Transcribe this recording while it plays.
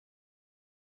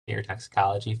peer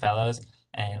toxicology fellows,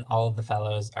 and all of the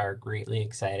fellows are greatly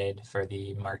excited for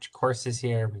the March courses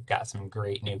here. We've got some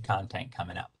great new content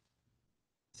coming up.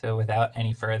 So without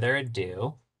any further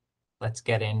ado, let's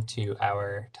get into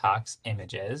our tox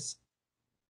images.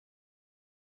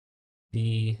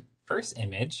 The first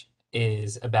image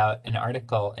is about an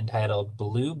article entitled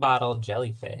 "Blue Bottle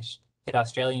Jellyfish Hit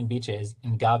Australian Beaches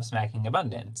in Gobsmacking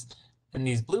Abundance." And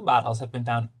these blue bottles have been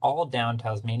found all down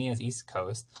Tasmania's east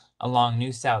coast, along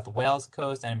New South Wales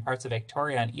coast, and in parts of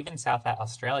Victoria, and even South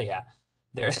Australia.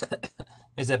 There's,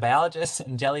 there's a biologist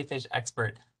and jellyfish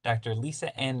expert, Dr.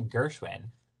 Lisa Ann Gershwin,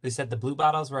 who said the blue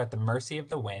bottles were at the mercy of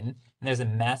the wind, and there's a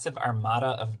massive armada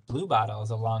of blue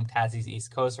bottles along Tassie's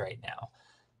east coast right now.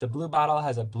 The blue bottle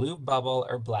has a blue bubble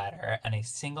or bladder and a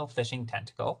single fishing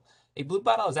tentacle. A blue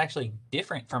bottle is actually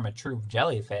different from a true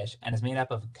jellyfish and is made up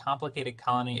of a complicated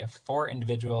colony of 4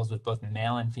 individuals with both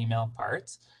male and female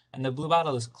parts. And the blue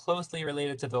bottle is closely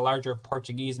related to the larger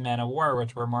Portuguese man o' war,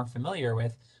 which we're more familiar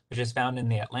with, which is found in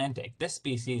the Atlantic. This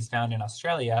species, found in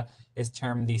Australia, is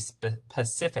termed the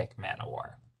Pacific man o'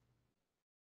 war.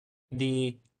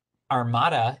 The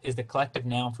armada is the collective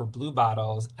noun for blue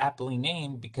bottles, aptly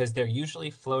named because they're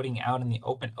usually floating out in the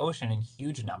open ocean in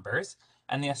huge numbers.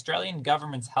 And the Australian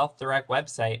government's Health Direct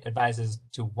website advises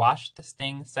to wash the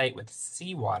sting site with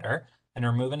seawater and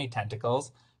remove any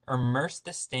tentacles, immerse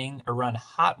the sting or run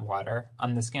hot water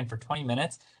on the skin for 20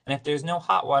 minutes. And if there's no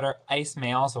hot water, ice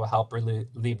may also help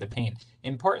relieve the pain.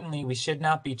 Importantly, we should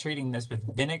not be treating this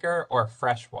with vinegar or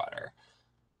fresh water.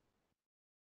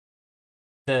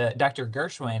 Dr.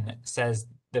 Gershwin says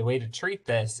the way to treat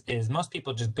this is most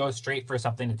people just go straight for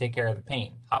something to take care of the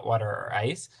pain, hot water or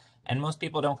ice. And most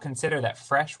people don't consider that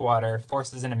fresh water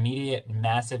forces an immediate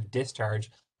massive discharge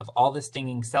of all the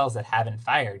stinging cells that haven't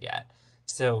fired yet.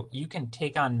 So you can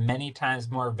take on many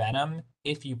times more venom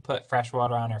if you put fresh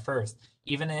water on it first.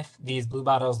 Even if these blue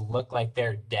bottles look like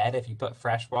they're dead, if you put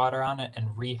fresh water on it and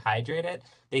rehydrate it,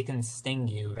 they can sting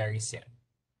you very soon.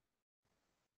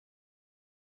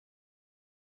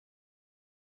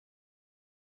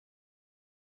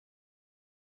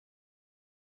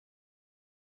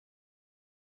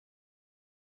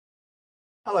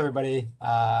 Hello, everybody.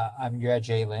 I'm your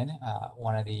Jalen,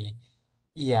 one of the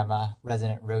EMA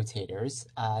resident rotators.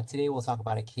 Today we'll talk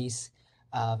about a case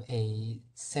of a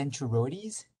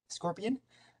Centroides scorpion.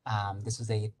 This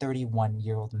was a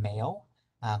 31-year-old male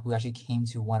who actually came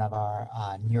to one of our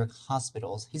New York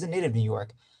hospitals. He's a native New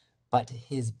York, but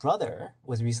his brother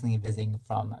was recently visiting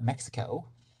from Mexico,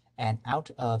 and out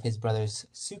of his brother's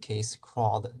suitcase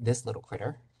crawled this little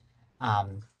critter.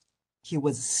 Um, he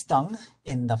was stung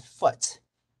in the foot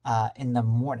in the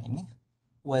morning,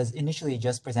 was initially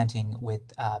just presenting with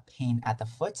pain at the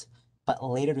foot, but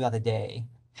later throughout the day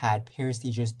had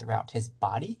paresthesias throughout his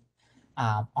body.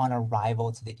 On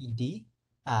arrival to the ED,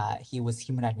 he was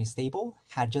hemodynamically stable,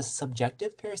 had just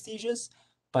subjective paresthesias,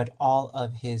 but all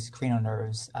of his cranial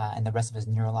nerves and the rest of his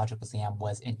neurological exam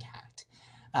was intact.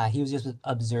 He was just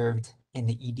observed in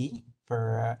the ED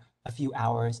for a few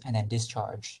hours and then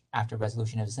discharged after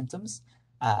resolution of symptoms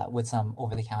with some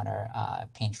over-the-counter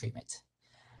pain treatment.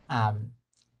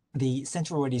 The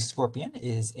Centroides scorpion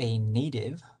is a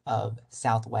native of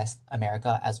Southwest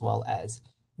America as well as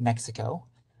Mexico.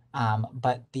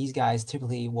 But these guys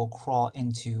typically will crawl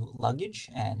into luggage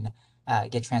and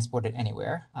get transported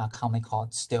anywhere, commonly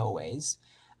called stowaways.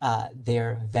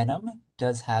 Their venom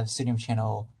does have sodium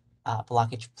channel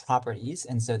blockage properties,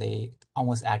 and so they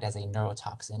almost act as a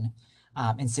neurotoxin.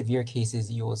 In severe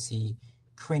cases, you will see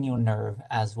cranial nerve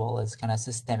as well as kind of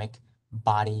systemic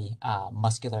body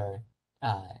muscular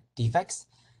defects.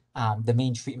 The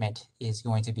main treatment is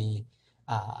going to be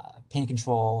pain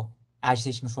control,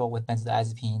 agitation control with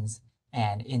benzodiazepines,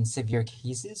 and in severe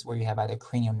cases where you have either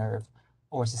cranial nerve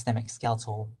or systemic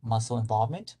skeletal muscle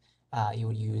involvement, you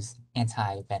would use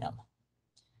anti-venom.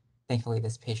 Thankfully,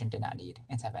 this patient did not need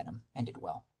anti-venom and did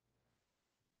well.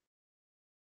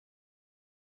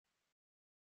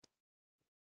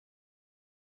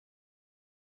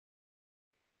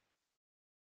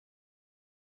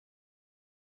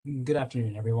 Good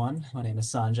afternoon, everyone. My name is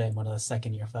Sanjay. I'm one of the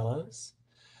second-year fellows.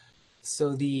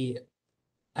 So the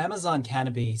Amazon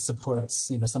canopy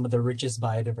supports, some of the richest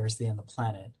biodiversity on the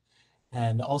planet,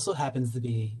 and also happens to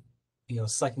be,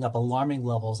 sucking up alarming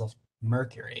levels of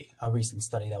mercury. A recent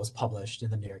study that was published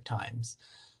in the New York Times.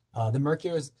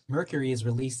 The mercury is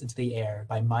released into the air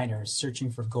by miners searching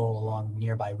for gold along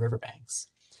nearby riverbanks.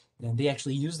 And they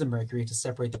actually use the mercury to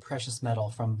separate the precious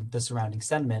metal from the surrounding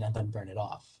sediment and then burn it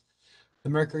off. The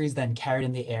mercury is then carried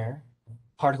in the air,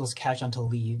 particles catch onto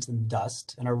leaves and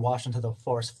dust, and are washed onto the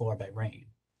forest floor by rain.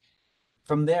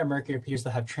 From there, mercury appears to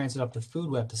have transited up the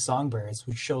food web to songbirds,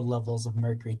 which showed levels of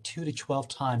mercury 2 to 12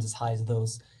 times as high as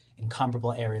those in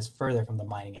comparable areas further from the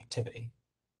mining activity.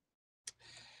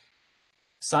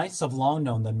 Scientists have long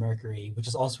known that mercury, which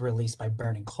is also released by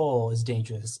burning coal, is a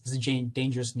dangerous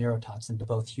neurotoxin to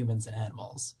both humans and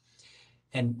animals.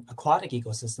 In aquatic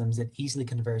ecosystems, it easily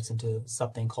converts into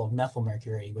something called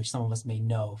methylmercury, which some of us may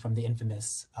know from the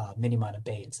infamous Minamata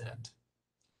Bay incident.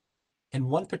 In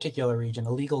one particular region,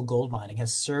 illegal gold mining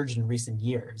has surged in recent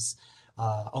years,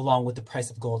 along with the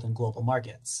price of gold in global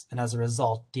markets, and as a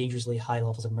result, dangerously high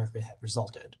levels of mercury have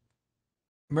resulted.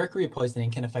 Mercury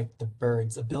poisoning can affect the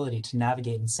bird's ability to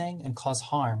navigate and sing and cause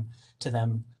harm to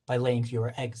them by laying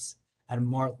fewer eggs,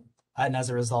 and as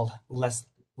a result, less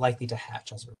likely to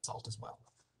hatch as a result as well.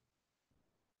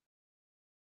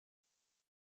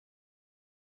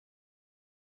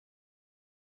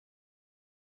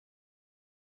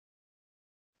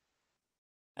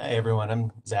 Hey everyone,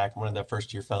 I'm Zach. I'm one of the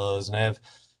first year fellows, and I have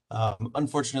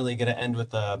unfortunately going to end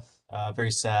with a very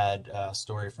sad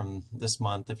story from this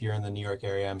month. If you're in the New York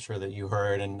area, I'm sure that you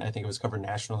heard, and I think it was covered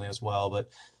nationally as well. But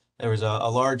there was a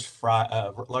large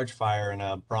fire in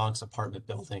a Bronx apartment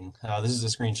building. This is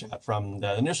a screenshot from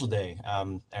the initial day.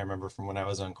 I remember from when I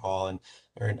was on call, and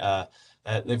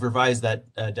they've revised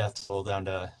that death toll down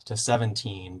to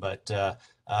 17, but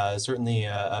certainly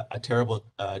a terrible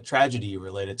tragedy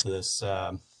related to this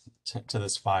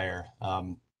this fire.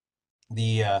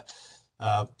 The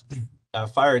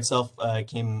fire itself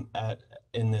came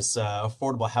in this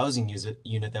affordable housing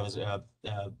unit that was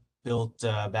built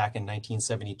back in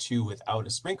 1972 without a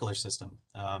sprinkler system,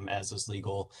 as is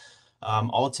legal.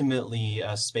 Ultimately,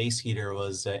 a space heater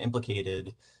was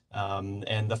implicated,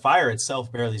 and the fire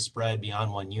itself barely spread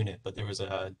beyond one unit, but there was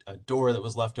a door that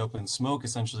was left open. Smoke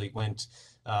essentially went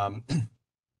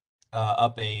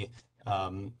up a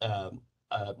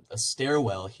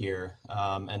stairwell here,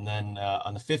 and then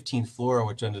on the 15th floor,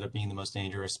 which ended up being the most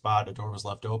dangerous spot, a door was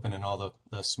left open, and all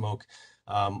the smoke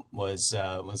was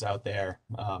out there.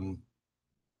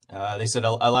 They said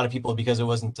a lot of people, because it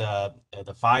wasn't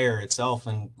the fire itself,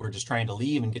 and we're just trying to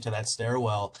leave and get to that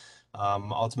stairwell,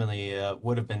 ultimately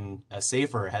would have been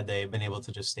safer had they been able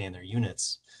to just stay in their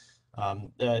units.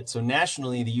 So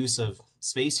nationally, the use of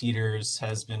space heaters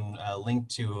has been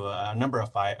linked to a number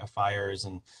of fires,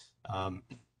 and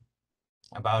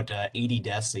about 80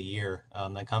 deaths a year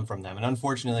that come from them. And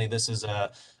unfortunately, this is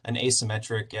an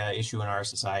asymmetric issue in our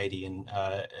society, and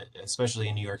especially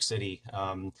in New York City,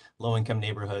 low-income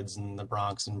neighborhoods in the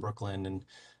Bronx and Brooklyn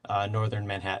and northern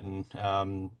Manhattan,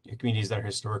 communities that are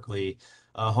historically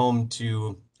home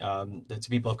to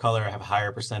people of color, have a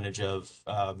higher percentage of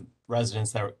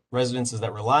residences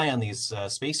that rely on these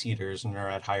space heaters and are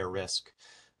at higher risk.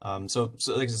 So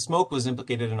like the smoke was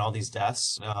implicated in all these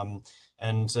deaths.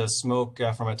 And smoke,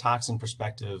 from a toxin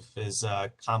perspective, is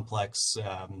a complex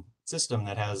system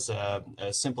that has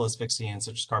simple asphyxiants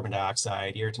such as carbon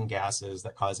dioxide, irritant gases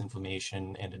that cause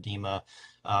inflammation and edema,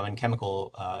 and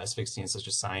chemical asphyxiants such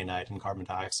as cyanide and carbon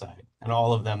dioxide, and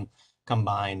all of them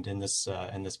combined in this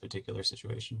particular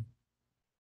situation.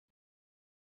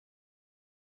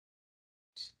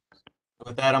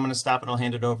 With that, I'm going to stop and I'll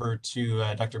hand it over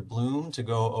to Dr. Bloom to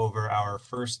go over our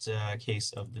first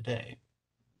case of the day.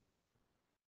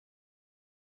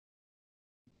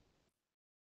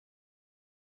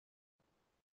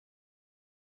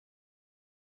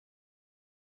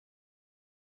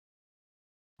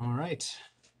 All right.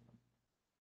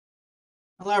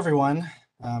 Hello, everyone.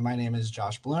 My name is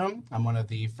Josh Bloom. I'm one of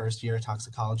the first-year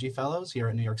toxicology fellows here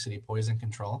at New York City Poison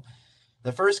Control.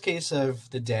 The first case of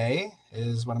the day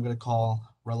is what I'm going to call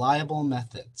reliable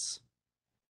methods.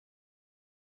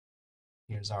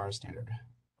 Here's our standard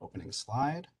opening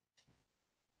slide.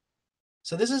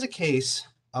 So this is a case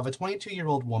of a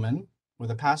 22-year-old woman with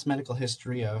a past medical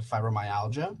history of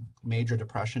fibromyalgia, major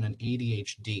depression, and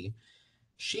ADHD.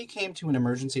 She came to an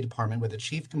emergency department with a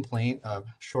chief complaint of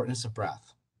shortness of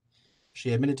breath.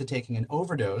 She admitted to taking an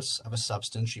overdose of a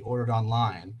substance she ordered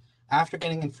online after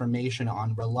getting information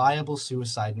on reliable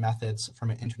suicide methods from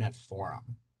an internet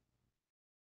forum.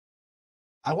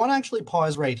 I want to actually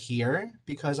pause right here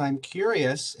because I'm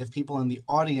curious if people in the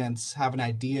audience have an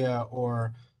idea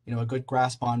or a good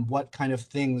grasp on what kind of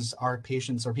things our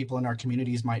patients or people in our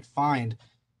communities might find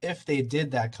if they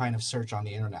did that kind of search on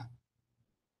the internet.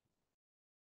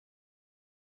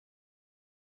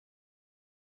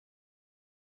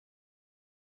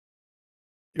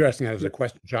 You're asking that as a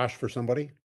question, Josh, for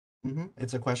somebody?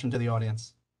 It's a question to the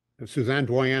audience. Suzanne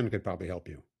Doyen could probably help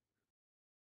you.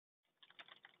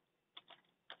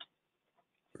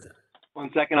 1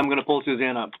 second, I'm going to pull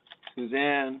Suzanne up.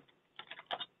 Suzanne.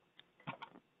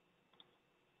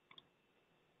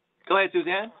 Go ahead,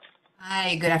 Suzanne.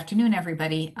 Hi, good afternoon,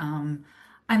 everybody. I'm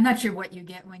not sure what you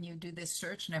get when you do this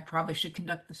search, and I probably should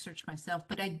conduct the search myself,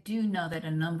 but I do know that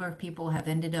a number of people have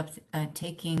ended up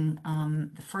taking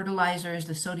the fertilizers,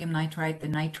 the sodium nitrite, the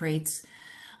nitrates.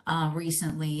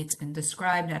 Recently, it's been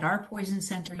described at our poison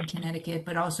center in Connecticut,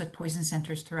 but also at poison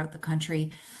centers throughout the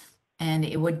country. And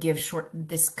it would give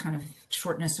this kind of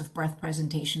shortness of breath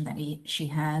presentation that she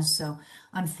has. So,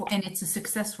 and it's a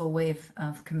successful way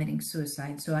of committing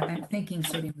suicide. So I'm thinking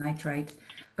sodium nitrite,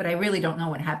 but I really don't know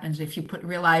what happens if you put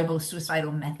reliable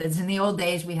suicidal methods. In the old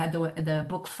days, we had the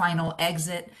book Final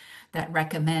Exit that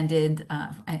recommended,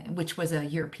 which was a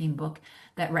European book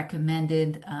that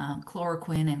recommended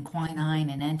chloroquine and quinine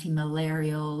and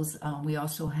antimalarials. We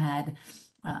also had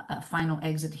a Final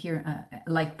Exit here,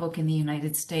 like book in the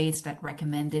United States that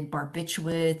recommended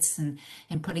barbiturates and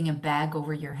putting a bag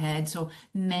over your head. So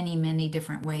many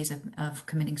different ways of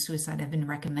committing suicide have been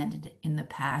recommended in the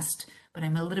past. But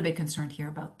I'm a little bit concerned here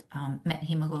about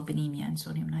methemoglobinemia and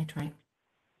sodium nitrite.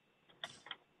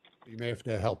 You may have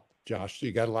to help, Josh. So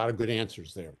you got a lot of good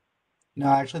answers there. No,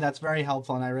 actually, that's very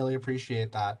helpful, and I really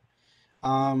appreciate that.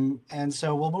 And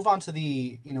so we'll move on to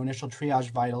the initial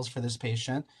triage vitals for this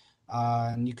patient.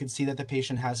 And you can see that the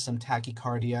patient has some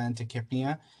tachycardia and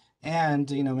tachypnea,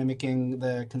 and mimicking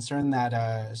the concern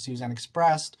that Suzanne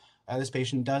expressed, this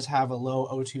patient does have a low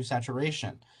O2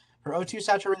 saturation. Her O2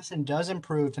 saturation does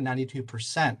improve to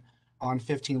 92% on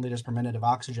 15 liters per minute of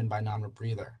oxygen by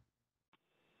non-rebreather.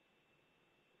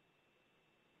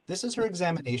 This is her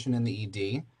examination in the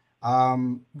ED.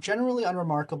 Generally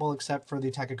unremarkable except for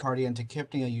the tachycardia and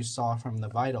tachypnea you saw from the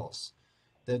vitals.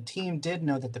 The team did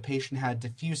note that the patient had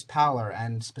diffuse pallor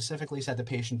and specifically said the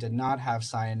patient did not have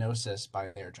cyanosis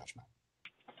by their judgment.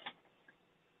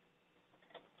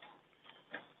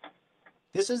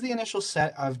 This is the initial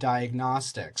set of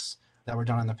diagnostics that were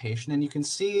done on the patient, and you can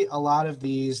see a lot of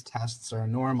these tests are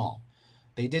normal.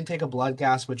 They did take a blood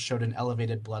gas which showed an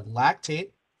elevated blood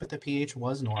lactate, but the pH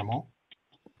was normal.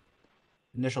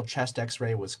 Initial chest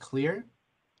x-ray was clear.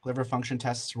 Liver function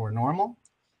tests were normal,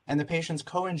 and the patient's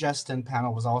co-ingestin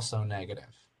panel was also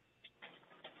negative.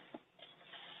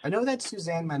 I know that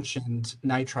Suzanne mentioned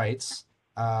nitrites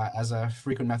as a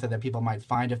frequent method that people might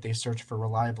find if they search for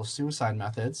reliable suicide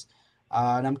methods.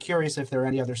 And I'm curious if there are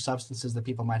any other substances that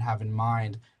people might have in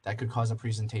mind that could cause a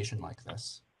presentation like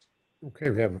this. Okay,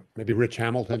 we have maybe Rich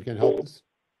Hamilton can help us.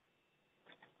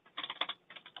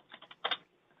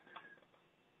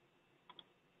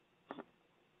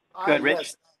 Good, Rich.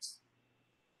 Yes.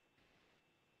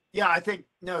 Yeah, I think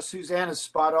Suzanne is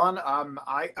spot on.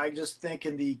 I just think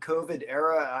in the COVID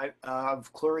era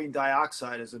of chlorine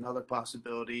dioxide is another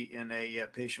possibility in a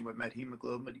patient with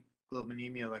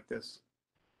methemoglobinemia like this.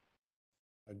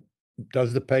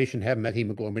 Does the patient have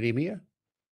methemoglobinemia?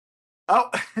 Oh,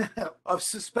 of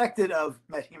suspected of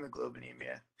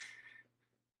methemoglobinemia.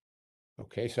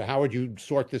 Okay, so how would you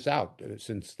sort this out?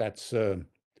 Since that's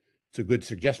it's a good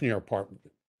suggestion on your part.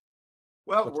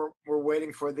 Well, we're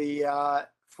waiting for the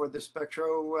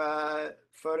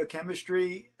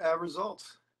spectrophotochemistry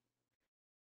results.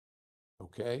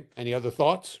 Okay. Any other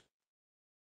thoughts?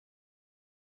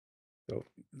 So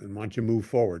then why don't you move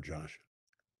forward, Josh?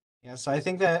 Yeah, so I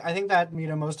think that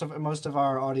most of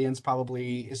our audience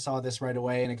probably saw this right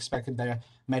away and expected the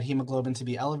methemoglobin to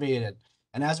be elevated,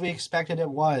 and as we expected, it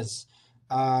was.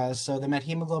 So the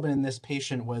methemoglobin in this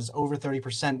patient was over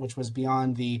 30%, which was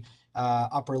beyond the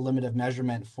upper limit of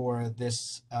measurement for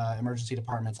this emergency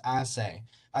department's assay.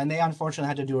 And they unfortunately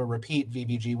had to do a repeat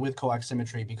VBG with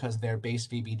coaximetry because their base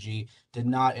VBG did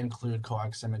not include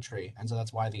coaximetry. And so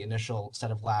that's why the initial set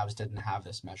of labs didn't have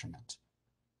this measurement.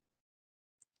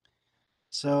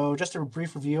 So just a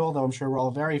brief review, although I'm sure we're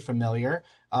all very familiar,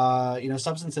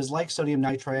 substances like sodium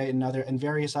nitrate and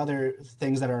various other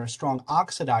things that are strong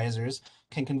oxidizers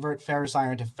can convert ferrous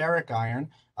iron to ferric iron,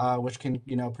 which can,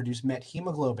 produce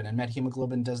methemoglobin, and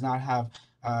methemoglobin does not have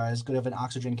as good of an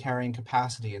oxygen carrying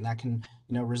capacity, and that can,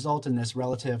 result in this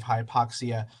relative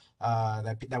hypoxia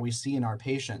that we see in our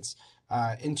patients.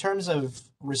 In terms of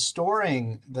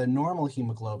restoring the normal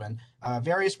hemoglobin,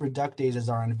 various reductases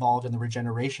are involved in the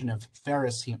regeneration of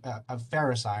ferrous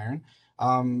iron.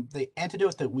 The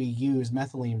antidote that we use,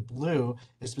 methylene blue,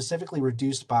 is specifically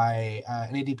reduced by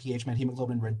an ADPH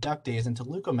methemoglobin reductase into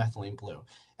leucomethylene blue,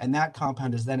 and that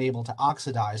compound is then able to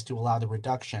oxidize to allow the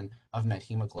reduction of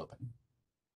methemoglobin.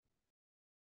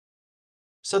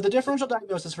 So the differential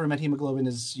diagnosis for methemoglobin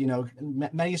is,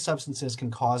 many substances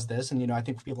can cause this. And, I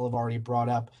think people have already brought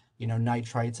up,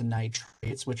 nitrites and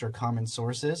nitrates, which are common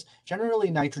sources.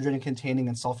 Generally, nitrogen-containing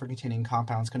and sulfur-containing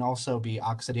compounds can also be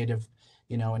oxidative,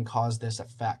 and cause this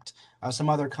effect. Some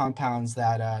other compounds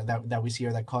that we see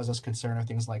or that cause us concern are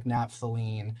things like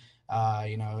naphthalene,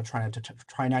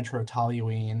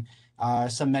 trinitrotoluene.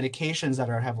 Some medications that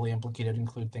are heavily implicated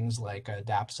include things like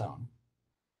dapsone.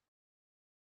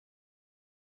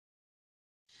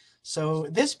 So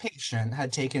this patient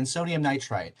had taken sodium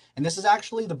nitrite, and this is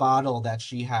actually the bottle that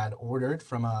she had ordered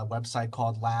from a website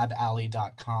called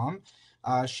laballey.com.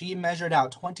 She measured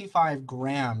out 25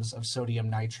 grams of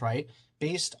sodium nitrite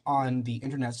based on the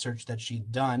internet search that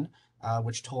she'd done,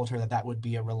 which told her that that would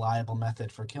be a reliable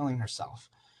method for killing herself.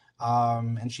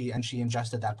 And she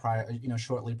ingested that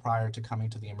shortly prior to coming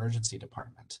to the emergency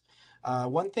department.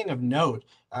 One thing of note,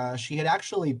 she had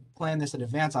actually planned this in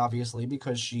advance, obviously,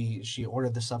 because she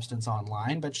ordered the substance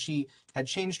online, but she had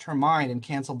changed her mind and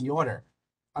canceled the order.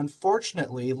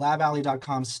 Unfortunately,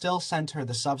 LabAlley.com still sent her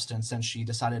the substance, and she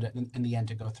decided in the end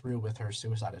to go through with her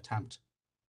suicide attempt.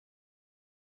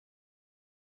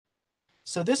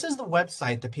 So this is the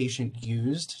website the patient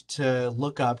used to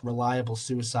look up reliable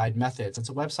suicide methods. It's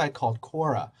a website called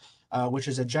Quora, which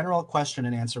is a general question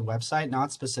and answer website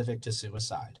not specific to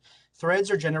suicide.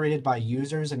 Threads are generated by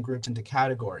users and grouped into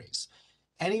categories.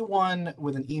 Anyone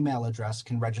with an email address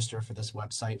can register for this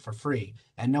website for free,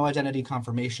 and no identity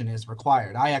confirmation is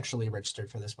required. I actually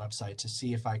registered for this website to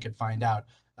see if I could find out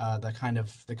the kind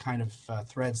of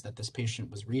threads that this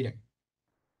patient was reading.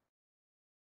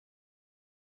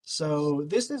 So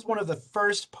this is one of the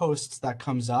first posts that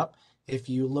comes up if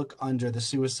you look under the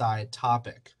suicide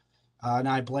topic. And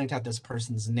I blanked out this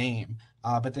person's name,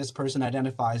 but this person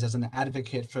identifies as an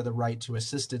advocate for the right to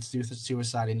assisted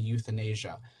suicide and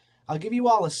euthanasia. I'll give you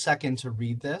all a second to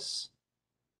read this.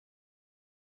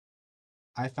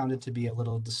 I found it to be a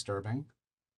little disturbing.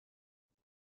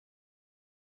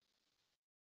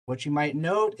 What you might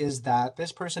note is that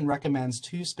this person recommends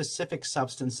 2 specific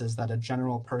substances that a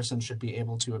general person should be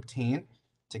able to obtain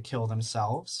to kill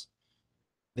themselves.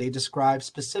 They describe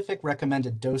specific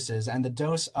recommended doses, and the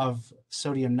dose of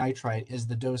sodium nitrite is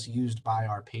the dose used by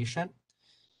our patient.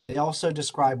 They also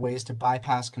describe ways to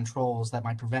bypass controls that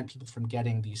might prevent people from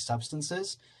getting these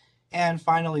substances. And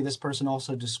finally, this person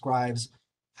also describes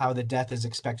how the death is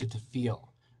expected to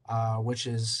feel, which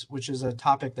is a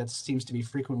topic that seems to be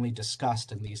frequently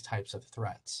discussed in these types of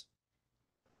threads.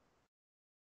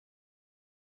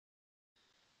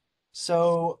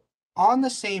 So on the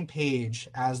same page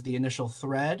as the initial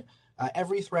thread,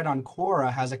 every thread on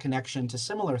Quora has a connection to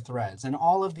similar threads, and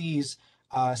all of these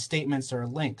statements are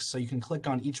links. So you can click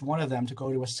on each one of them to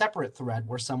go to a separate thread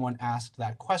where someone asked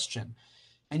that question.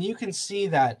 And you can see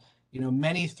that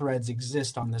many threads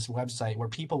exist on this website where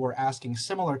people were asking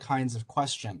similar kinds of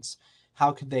questions.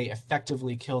 How could they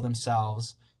effectively kill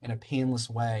themselves in a painless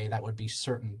way that would be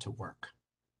certain to work?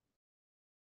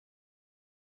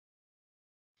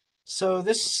 So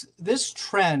this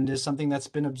trend is something that's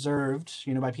been observed,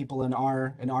 by people in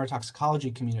our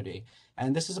toxicology community.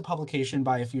 And this is a publication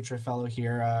by a future fellow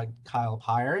here, Kyle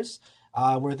Pyers,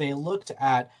 where they looked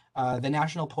at the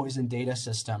National Poison Data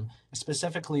System,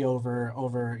 specifically over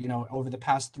the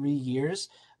past 3 years,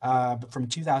 from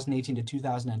 2018 to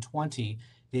 2020.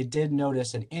 They did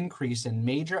notice an increase in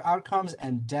major outcomes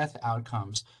and death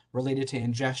outcomes related to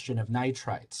ingestion of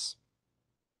nitrites.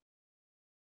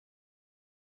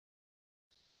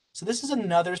 So this is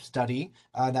another study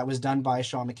that was done by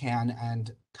Sean McCann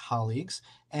and colleagues,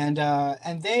 and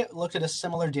they looked at a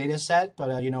similar data set,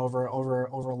 but over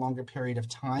a longer period of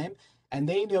time, and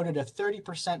they noted a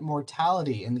 30%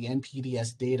 mortality in the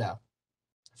NPDS data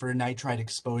for nitrite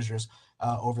exposures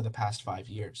over the past 5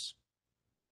 years.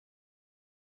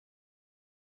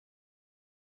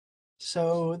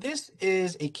 So this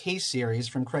is a case series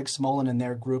from Craig Smolin and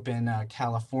their group in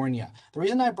California. The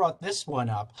reason I brought this one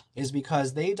up is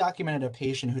because they documented a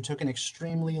patient who took an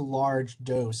extremely large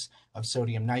dose of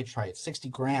sodium nitrite, 60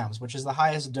 grams, which is the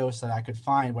highest dose that I could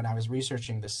find when I was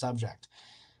researching this subject.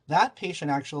 That patient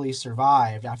actually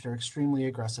survived after extremely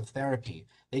aggressive therapy.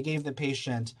 They gave the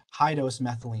patient high-dose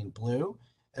methylene blue,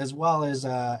 as well as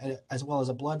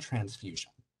a blood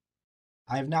transfusion.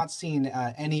 I have not seen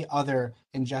any other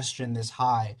ingestion this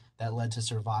high that led to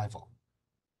survival.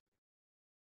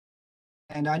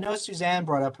 And I know Suzanne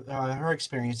brought up her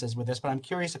experiences with this, but I'm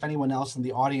curious if anyone else in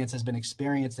the audience has been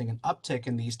experiencing an uptick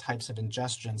in these types of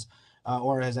ingestions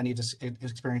or has any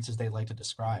experiences they'd like to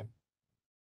describe.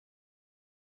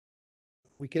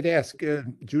 We could ask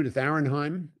Judith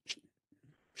Ahrenheim.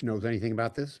 She knows anything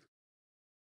about this.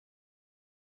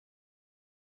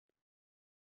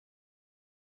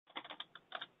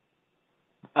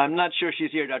 I'm not sure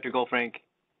she's here, Dr. Goldfrank.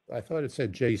 I thought it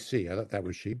said JC. I thought that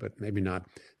was she, but maybe not.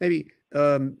 Maybe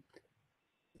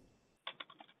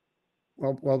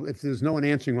Well, if there's no one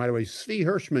answering right away, Svi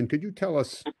Hirschman, could you tell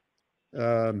us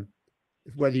um,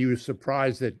 whether you were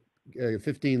surprised that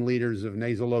 15 liters of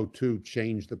nasal O2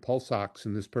 changed the pulse ox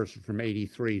in this person from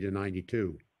 83 to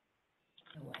 92?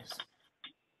 It was.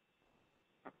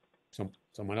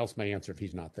 Someone else may answer if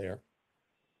he's not there.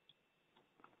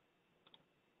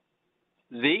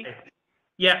 Z?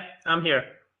 Yeah, I'm here.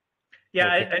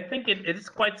 Yeah, Okay. I think it is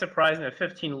quite surprising that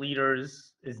 15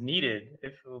 liters is needed.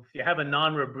 If you have a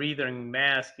non-rebreathing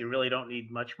mask, you really don't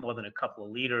need much more than a couple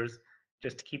of liters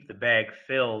just to keep the bag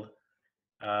filled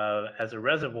as a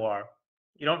reservoir.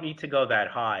 You don't need to go that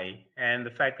high. And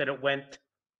the fact that it went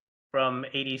from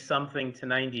 80 something to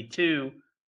 92,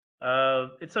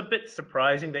 it's a bit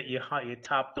surprising that you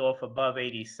topped off above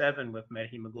 87 with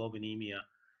methemoglobinemia.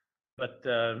 But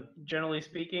generally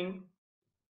speaking,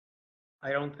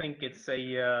 I don't think it's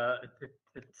a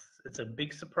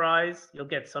big surprise. You'll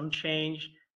get some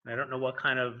change. And I don't know what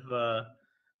kind of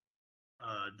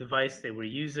device they were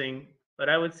using, but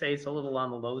I would say it's a little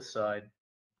on the low side.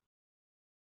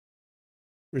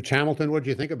 Rich Hamilton, what do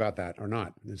you think about that or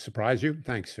not? Did it surprise you?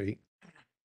 Thanks, Svi.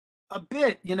 A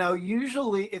bit,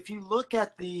 usually if you look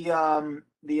at the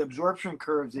absorption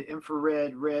curves, the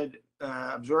infrared red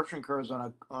absorption curves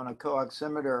on a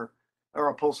co-oximeter or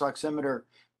a pulse oximeter,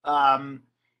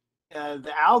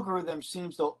 the algorithm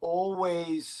seems to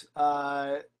always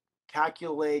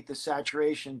calculate the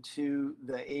saturation to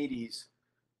the 80s,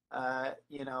 and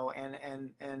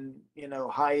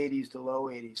high 80s to low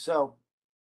 80s. So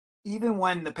even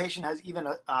when the patient has even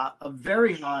a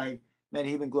very high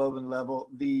methemoglobin level,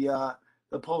 the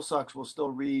pulse ox will still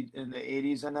read in the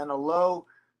 80s, and then a low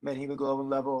methemoglobin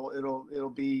level, it'll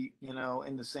be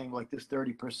in the same, like this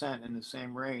 30% in the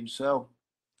same range. So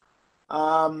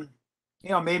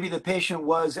maybe the patient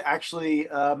was actually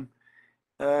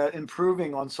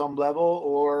improving on some level,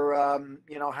 or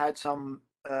had some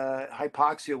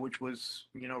hypoxia, which was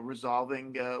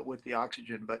resolving with the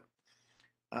oxygen. But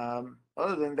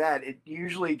other than that, it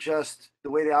usually just, the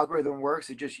way the algorithm works,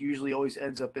 it just usually always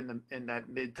ends up in that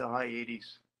mid to high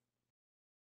 80s.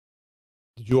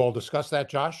 Did you all discuss that,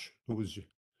 Josh? Who was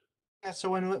Yeah,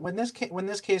 so when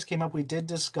this case came up, we did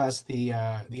discuss the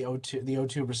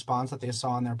O2 response that they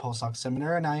saw on their pulse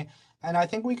oximeter, and I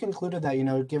think we concluded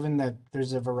that given that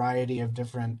there's a variety of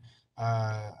different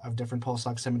pulse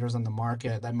oximeters on the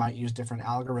market that might use different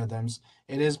algorithms,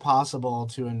 it is possible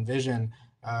to envision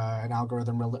an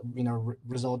algorithm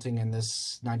resulting in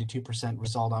this 92%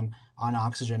 result on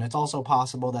oxygen. It's also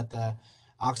possible that the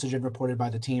oxygen reported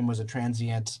by the team was a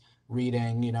transient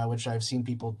reading, which I've seen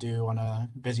people do on a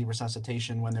busy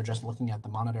resuscitation when they're just looking at the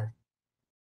monitor.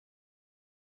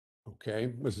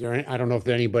 okay? Was there any, I don't know if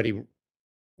anybody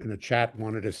in the chat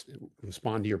wanted to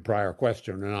respond to your prior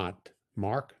question or not.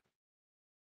 Mark?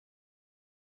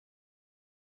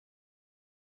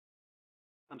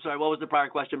 I'm sorry, what was the prior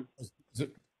question?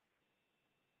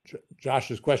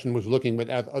 Josh's question was looking with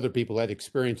other people had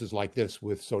experiences like this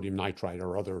with sodium nitrite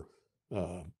or other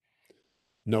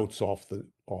notes off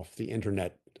the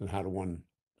internet on how to one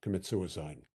commit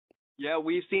suicide. Yeah,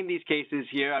 we've seen these cases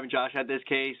here. I mean, Josh had this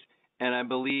case, and I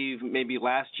believe maybe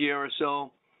last year or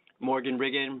so, Morgan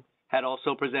Riggin had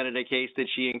also presented a case that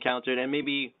she encountered, and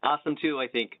maybe Awesome too, I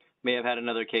think, may have had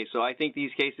another case. So I think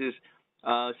these cases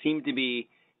seem to be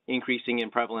increasing in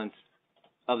prevalence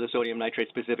of the sodium nitrate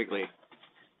specifically.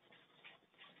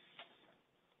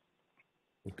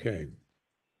 Okay.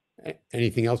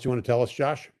 Anything else you want to tell us,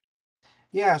 Josh?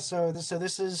 Yeah, so this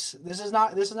is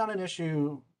not an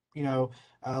issue,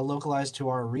 localized to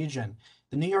our region.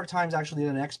 The New York Times actually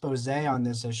did an expose on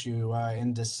this issue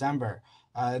in December.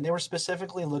 And they were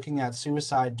specifically looking at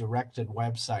suicide-directed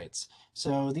websites.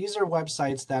 So these are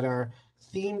websites that are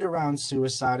themed around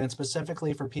suicide and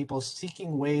specifically for people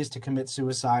seeking ways to commit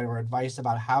suicide or advice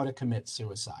about how to commit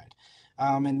suicide.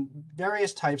 And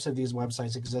various types of these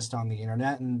websites exist on the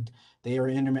internet, and they are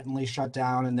intermittently shut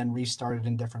down and then restarted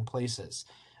in different places.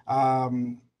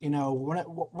 One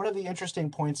of the interesting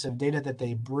points of data that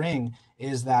they bring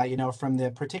is that, from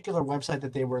the particular website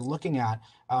that they were looking at,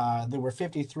 there were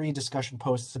 53 discussion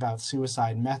posts about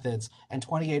suicide methods and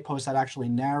 28 posts that actually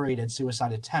narrated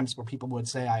suicide attempts where people would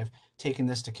say, I've taken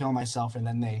this to kill myself, and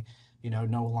then they,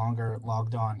 no longer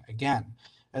logged on again.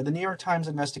 The New York Times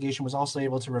investigation was also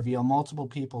able to reveal multiple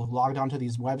people who logged onto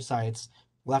these websites,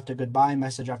 left a goodbye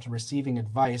message after receiving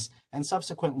advice, and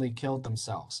subsequently killed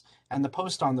themselves. And the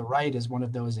post on the right is one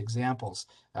of those examples.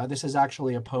 This is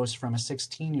actually a post from a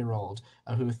 16-year-old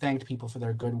who thanked people for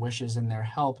their good wishes and their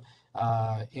help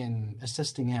in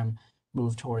assisting him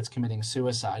move towards committing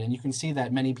suicide. And you can see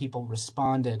that many people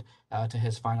responded to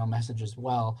his final message as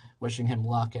well, wishing him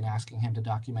luck and asking him to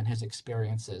document his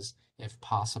experiences if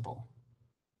possible.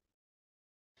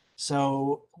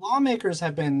 So lawmakers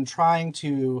have been trying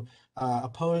to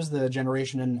oppose the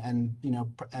generation and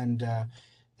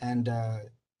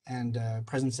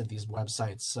presence of these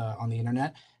websites on the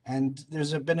internet. And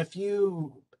there's been a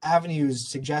few avenues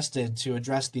suggested to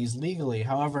address these legally.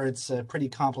 However, it's a pretty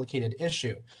complicated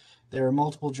issue. There are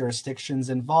multiple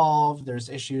jurisdictions involved. There's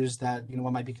issues that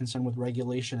one might be concerned with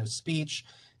regulation of speech,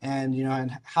 and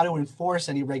and how to enforce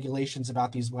any regulations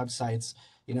about these websites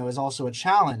is also a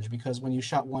challenge, because when you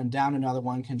shut one down, another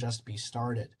one can just be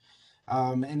started.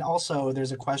 And also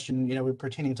there's a question,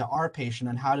 pertaining to our patient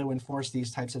on how to enforce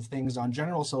these types of things on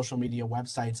general social media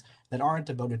websites that aren't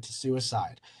devoted to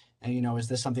suicide. And, is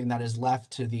this something that is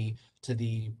left to the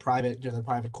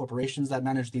private corporations that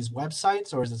manage these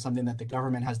websites, or is it something that the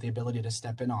government has the ability to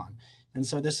step in on? And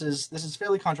so this is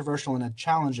fairly controversial and a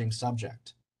challenging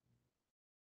subject.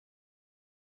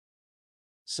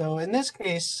 So in this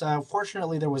case,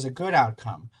 fortunately, there was a good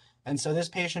outcome. And so this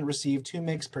patient received 2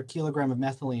 mg per kilogram of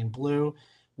methylene blue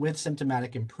with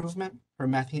symptomatic improvement. Her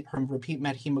repeat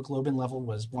methemoglobin level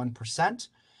was 1%.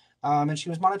 And she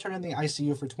was monitored in the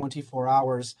ICU for 24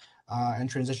 hours and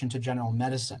transitioned to general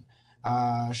medicine.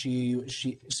 Sorry,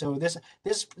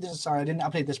 I didn't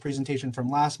update this presentation from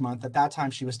last month. At that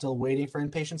time, she was still waiting for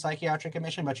inpatient psychiatric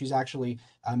admission, but she's actually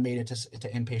made it to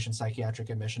inpatient psychiatric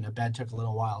admission. A bed took a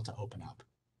little while to open up.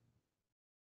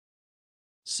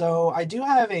 So I do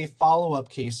have a follow-up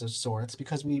case of sorts,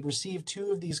 because we received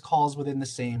 2 of these calls within the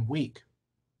same week.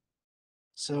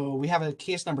 So we have a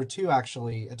case number 2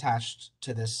 actually attached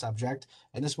to this subject,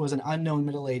 and this was an unknown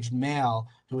middle-aged male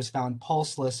who was found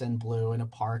pulseless and blue in a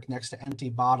park next to empty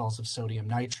bottles of sodium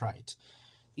nitrite.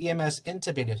 EMS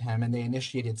intubated him and they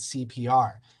initiated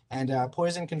CPR, and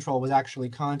poison control was actually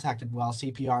contacted while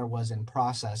CPR was in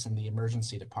process in the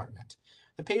emergency department.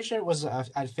 The patient was at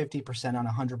 50% on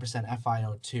 100%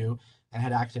 FiO2 and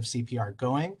had active CPR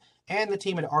going, and the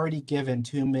team had already given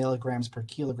 2 milligrams per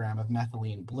kilogram of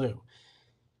methylene blue.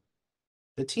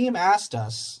 The team asked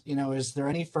us, is there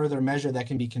any further measure that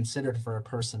can be considered for a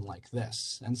person like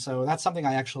this? And so that's something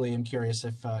I actually am curious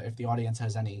if the audience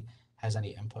has any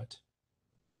input.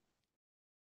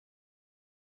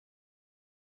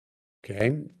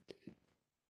 Okay.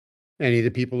 Any of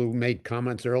the people who made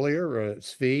comments earlier,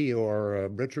 Svi or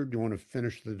Richard, do you want to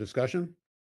finish the discussion?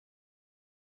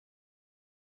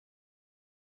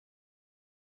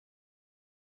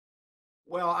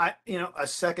 Well, a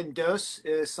second dose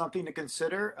is something to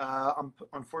consider.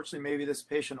 Unfortunately, maybe this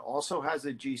patient also has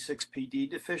a G6PD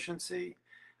deficiency,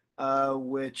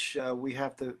 which we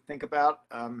have to think about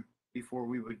before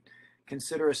we would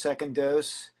consider a second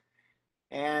dose.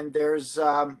 And there's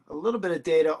a little bit of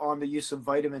data on the use of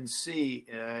vitamin C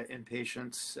in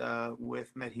patients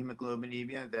with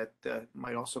methemoglobinemia that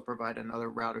might also provide another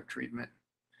route of treatment.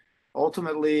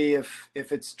 Ultimately, if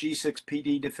it's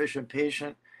G6PD deficient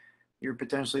patient, you're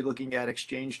potentially looking at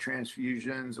exchange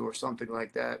transfusions or something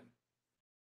like that.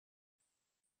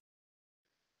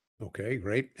 Okay,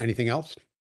 great. Anything else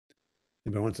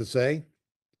anybody wants to say?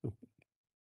 Want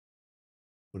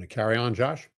to carry on,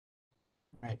 Josh?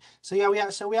 Right. So yeah, we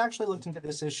actually looked into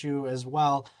this issue as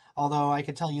well. Although I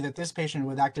could tell you that this patient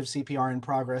with active CPR in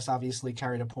progress obviously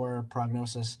carried a poor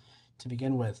prognosis to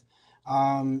begin with.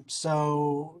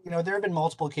 So there have been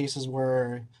multiple cases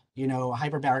where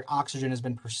hyperbaric oxygen has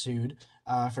been pursued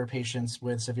for patients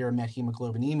with severe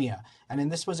methemoglobinemia. And then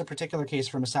this was a particular case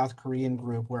from a South Korean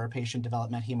group where a patient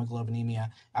developed methemoglobinemia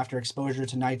after exposure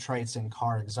to nitrites in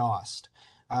car exhaust.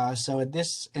 So in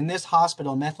this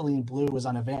hospital, methylene blue was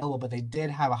unavailable, but they did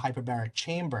have a hyperbaric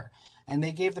chamber, and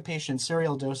they gave the patient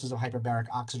serial doses of hyperbaric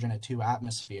oxygen at 2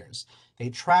 atmospheres. They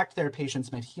tracked their patient's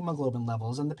methemoglobin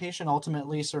levels, and the patient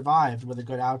ultimately survived with a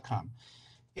good outcome.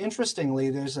 Interestingly,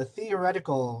 there's a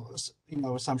theoretical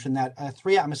assumption that a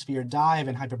 3-atmosphere dive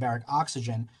in hyperbaric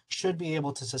oxygen should be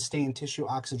able to sustain tissue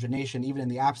oxygenation even in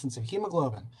the absence of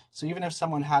hemoglobin. So even if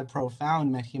someone had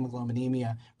profound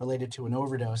methemoglobinemia related to an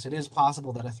overdose, it is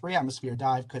possible that a 3-atmosphere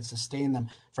dive could sustain them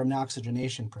from an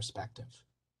oxygenation perspective.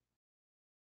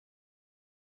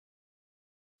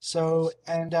 So,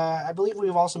 and I believe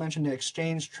we've also mentioned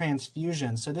exchange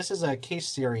transfusion. So this is a case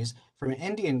series from an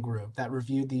Indian group that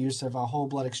reviewed the use of a whole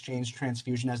blood exchange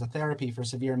transfusion as a therapy for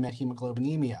severe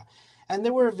methemoglobinemia. And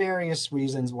there were various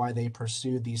reasons why they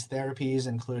pursued these therapies,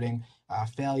 including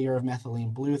failure of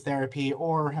methylene blue therapy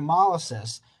or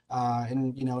hemolysis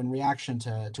in reaction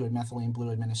to a methylene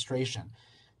blue administration.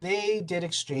 they did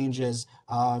exchanges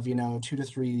of 2 to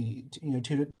 3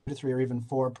 or even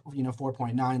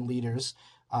 4.9 liters,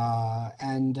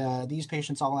 and these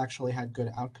patients all actually had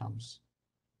good outcomes.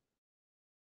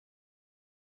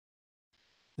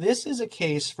 This is a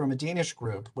case from a Danish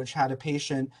group which had a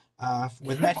patient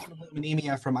with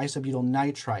methemoglobinemia from isobutyl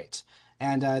nitrite,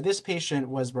 and this patient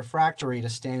was refractory to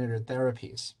standard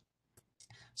therapies.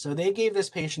 So they gave this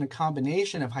patient a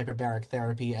combination of hyperbaric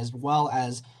therapy as well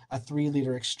as a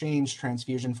 3-liter exchange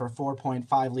transfusion for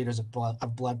 4.5 liters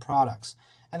of blood products.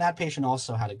 And that patient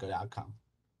also had a good outcome.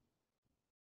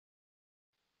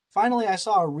 Finally, I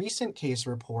saw a recent case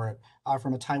report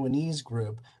from a Taiwanese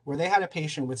group where they had a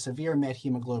patient with severe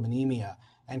methemoglobinemia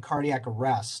and cardiac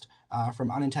arrest from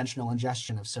unintentional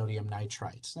ingestion of sodium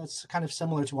nitrite. So that's kind of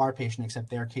similar to our patient, except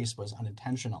their case was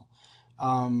unintentional.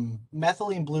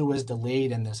 Methylene blue was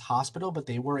delayed in this hospital, but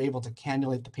they were able to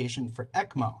cannulate the patient for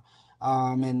ECMO.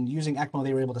 And using ECMO,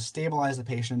 they were able to stabilize the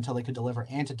patient until they could deliver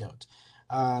antidote.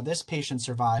 This patient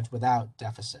survived without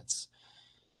deficits.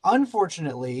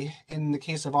 Unfortunately, in the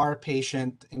case of our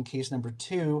patient, in case number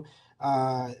 2,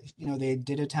 they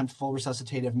did attempt full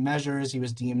resuscitative measures. He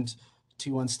was deemed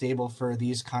too unstable for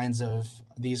these kinds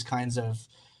of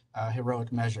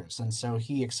heroic measures, and so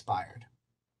he expired.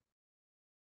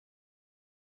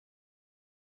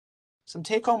 Some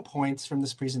take-home points from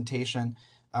this presentation.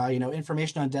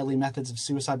 Information on deadly methods of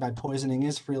suicide by poisoning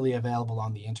is freely available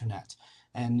on the internet.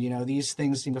 And, these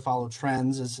things seem to follow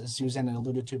trends, as Suzanne had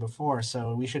alluded to before.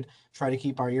 So we should try to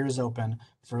keep our ears open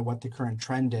for what the current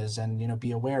trend is and,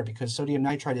 be aware, because sodium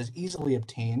nitrite is easily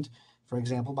obtained, for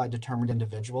example, by determined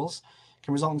individuals,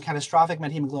 can result in catastrophic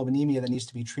methemoglobinemia that needs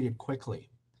to be treated quickly.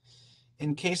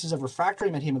 In cases of refractory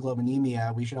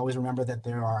methemoglobinemia, we should always remember that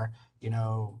there are,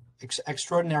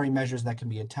 extraordinary measures that can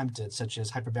be attempted, such as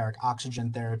hyperbaric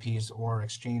oxygen therapies or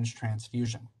exchange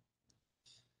transfusion.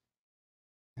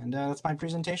 And that's my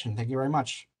presentation. Thank you very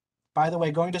much. By the way,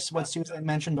 going to what Susan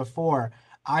mentioned before,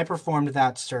 I performed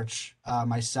that search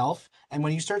myself. And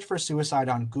when you search for suicide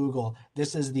on Google,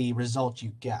 this is the result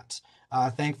you get.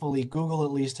 Thankfully, Google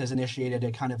at least has initiated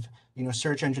a kind of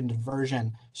search engine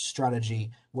diversion strategy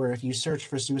where if you search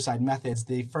for suicide methods,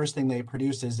 the first thing they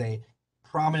produce is a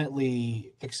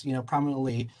prominently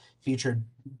featured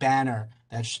banner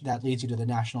that leads you to the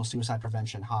National Suicide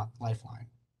Prevention Lifeline.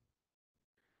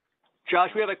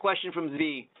 Josh, we have a question from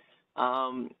Z.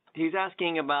 He's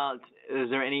asking about, is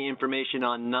there any information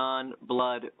on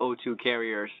non-blood O2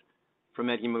 carriers for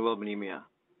methemoglobinemia?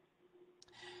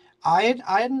 I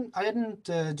didn't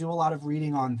do a lot of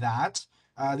reading on that.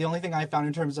 The only thing I found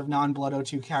in terms of non-blood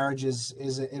O2 carriage is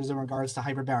in regards to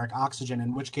hyperbaric oxygen,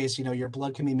 in which case, your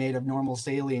blood can be made of normal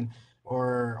saline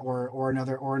or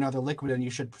another liquid, and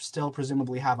you should still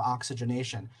presumably have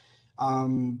oxygenation.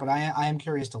 But I am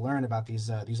curious to learn about these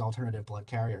alternative blood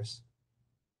carriers.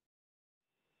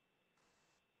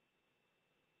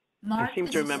 Mark, I seem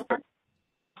to remember.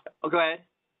 Oh, go ahead.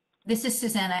 This is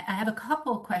Suzanne. I have a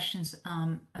couple of questions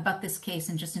about this case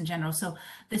and just in general. So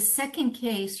the second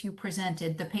case you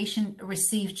presented, the patient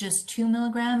received just 2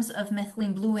 milligrams of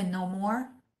methylene blue and no more.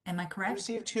 Am I correct?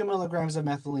 Received 2 milligrams of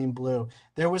methylene blue.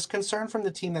 There was concern from the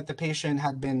team that the patient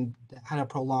had a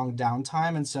prolonged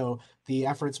downtime, and so the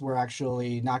efforts were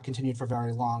actually not continued for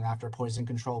very long after poison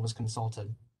control was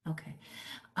consulted. Okay.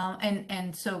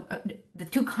 And so the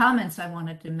 2 comments I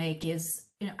wanted to make is,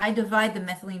 I divide the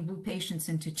methylene blue patients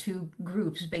into 2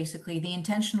 groups, basically. The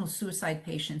intentional suicide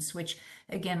patients, which,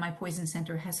 again, my poison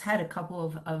center has had a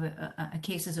couple of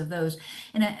cases of those.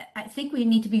 And I think we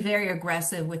need to be very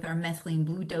aggressive with our methylene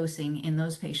blue dosing in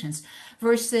those patients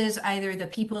versus either the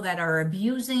people that are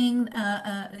abusing,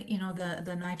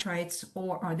 the nitrites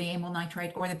or the amyl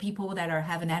nitrite, or the people that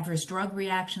have an adverse drug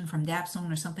reaction from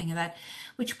dapsone or something like that,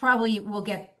 which probably will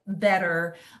get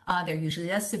better. They're usually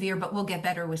less severe, but will get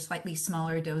better with slightly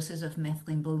smaller doses of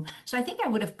methylene blue. So I think I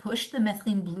would have pushed the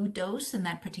methylene blue dose in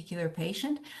that particular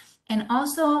patient. And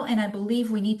also, and I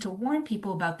believe we need to warn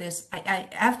people about this,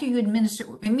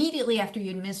 immediately after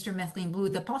you administer methylene blue,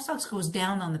 the pulse ox goes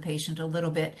down on the patient a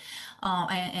little bit.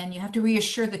 And you have to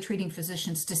reassure the treating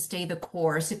physicians to stay the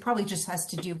course. It probably just has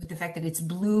to do with the fact that it's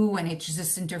blue and it's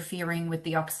just interfering with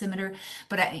the oximeter.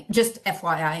 But just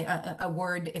FYI, a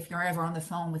word if you're ever on the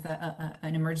phone with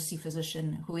an emergency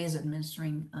physician who is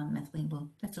administering methylene blue.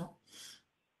 That's all.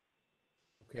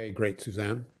 Okay, great,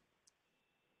 Suzanne.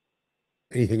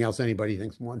 Anything else anybody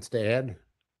wants to add?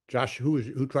 Josh,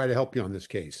 who tried to help you on this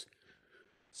case?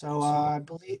 So I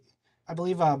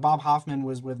believe Bob Hoffman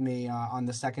was with me on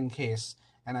the second case,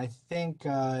 and I think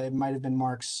it might have been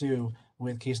Mark Sue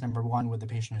with case number 1 with the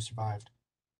patient who survived.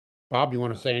 Bob, you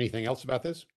want to say anything else about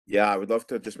this? Yeah, I would love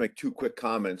to just make two quick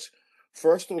comments.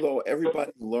 First, although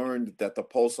everybody learned that the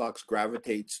pulse ox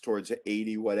gravitates towards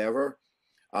 80 whatever,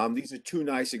 these are two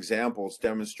nice examples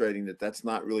demonstrating that that's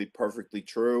not really perfectly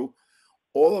true.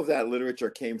 All of that literature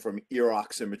came from ear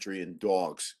oximetry in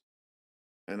dogs.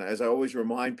 And as I always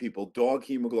remind people, dog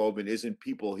hemoglobin isn't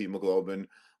people hemoglobin.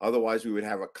 Otherwise, we would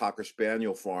have a Cocker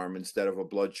Spaniel farm instead of a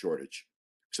blood shortage.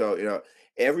 So,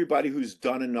 everybody who's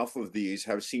done enough of these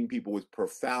have seen people with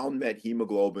profound met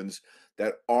hemoglobins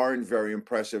that aren't very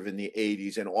impressive in the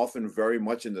 80s and often very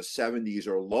much in the 70s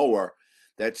or lower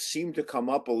that seem to come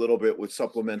up a little bit with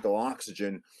supplemental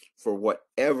oxygen for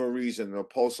whatever reason. The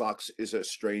pulse ox is a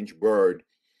strange bird.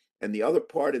 And the other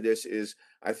part of this is,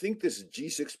 I think this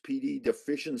G6PD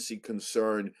deficiency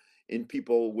concern in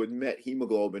people with met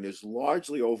hemoglobin is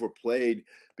largely overplayed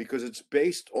because it's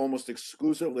based almost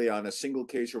exclusively on a single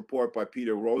case report by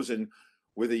Peter Rosen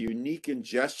with a unique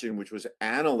ingestion, which was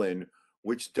aniline,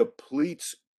 which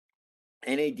depletes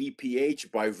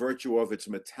NADPH by virtue of its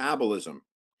metabolism.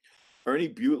 Ernie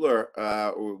Butler,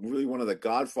 really one of the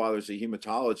godfathers of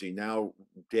hematology, now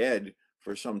dead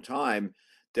for some time,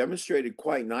 demonstrated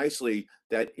quite nicely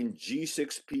that in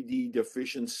G6PD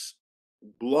deficient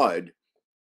blood,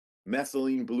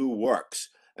 methylene blue works.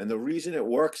 And the reason it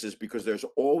works is because there's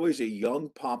always a young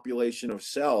population of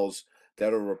cells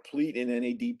that are replete in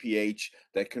NADPH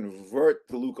that convert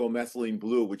the leukomethylene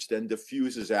blue, which then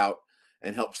diffuses out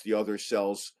and helps the other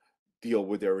cells deal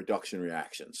with their reduction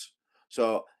reactions.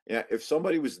 So if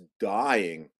somebody was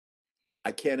dying,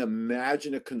 I can't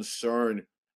imagine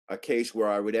a case where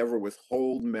I would ever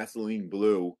withhold methylene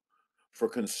blue for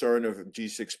concern of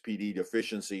G6PD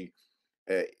deficiency.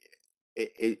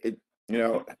 It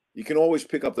you can always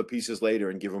pick up the pieces later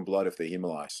and give them blood if they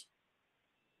hemolyze.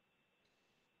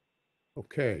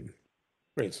 Okay,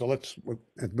 great. So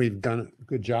we've done a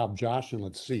good job, Josh, and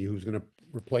let's see who's going to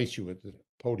replace you at the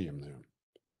podium there.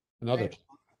 Another. Right.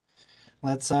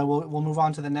 Let's we'll move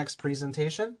on to the next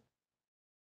presentation.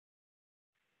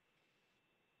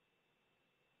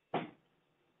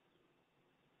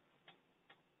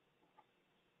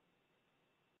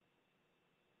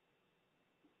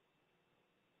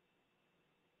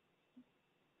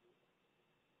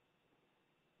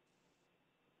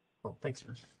 Oh, thanks,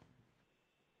 Josh.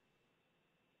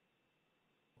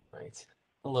 Right.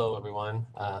 Hello, everyone.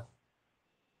 I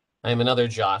am another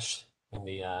Josh in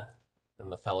the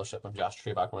fellowship. I'm Josh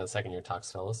Trebach, one of the second-year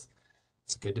Tox Fellows.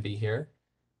 It's good to be here,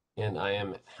 and I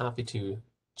am happy to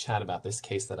chat about this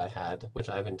case that I had, which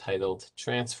I've entitled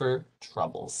Transfer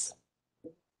Troubles.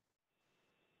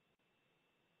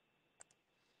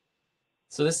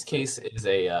 So this case is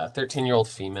a 13-year-old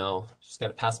female. She's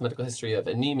got a past medical history of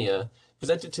anemia,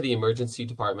 presented to the emergency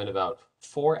department about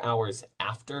 4 hours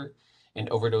after an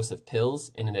overdose of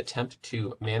pills in an attempt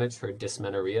to manage her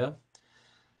dysmenorrhea.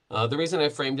 The reason I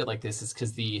framed it like this is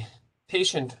because the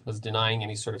patient was denying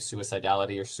any sort of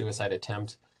suicidality or suicide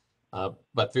attempt,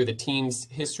 but through the team's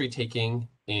history taking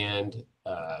and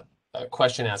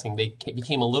question asking, they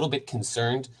became a little bit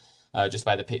concerned just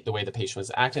by the way the patient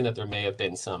was acting, that there may have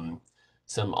been some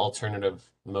alternative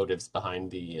motives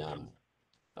behind the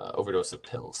overdose of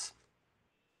pills.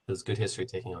 It was good history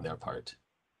taking on their part.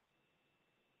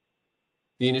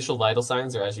 The initial vital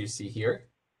signs are as you see here.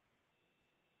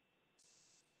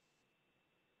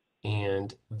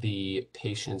 And the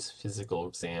patient's physical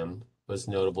exam was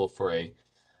notable for a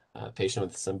patient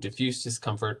with some diffuse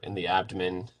discomfort in the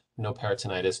abdomen, no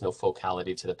peritonitis, no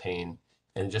focality to the pain,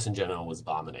 and just in general was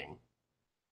vomiting.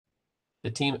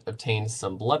 The team obtained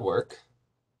some blood work,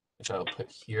 which I'll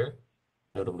put here,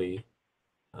 notably,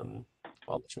 I'll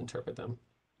let you interpret them.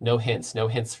 No hints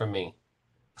from me.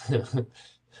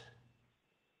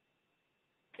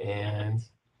 And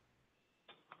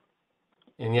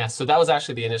yeah, so that was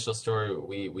actually the initial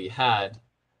story we had,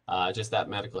 just that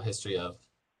medical history of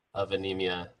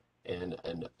anemia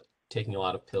and taking a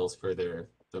lot of pills for their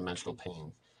menstrual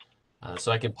pain.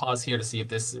 So I can pause here to see if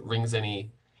this rings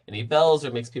any bells or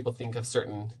makes people think of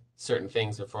certain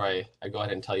things before I go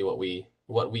ahead and tell you what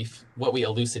we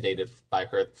elucidated by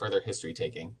her further history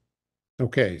taking.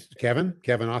 Okay, Kevin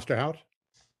Osterhout.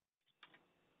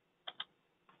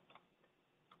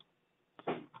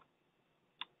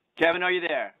 Kevin, are you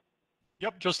there?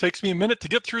 Yep, just takes me a minute to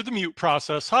get through the mute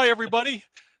process. Hi, everybody.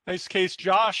 Nice case,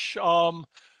 Josh.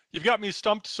 You've got me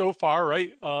stumped so far,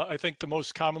 right? I think the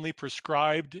most commonly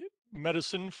prescribed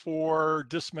medicine for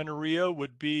dysmenorrhea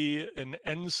would be an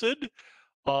NSAID.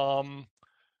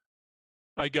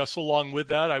 I guess along with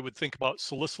that, I would think about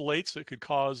salicylates. It could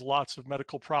cause lots of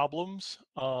medical problems.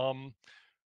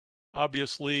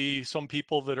 Obviously, some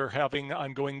people that are having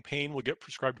ongoing pain will get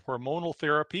prescribed hormonal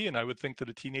therapy, and I would think that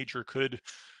a teenager could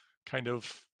kind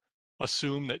of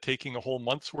assume that taking a whole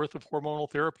month's worth of hormonal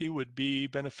therapy would be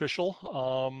beneficial.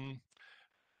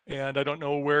 And I don't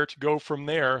know where to go from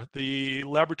there. The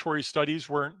laboratory studies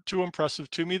weren't too impressive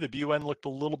to me. The BUN looked a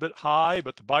little bit high,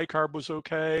 but the bicarb was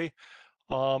okay.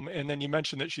 And then you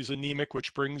mentioned that she's anemic,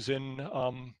 which brings in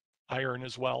iron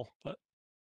as well. But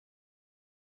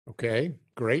Okay,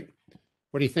 great.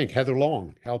 What do you think? Heather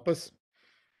Long, help us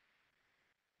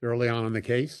early on in the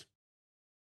case.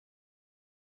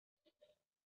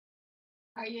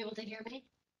 Are you able to hear me?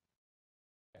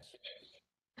 Yes.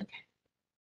 Okay.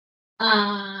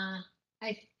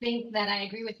 I think that I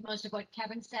agree with most of what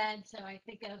Kevin said. So I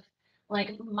think of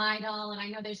like Midol, and I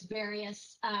know there's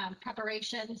various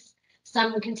preparations,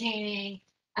 some containing,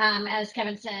 as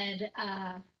Kevin said,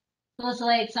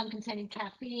 salicylate, some containing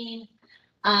caffeine,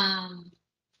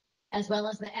 as well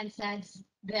as the NSAIDs.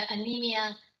 The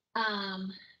anemia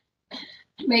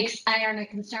makes iron a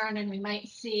concern, and we might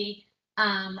see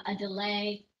a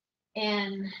delay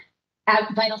in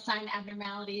vital sign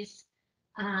abnormalities.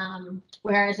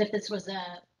 Whereas if this was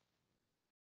a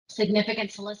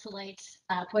significant salicylate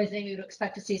poisoning, we would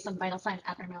expect to see some vital sign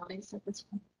abnormalities at this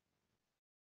point.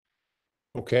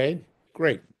 Okay,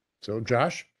 great. So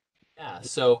Josh? Yeah,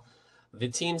 so the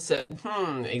team said,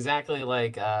 exactly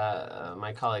like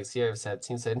my colleagues here have said.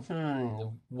 Team said,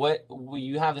 what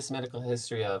you have this medical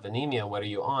history of anemia, what are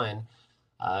you on?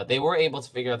 They were able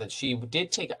to figure out that she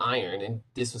did take iron, and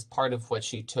this was part of what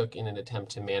she took in an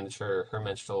attempt to manage her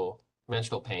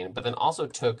menstrual pain, but then also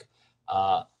took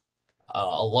a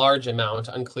large amount,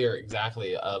 unclear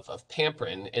exactly, of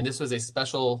Pamprin, and this was a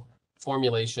special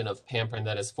formulation of Pamprin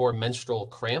that is for menstrual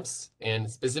cramps, and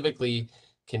specifically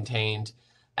contained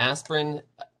aspirin,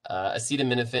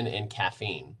 acetaminophen, and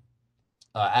caffeine.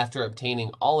 After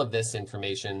obtaining all of this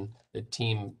information, the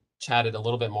team chatted a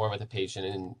little bit more with the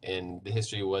patient, and the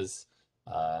history was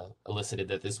elicited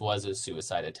that this was a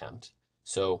suicide attempt.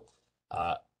 So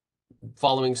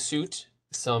following suit,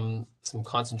 some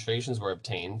concentrations were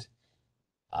obtained.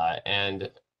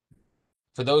 And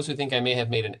for those who think I may have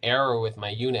made an error with my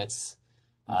units,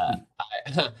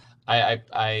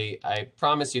 I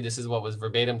promise you this is what was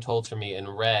verbatim told to me in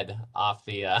red off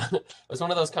the it was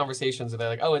one of those conversations where they're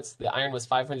like, oh, it's the iron was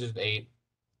 508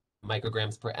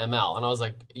 micrograms per ml, and I was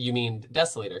like, you mean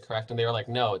deciliter, correct? And they were like,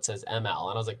 no, it says ml,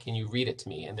 and I was like, can you read it to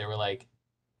me? And they were like,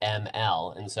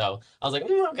 ml, and so I was like,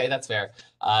 okay, that's fair.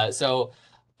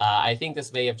 I think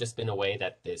this may have just been a way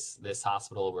that this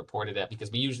hospital reported it, because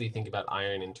we usually think about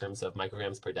iron in terms of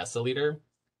micrograms per deciliter,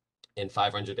 and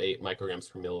 508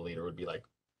 micrograms per milliliter would be like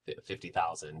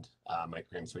 50,000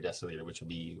 micrograms per deciliter, which would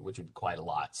be quite a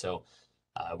lot. So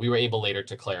we were able later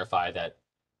to clarify that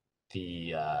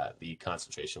the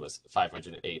concentration was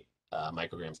 508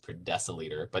 micrograms per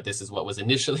deciliter, but this is what was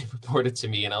initially reported to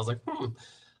me, and I was like,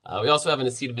 we also have an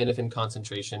acetaminophen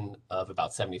concentration of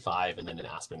about 75, and then an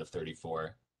aspirin of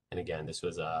 34. And again, this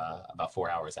was about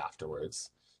 4 hours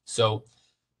afterwards. So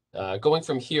going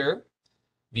from here,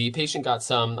 the patient got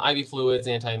some IV fluids,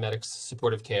 antiemetics,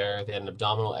 supportive care. They had an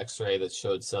abdominal x-ray that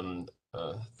showed some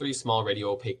 3 small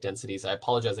radio-opaque densities. I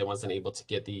apologize, I wasn't able to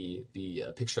get the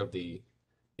picture of the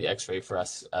x-ray for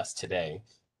us today.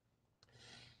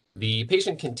 The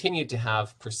patient continued to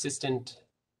have persistent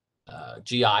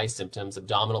GI symptoms,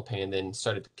 abdominal pain, then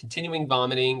started continuing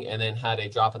vomiting, and then had a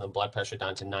drop in the blood pressure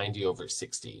down to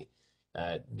 90/60.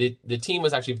 The team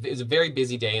was actually, it was a very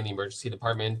busy day in the emergency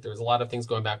department. There was a lot of things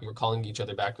going back. We were calling each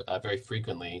other back very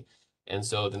frequently. And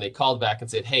so then they called back and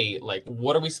said, hey, like,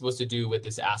 what are we supposed to do with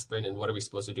this aspirin, and what are we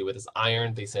supposed to do with this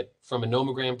iron? They said, from a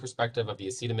nomogram perspective of the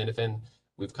acetaminophen,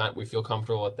 we feel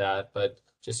comfortable with that. But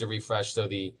just to refresh, so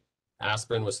the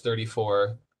aspirin was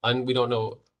 34. We don't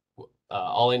know.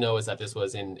 All I know is that this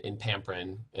was in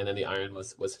Pamprin, and then the iron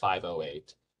was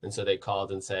 508. And so they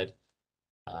called and said,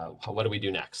 what do we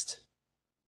do next?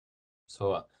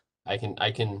 So I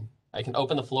can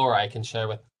open the floor. I can share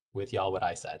with y'all what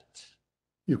I said.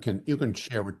 You can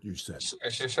share what you said.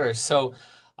 Sure. So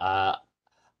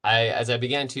as I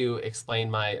began to explain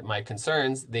my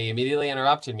concerns, they immediately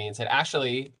interrupted me and said,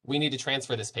 actually, we need to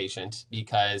transfer this patient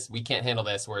because we can't handle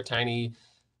this. We're a tiny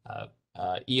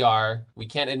ER. We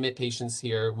can't admit patients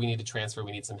here. We need to transfer.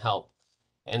 We need some help.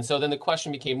 And so then the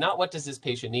question became not what does this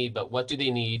patient need, but what do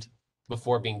they need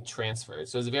before being transferred?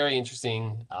 So it was a very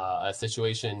interesting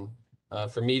situation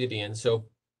for me to be in. So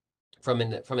from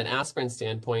an aspirin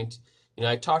standpoint,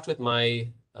 I talked with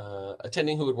my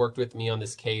attending who had worked with me on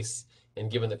this case, and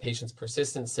given the patient's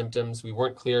persistent symptoms, we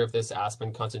weren't clear if this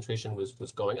aspirin concentration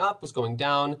was going up, was going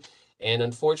down. And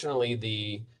unfortunately,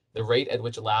 the The rate at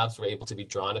which labs were able to be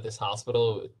drawn at this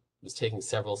hospital was taking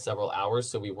several hours,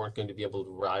 so we weren't going to be able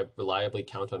to reliably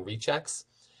count on rechecks.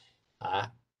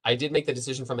 I did make the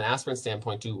decision from an aspirin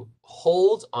standpoint to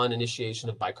hold on initiation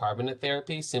of bicarbonate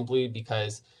therapy simply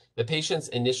because the patient's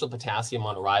initial potassium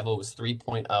on arrival was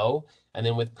 3.0, and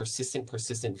then with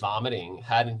persistent vomiting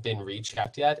hadn't been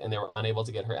rechecked yet, and they were unable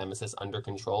to get her emesis under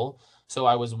control. So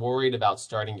I was worried about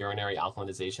starting urinary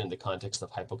alkalinization in the context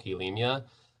of hypokalemia.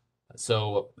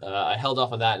 So I held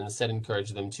off on that and instead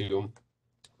encouraged them to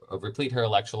replete her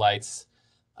electrolytes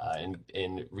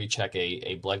and recheck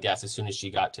a blood gas as soon as she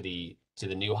got to the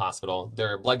new hospital.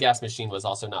 Their blood gas machine was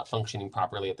also not functioning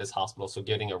properly at this hospital, so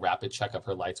getting a rapid check of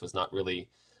her lights was not really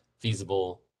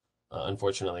feasible,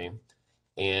 unfortunately.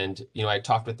 And I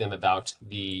talked with them about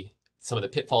some of the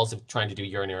pitfalls of trying to do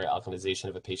urinary alkalinization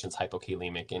of a patient's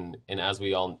hypokalemic. And as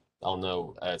we all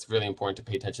know, it's really important to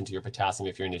pay attention to your potassium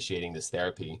if you're initiating this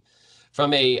therapy.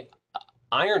 From a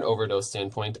iron overdose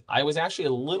standpoint, I was actually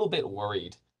a little bit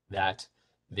worried that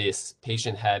this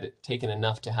patient had taken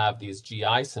enough to have these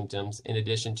GI symptoms in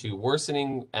addition to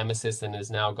worsening emesis and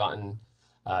has now gotten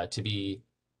to be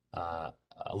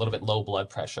a little bit low blood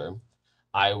pressure.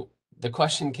 The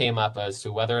question came up as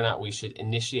to whether or not we should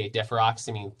initiate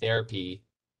deferoxamine therapy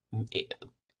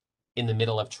in the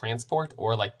middle of transport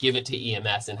or like give it to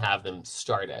EMS and have them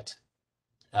start it.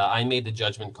 I made the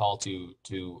judgment call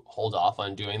to hold off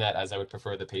on doing that, as I would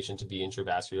prefer the patient to be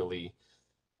intravascularly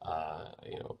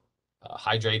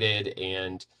hydrated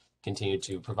and continue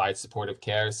to provide supportive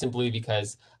care, simply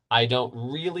because I don't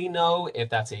really know if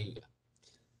that's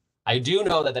I do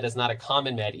know that is not a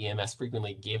common med EMS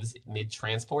frequently gives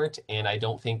mid-transport, and I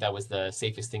don't think that was the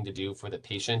safest thing to do for the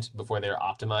patient before they're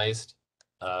optimized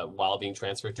while being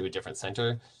transferred to a different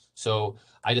center. So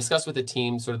I discussed with the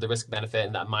team sort of the risk benefit,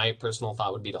 and that my personal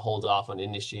thought would be to hold off on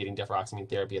initiating deferoxamine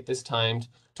therapy at this time.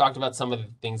 Talked about some of the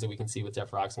things that we can see with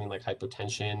deferoxamine, like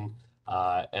hypotension,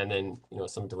 and then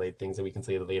some delayed things that we can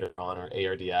see later on, or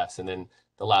ARDS. And then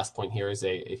the last point here is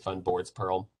a fun boards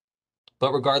pearl.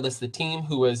 But regardless, the team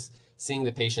who was seeing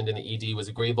the patient in the ED was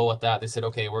agreeable with that. They said,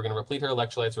 okay, we're going to replete her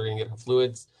electrolytes, we're going to get her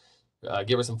fluids,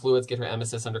 give her some fluids, get her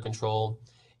emesis under control.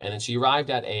 And then she arrived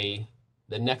at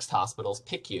the next hospital's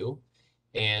PICU.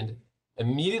 And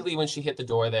immediately when she hit the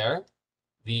door there,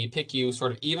 the PICU,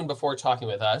 sort of even before talking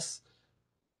with us,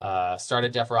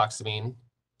 started deferoxamine,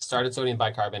 started sodium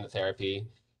bicarbonate therapy,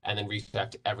 and then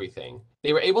rechecked everything.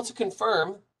 They were able to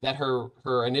confirm that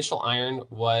her initial iron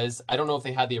was, I don't know if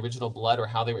they had the original blood or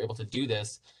how they were able to do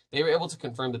this. They were able to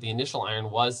confirm that the initial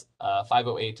iron was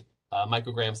 508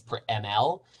 micrograms per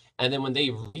ml. And then when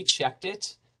they rechecked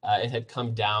it, it had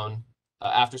come down,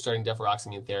 after starting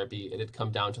deferoxamine therapy, it had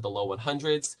come down to the low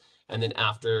 100s. And then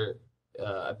after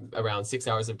around 6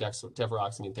 hours of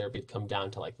deferoxamine therapy, it had come down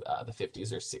to like the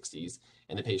 50s or 60s,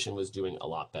 and the patient was doing a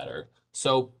lot better.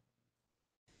 So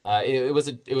it was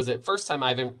a first time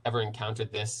I've ever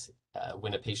encountered this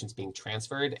when a patient's being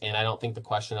transferred, and I don't think the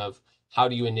question of how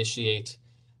do you initiate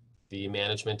the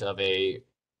management of a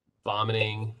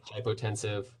vomiting,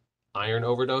 hypotensive iron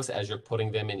overdose as you're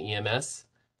putting them in EMS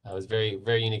was very,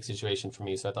 very unique situation for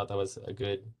me. So I thought that was a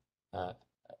good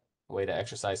way to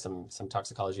exercise some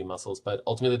toxicology muscles. But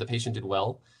ultimately, the patient did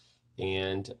well,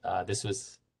 and this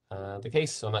was the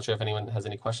case. So I'm not sure if anyone has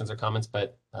any questions or comments,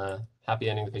 but happy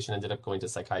ending. The patient ended up going to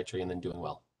psychiatry and then doing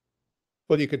well.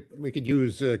 Well, we could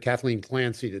use Kathleen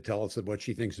Clancy to tell us what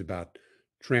she thinks about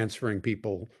transferring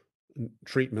people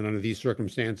treatment under these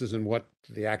circumstances and what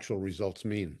the actual results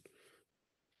mean.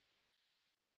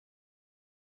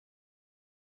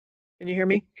 Can you hear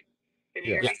me?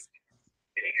 Yes.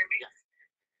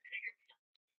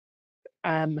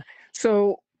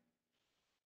 So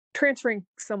transferring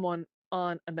someone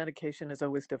on a medication is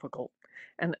always difficult.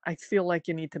 And I feel like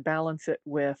you need to balance it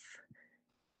with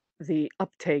the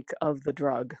uptake of the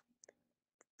drug.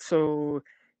 So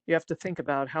you have to think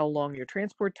about how long your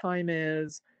transport time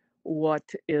is, what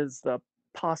is the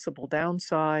possible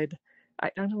downside.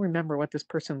 I don't remember what this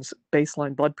person's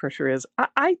baseline blood pressure is.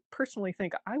 I personally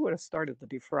think I would have started the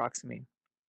deferoxamine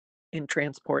in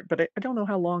transport, but I don't know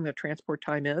how long the transport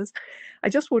time is. I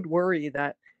just would worry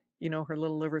that, her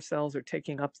little liver cells are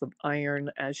taking up the iron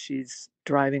as she's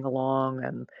driving along,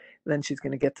 and then she's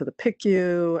going to get to the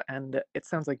PICU, and it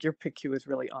sounds like your PICU is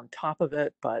really on top of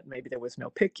it, but maybe there was no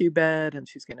PICU bed, and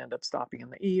she's going to end up stopping in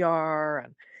the ER.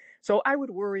 And so I would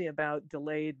worry about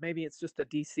delayed, maybe it's just a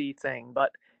DC thing,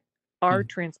 but our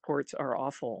transports are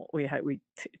awful. It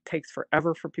takes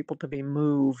forever for people to be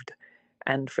moved,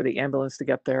 and for the ambulance to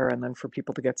get there, and then for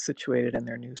people to get situated in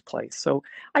their new place. So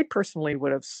I personally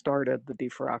would have started the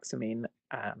deferoxamine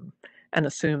and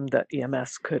assumed that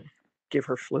EMS could give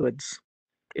her fluids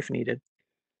if needed.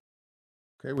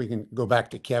 Okay, we can go back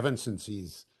to Kevin since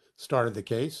he's started the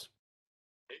case.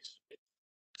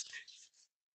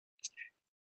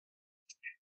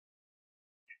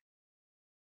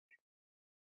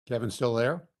 Kevin still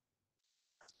there?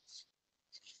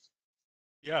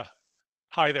 Yeah.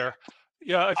 Hi there.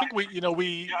 Yeah, I think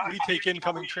we take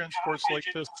incoming transports like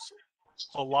this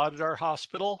a lot at our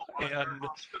hospital, and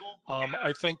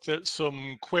I think that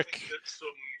some quick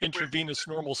intravenous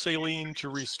normal saline to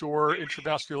restore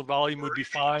intravascular volume would be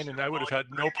fine, and I would have had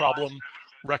no problem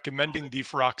recommending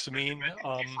deferoxamine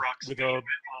with a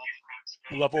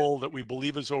level that we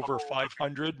believe is over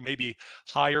 500, maybe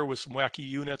higher with some wacky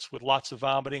units with lots of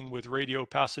vomiting with radio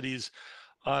opacities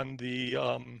on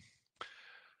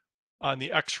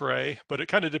the x-ray, but it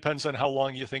kind of depends on how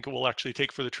long you think it will actually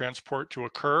take for the transport to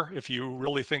occur. If you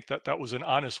really think that that was an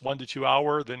honest 1 to 2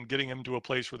 hour, then getting them to a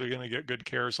place where they're going to get good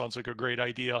care sounds like a great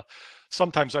idea.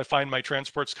 Sometimes I find my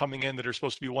transports coming in that are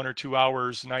supposed to be 1 or 2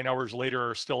 hours, 9 hours later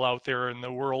are still out there in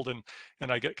the world, and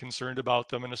I get concerned about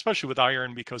them, and especially with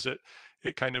iron because it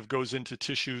kind of goes into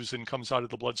tissues and comes out of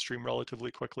the bloodstream relatively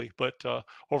quickly. But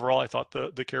overall, I thought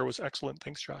the care was excellent.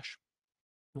 Thanks, Josh.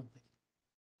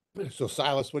 So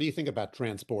Silas, what do you think about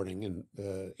transporting and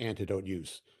antidote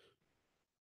use?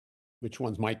 Which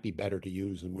ones might be better to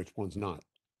use and which ones not?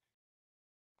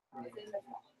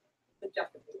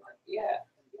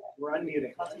 We're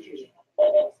unmuting. I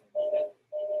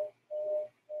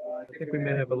think we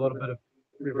may have a little bit of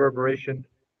reverberation.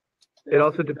 It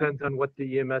also depends on what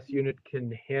the EMS unit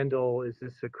can handle. Is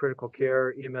this a critical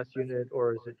care EMS unit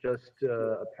or is it just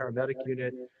a paramedic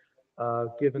unit?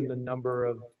 Given the number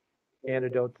of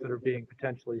antidotes that are being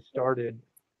potentially started,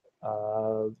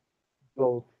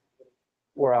 both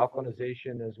for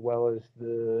alkalinization as well as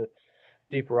the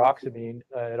deferoxamine,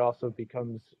 it also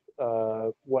becomes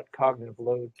what cognitive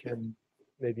load can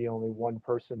maybe only one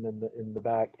person in the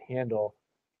back handle,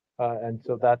 and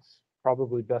so that's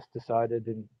probably best decided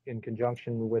in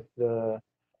conjunction with the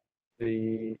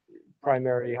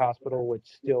primary hospital, which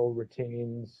still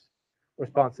retains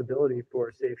responsibility for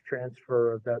a safe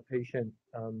transfer of that patient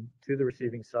to the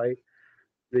receiving site.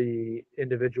 The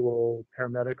individual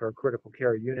paramedic or critical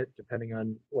care unit, depending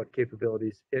on what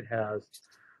capabilities it has,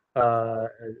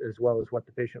 as well as what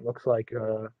the patient looks like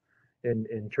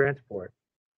in transport.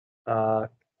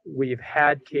 We've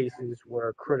had cases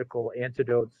where critical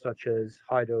antidotes such as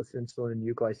high-dose insulin,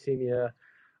 euglycemia,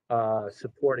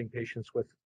 supporting patients with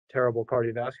terrible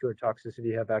cardiovascular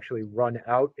toxicity have actually run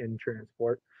out in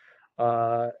transport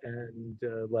and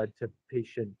led to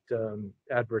patient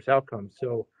adverse outcomes.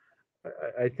 So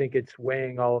I think it's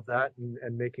weighing all of that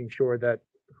and making sure that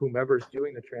whomever's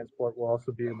doing the transport will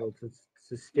also be able to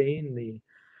sustain the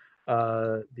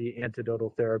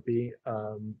antidotal therapy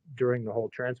during the whole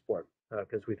transport,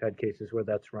 because we've had cases where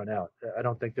that's run out. I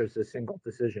don't think there's a single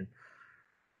decision.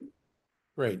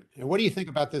 Great. And what do you think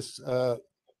about this?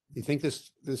 You think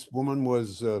this woman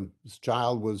was this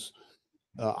child was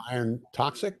iron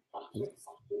toxic?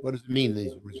 What does it mean,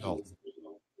 these results?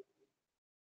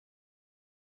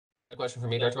 A question for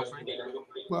me, Dr. Goldstein?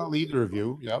 Well, either of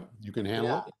you, yep, you can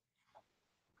handle it.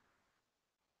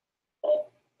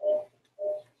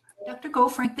 Dr.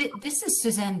 Goldfrank, this is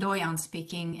Suzanne Doyon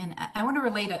speaking, and I want to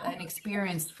relate an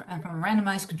experience from a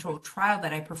randomized controlled trial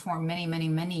that I performed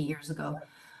many years ago,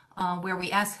 where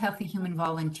we asked healthy human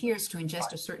volunteers to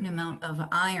ingest a certain amount of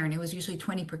iron. It was usually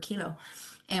 20 per kilo.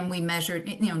 And we measured,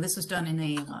 this was done in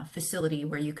a facility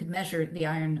where you could measure the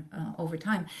iron over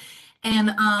time.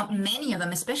 And many of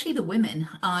them, especially the women,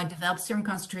 developed serum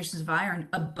concentrations of iron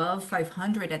above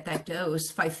 500 at that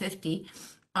dose, 550,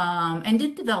 and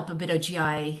did develop a bit of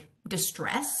GI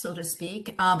distress, so to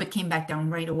speak, but came back down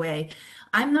right away.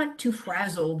 I'm not too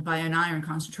frazzled by an iron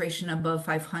concentration above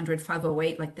 500,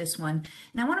 508 like this one.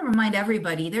 And I want to remind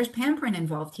everybody, there's pamperin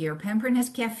involved here. Pamperin has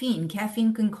caffeine.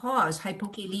 Caffeine can cause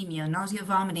hypokalemia, nausea,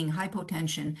 vomiting,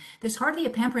 hypotension. There's hardly a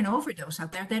pamperin overdose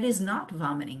out there that is not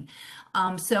vomiting.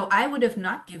 So I would have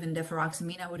not given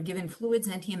deferoxamine. I would have given fluids,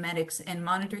 antiemetics, and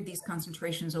monitored these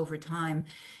concentrations over time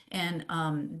and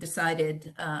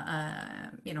decided,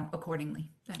 accordingly.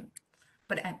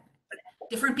 But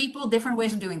different people, different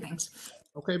ways of doing things.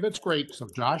 Okay, that's great. So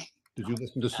Josh, did you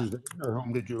listen to Suzanne or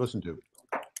whom did you listen to?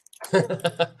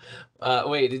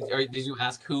 Wait, did you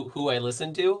ask who I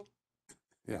listened to?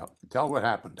 Yeah, tell what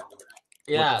happened.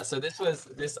 Yeah, so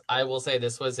I will say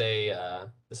this was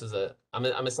I'm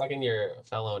a second year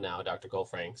fellow now, Dr.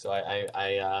 Goldfrank. So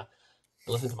I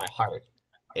listen to my heart,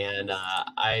 and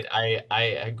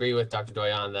I agree with Dr.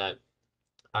 Doyon that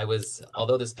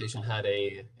although this patient had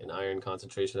an iron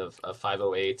concentration of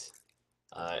 508,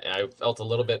 And I felt a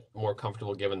little bit more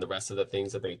comfortable given the rest of the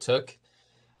things that they took.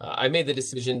 I made the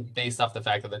decision based off the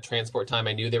fact that the transport time,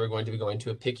 I knew they were going to be going to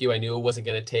a PICU. I knew it wasn't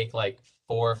going to take like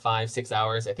 4, 5, 6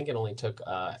 hours. I think it only took,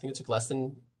 I think it took less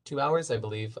than 2 hours, I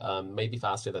believe, maybe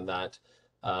faster than that.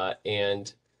 I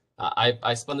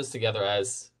spun this together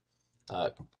as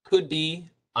could be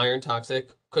iron toxic,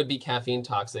 could be caffeine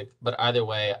toxic, but either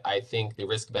way, I think the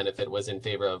risk benefit was in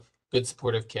favor of good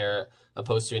supportive care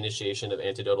opposed to initiation of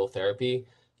antidotal therapy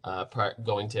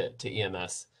going to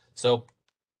EMS. So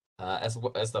if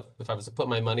I was to put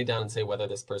my money down and say whether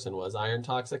this person was iron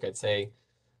toxic, I'd say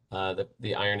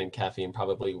the iron and caffeine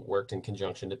probably worked in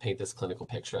conjunction to paint this clinical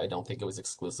picture. I don't think it was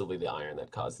exclusively the iron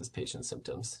that caused this patient's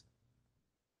symptoms.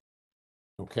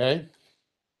 Okay.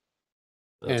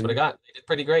 That's what I got. They did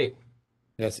pretty great.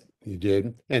 Yes, you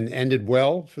did. And ended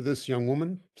well for this young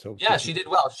woman. So yeah, she did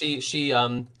well. She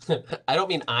I don't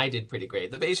mean I did pretty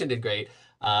great. The patient did great.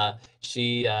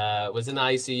 She was in the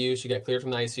ICU. She got cleared from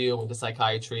the ICU, went to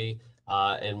psychiatry,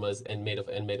 and made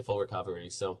a full recovery.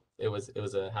 So it was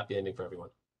a happy ending for everyone.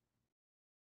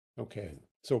 Okay.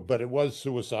 So, but it was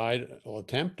suicidal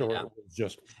attempt, or it was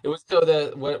just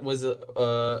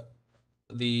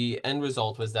the end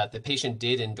result was that the patient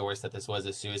did endorse that this was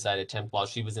a suicide attempt while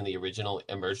she was in the original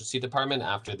emergency department.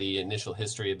 After the initial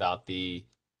history about the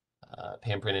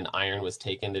pamperin and iron was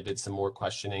taken, they did some more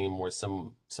questioning,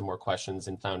 some more questions,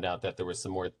 and found out that there was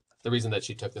some more. The reason that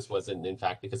she took this wasn't in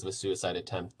fact because of a suicide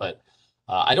attempt, but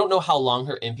I don't know how long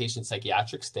her inpatient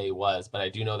psychiatric stay was, but I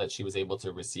do know that she was able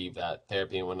to receive that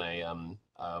therapy. And when I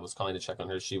was calling to check on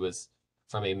her, she was,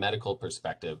 from a medical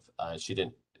perspective, she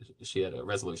had a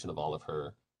resolution of all of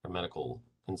her medical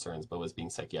concerns, but was being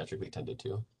psychiatrically tended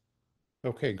to.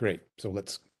 Okay, great. So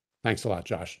thanks a lot,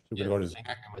 Josh. Thank you very much.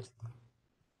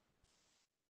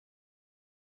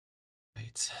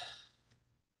 Right.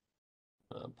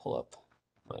 Pull up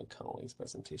my colleague's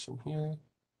presentation here.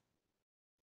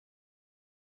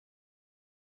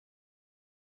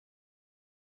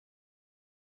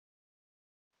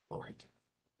 All right.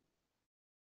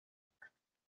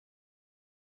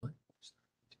 What?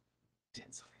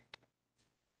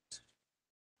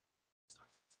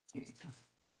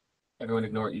 Everyone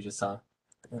ignore what you just saw.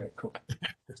 All right, cool.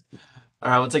 All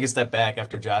right, we'll take a step back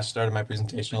after Josh started my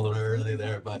presentation a little early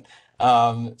there, but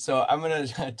so I'm going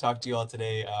to talk to you all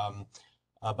today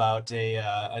about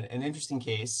an interesting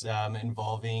case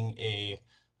involving a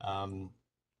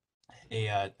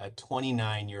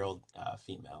 29-year-old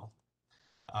female.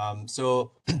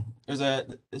 So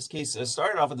this case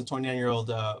started off with a 29-year-old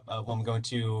woman going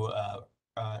to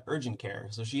urgent care.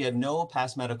 So she had no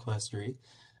past medical history.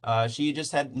 She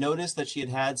just had noticed that she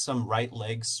had some right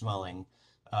leg swelling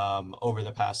over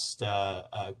the past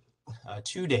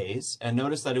 2 days, and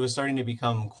noticed that it was starting to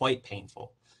become quite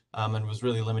painful and was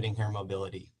really limiting her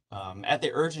mobility. At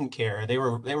the urgent care, they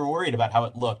were worried about how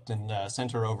it looked and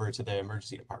sent her over to the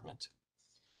emergency department.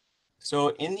 So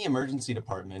in the emergency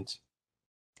department,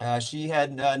 she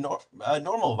had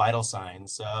normal vital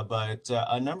signs, but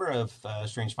a number of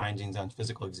strange findings on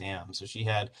physical exam. So she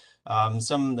had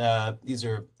these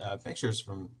are pictures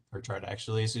from her chart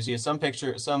actually. So she had some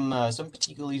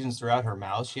petechial lesions throughout her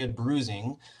mouth. She had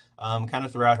bruising kind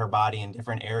of throughout her body in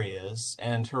different areas,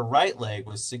 and her right leg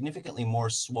was significantly more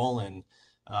swollen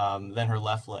than her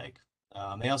left leg.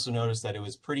 They also noticed that it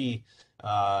was pretty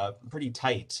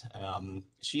tight.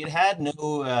 She had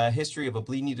no history of a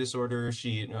bleeding disorder.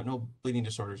 No bleeding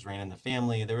disorders ran in the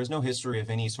family. There was no history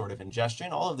of any sort of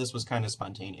ingestion. All of this was kind of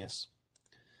spontaneous.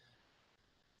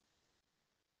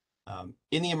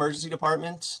 In the emergency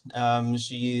department,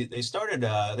 they started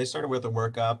with a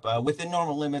workup within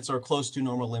normal limits or close to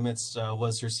normal limits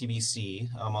was her CBC,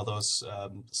 although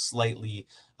slightly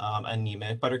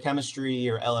anemic. But her chemistry,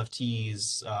 her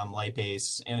LFTs,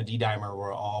 lipase, and a D-dimer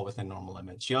were all within normal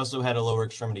limits. She also had a lower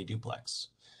extremity duplex.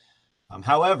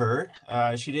 However,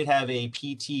 she did have a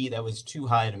PT that was too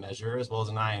high to measure, as well as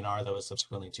an INR that was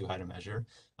subsequently too high to measure,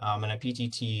 and a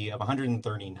PTT of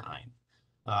 139.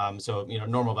 So,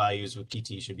 normal values with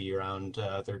PT should be around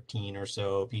 13 or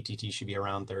so. PTT should be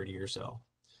around 30 or so.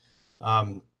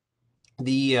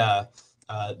 They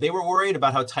were worried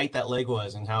about how tight that leg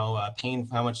was and how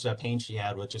much pain she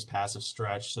had with just passive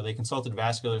stretch. So they consulted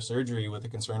vascular surgery with a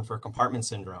concern for compartment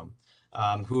syndrome,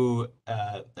 who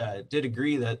did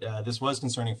agree that this was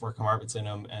concerning for compartment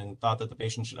syndrome and thought that the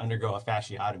patient should undergo a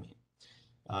fasciotomy.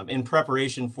 In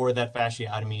preparation for that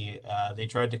fasciotomy, they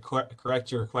tried to correct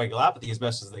her coagulopathy as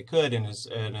best as they could in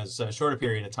as short a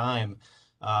period of time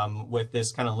with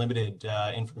this kind of limited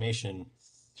information.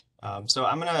 So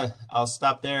I'll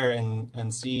stop there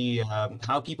and see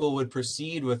how people would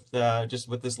proceed with just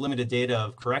with this limited data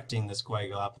of correcting this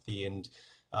coagulopathy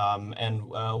and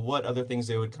what other things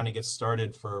they would kind of get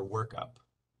started for workup.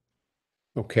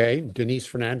 Okay, Denise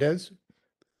Fernandez.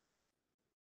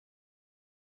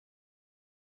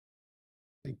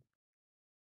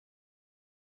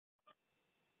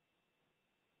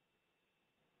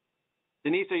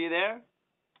 Denise, are you there?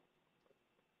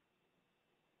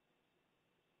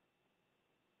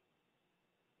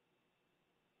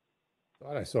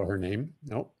 Thought I saw her name.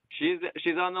 Nope. She's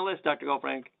on the list, Dr.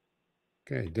 Goldfrank.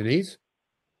 Okay, Denise.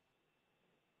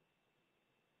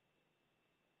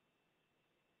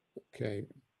 Okay,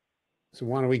 so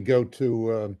why don't we go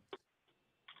to,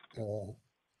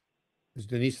 is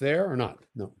Denise there or not?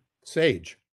 No.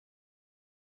 Sage.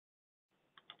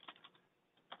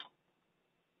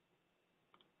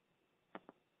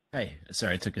 Hi,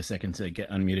 sorry, it took a second to get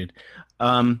unmuted.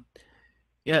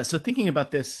 Yeah, so thinking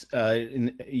about this,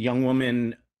 in a young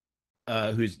woman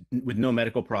who's with no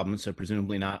medical problems, so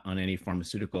presumably not on any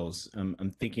pharmaceuticals,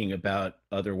 I'm thinking about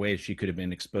other ways she could have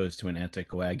been exposed to an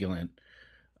anticoagulant.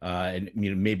 And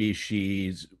maybe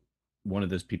she's one of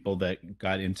those people that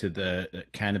got into the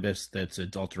cannabis that's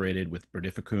adulterated with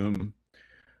berdificum.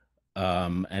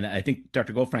 And I think,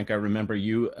 Dr. Goldfrank, I remember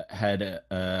you had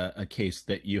a case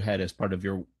that you had as part of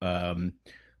your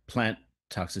plant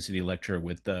toxicity lecture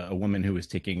with a woman who was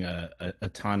taking a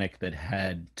tonic that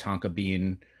had tonka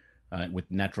bean with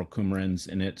natural coumarins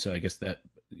in it. So I guess that,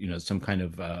 some kind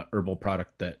of herbal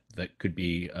product that could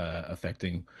be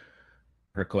affecting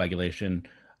her coagulation.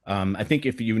 I think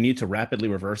if you need to rapidly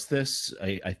reverse this,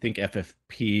 I think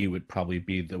FFP would probably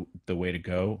be the way to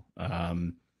go.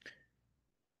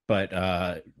 But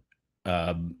I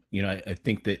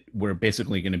think that we're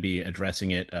basically going to be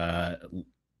addressing it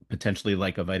potentially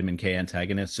like a vitamin K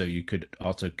antagonist. So you could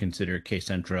also consider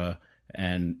Kcentra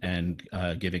and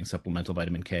giving supplemental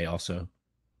vitamin K also.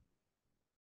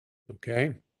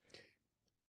 Okay.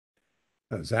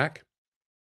 Zach.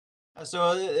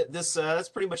 So that's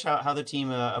pretty much how the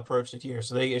team approached it here.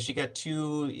 So she got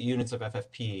 2 units of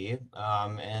FFP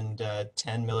and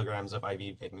 10 milligrams of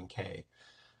IV vitamin K.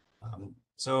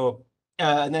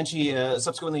 And then she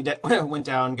subsequently went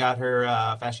down, got her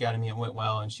fasciotomy, and went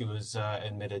well, and she was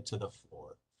admitted to the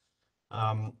floor.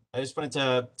 I just wanted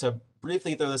to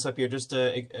briefly throw this up here, just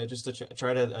to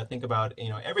try to think about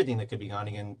everything that could be gone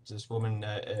against this woman.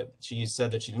 She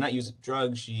said that she did not use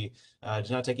drugs, she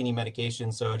did not take any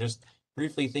medication. So just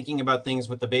briefly thinking about things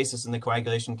with the basis in the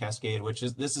coagulation cascade,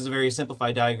 this is a very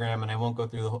simplified diagram, and I won't go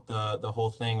through the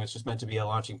whole thing. It's just meant to be a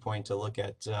launching point to look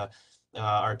at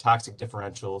our toxic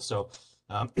differential. So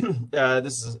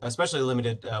this is especially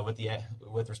limited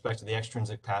with respect to the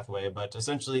extrinsic pathway, but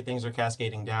essentially things are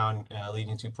cascading down,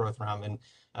 leading to prothrombin,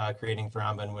 creating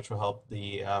thrombin, which will help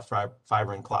the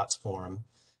fibrin clots form.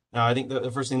 Now, I think the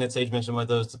first thing that Sage mentioned was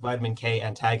those vitamin K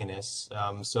antagonists.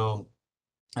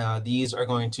 These are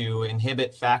going to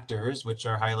inhibit factors, which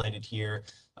are highlighted here,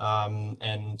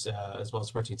 and as well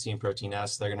as protein C and protein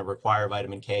S. They're going to require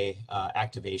vitamin K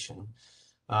activation.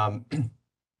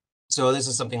 So this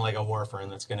is something like a warfarin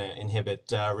that's going to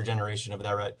inhibit regeneration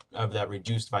of that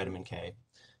reduced vitamin K.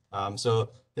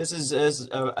 So this is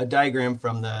a diagram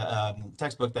from the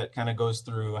textbook that kind of goes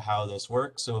through how this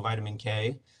works. So vitamin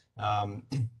K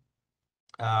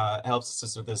helps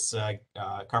us with this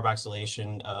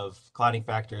carboxylation of clotting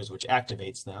factors, which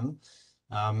activates them.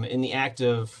 In the act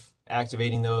of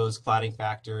activating those clotting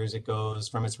factors, it goes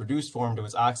from its reduced form to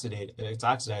its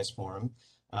oxidized form.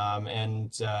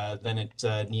 And then it's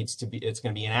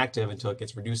going to be inactive until it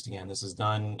gets reduced again. This is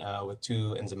done with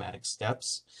 2 enzymatic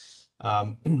steps.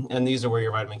 And these are where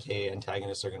your vitamin K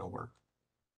antagonists are going to work.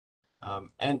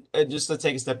 And just to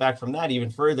take a step back from that even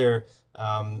further,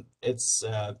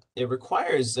 it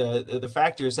requires the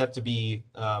factors have to be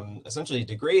essentially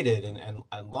degraded and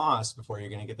lost before you're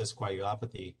going to get this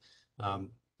coagulopathy.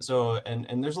 And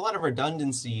there's a lot of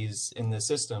redundancies in the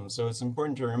system. So it's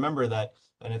important to remember that,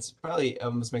 and it's probably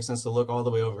almost makes sense to look all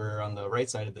the way over on the right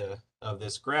side of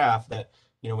this graph, that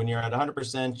when you're at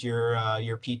 100%,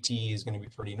 your PT is going to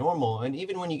be pretty normal, and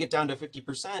even when you get down to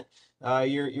 50%,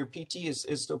 your PT is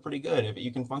still pretty good. If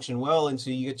you can function well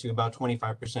until you get to about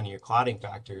 25% of your clotting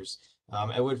factors,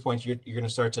 at which point you're going to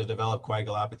start to develop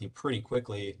coagulopathy pretty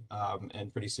quickly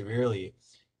and pretty severely.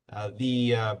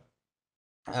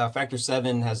 Factor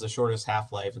 7 has the shortest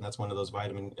half-life, and that's one of those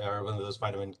vitamin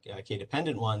K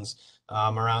dependent ones,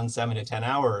 around 7 to 10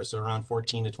 hours. So around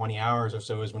 14 to 20 hours or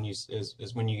so is when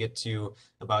you get to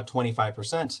about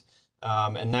 25%,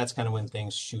 and that's kind of when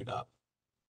things shoot up.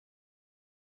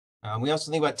 We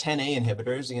also think about 10A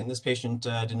inhibitors. Again, this patient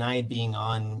denied being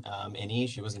on any.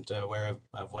 She wasn't aware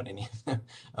of what any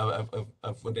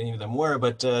of what any of them were,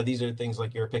 but these are things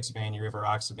like your apixaban, your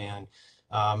rivaroxaban,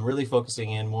 really focusing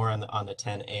in more on the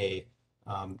 10A.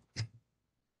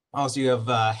 Also, you have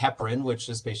heparin, which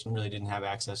this patient really didn't have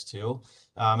access to.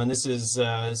 And this is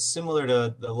similar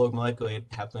to the low molecular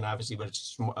heparin, obviously, but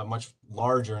it's just much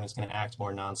larger and it's going to act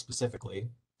more non-specifically.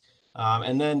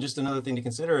 And then just another thing to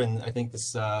consider, and I think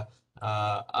this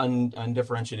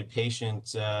undifferentiated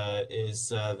patient is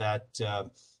that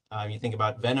you think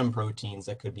about venom proteins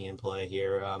that could be in play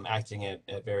here, acting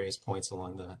at various points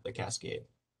along the cascade.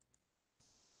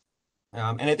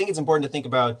 And I think it's important to think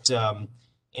about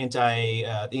the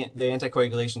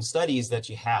anticoagulation studies that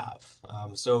you have.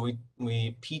 So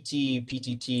we PT,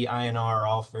 PTT, INR are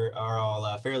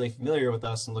all fairly familiar with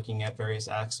us in looking at various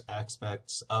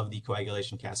aspects of the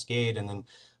coagulation cascade, and then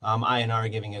INR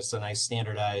giving us a nice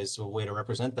standardized way to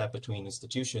represent that between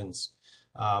institutions.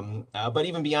 But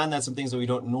even beyond that, some things that we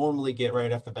don't normally get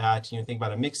right off the bat, think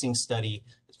about a mixing study.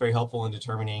 It's very helpful in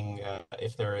determining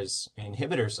if there is an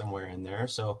inhibitor somewhere in there.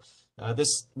 So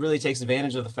this really takes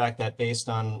advantage of the fact that based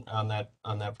on that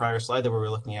prior slide that we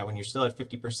were looking at, when you're still at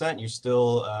 50%, you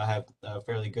still have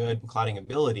fairly good clotting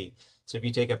ability. So if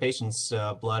you take a patient's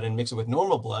blood and mix it with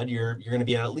normal blood, you're going to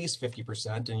be at least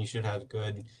 50%, and you should have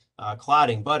good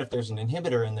clotting. But if there's an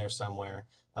inhibitor in there somewhere,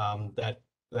 that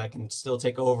can still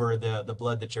take over the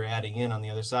blood that you're adding in on the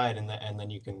other side, and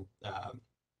then you can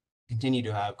continue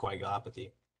to have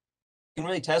coagulopathy. You can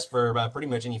really test for pretty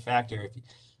much any factor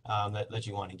that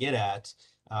you want to get at.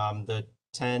 The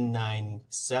 10, 9,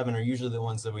 7 are usually the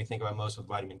ones that we think about most with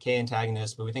vitamin K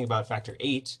antagonists, but we think about factor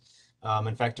 8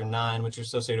 and factor 9, which are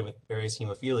associated with various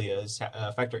hemophilias.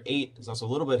 Factor 8 is also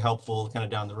a little bit helpful kind of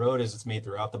down the road as it's made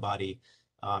throughout the body,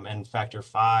 and factor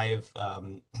 5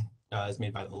 is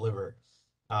made by the liver.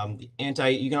 You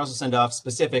can also send off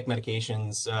specific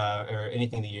medications or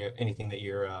anything that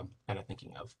you're kind of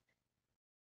thinking of.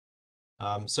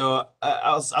 So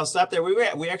I'll stop there.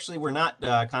 We actually were not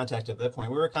contacted at that point.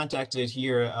 We were contacted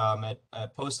here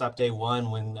at post-op day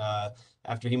 1 when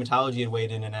after hematology had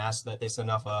weighed in and asked that they send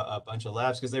off a bunch of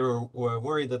labs because they were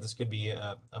worried that this could be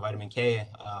a vitamin K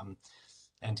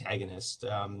antagonist.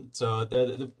 So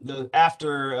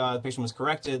after the patient was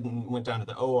corrected and went down to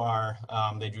the OR,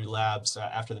 they drew labs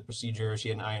after the procedure. She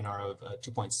had an INR of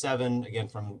 2.7, again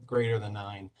from greater than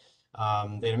 9.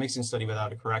 They had a mixing study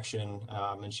without a correction,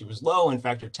 and she was low in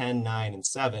factor 10, 9, and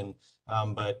 7,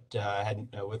 but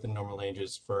had within normal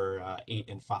ranges for 8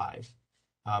 and 5.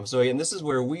 So again, this is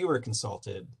where we were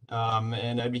consulted,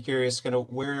 and I'd be curious kind of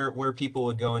where people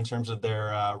would go in terms of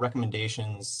their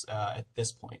recommendations at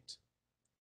this point.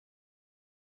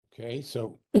 Okay,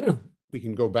 so we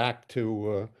can go back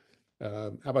to,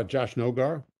 how about Josh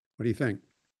Nogar? What do you think?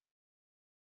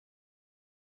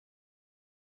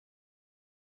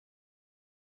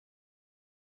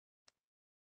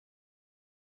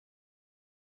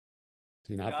 Is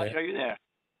he not Josh, there? are you there?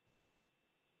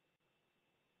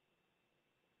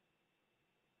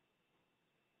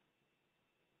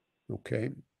 Okay,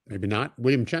 maybe not.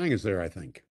 William Chang is there, I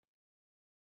think.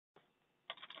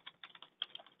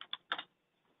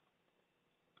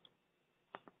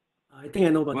 I think I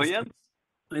know about William? this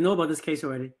case. I know about this case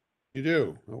already. You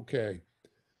do? Okay.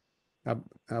 How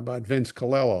about Vince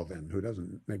Colello then, who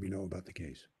doesn't maybe know about the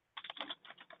case?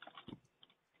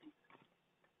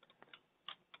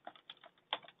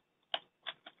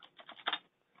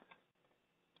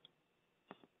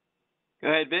 Go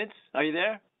ahead, Vince. Are you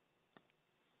there?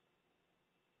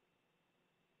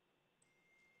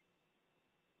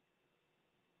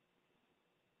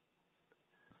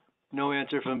 No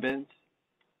answer from Vince.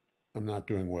 I'm not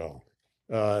doing well.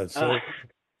 I'll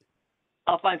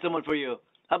find someone for you.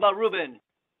 How about Ruben?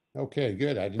 Okay,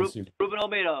 good. I didn't see. Ruben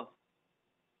Olmedo.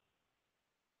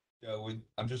 Yeah,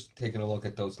 I'm just taking a look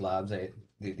at those labs.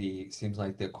 Seems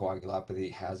like the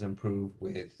coagulopathy has improved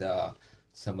with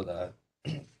some of the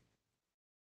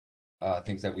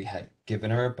things that we had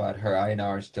given her, but her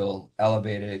INR is still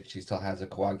elevated. She still has a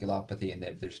coagulopathy, and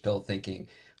if they're still thinking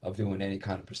of doing any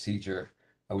kind of procedure,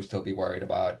 I would still be worried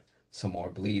about some more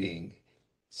bleeding.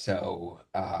 So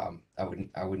I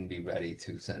wouldn't be ready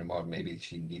to send her more. Maybe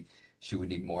she would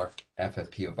need more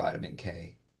FFP or vitamin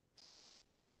K.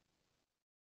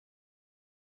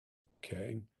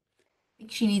 Okay. I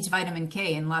think she needs vitamin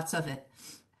K and lots of it.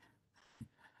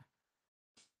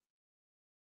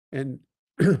 And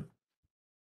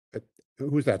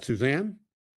who's that, Suzanne?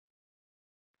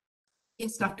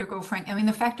 Yes, Dr. Gofrank. I mean,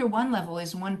 the factor 1 level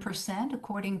is 1%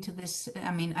 according to this.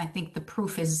 I mean, I think the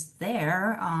proof is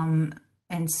there.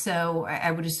 And so I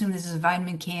would assume this is a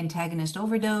vitamin K antagonist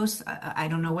overdose. I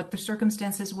don't know what the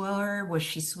circumstances were. Was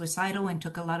she suicidal and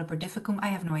took a lot of Prodifficum? I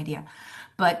have no idea.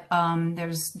 But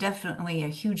there's definitely a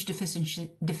huge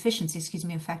deficiency, excuse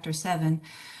me, of factor 7.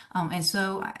 And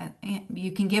so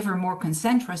you can give her more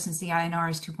Concentra since the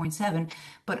INR is 2.7,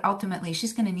 but ultimately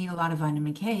she's going to need a lot of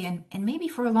vitamin K and maybe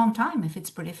for a long time if it's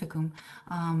Prodifficum.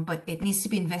 But it needs to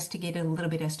be investigated a little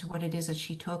bit as to what it is that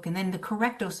she took. And then the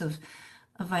correct dose of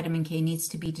vitamin K needs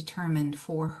to be determined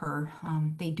for her.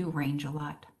 They do range a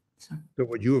lot. So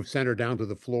would you have sent her down to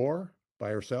the floor by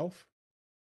herself?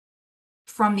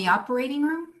 from the operating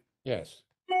room? Yes.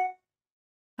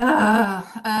 Yeah,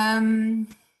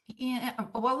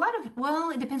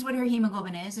 well, it depends what her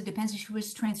hemoglobin is. It depends if she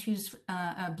was transfused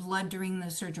blood during the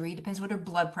surgery. It depends what her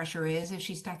blood pressure is, if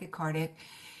she's tachycardic.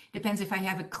 Depends if I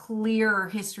have a clear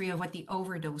history of what the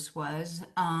overdose was.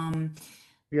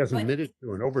 He hasn't but- admitted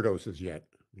to an overdoses yet.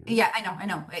 Yeah, I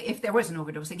know. If there was an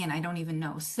overdose, again, I don't even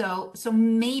know. So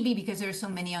maybe because there's so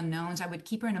many unknowns, I would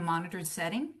keep her in a monitored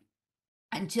setting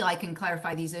until I can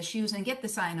clarify these issues and get the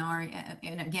INR,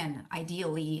 and again,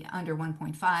 ideally under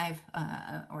 1.5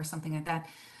 or something like that.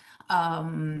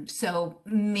 So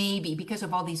maybe because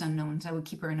of all these unknowns, I would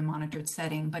keep her in a monitored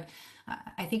setting. But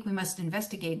I think we must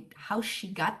investigate how she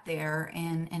got there.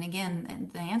 And again,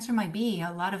 the answer might be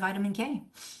a lot of vitamin K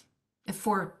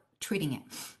for treating it.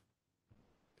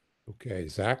 Okay,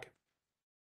 Zach?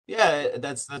 Yeah,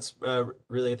 that's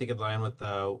really, I think, in line with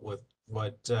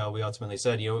what we ultimately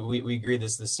said. We agree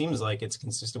this seems like it's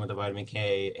consistent with a vitamin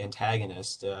K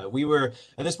antagonist. We were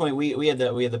at this point we had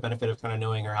the benefit of kind of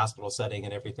knowing her hospital setting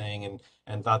and everything,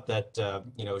 and thought that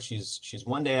she's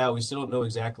one day out. We still don't know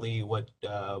exactly what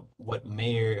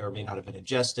may or may not have been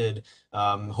ingested.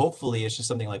 Hopefully, it's just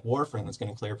something like warfarin that's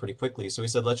going to clear pretty quickly. So we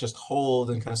said let's just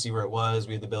hold and kind of see where it was.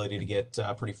 We had the ability to get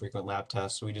pretty frequent lab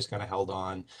tests, so we just kind of held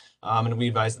on. And we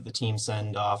advised that the team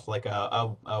send off like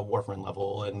a warfarin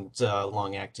level and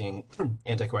long-acting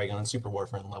anticoagulant super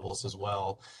warfarin levels as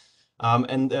well.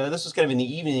 And this was kind of in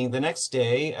the evening. The next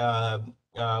day,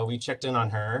 we checked in on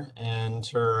her, and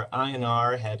her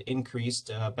INR had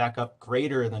increased back up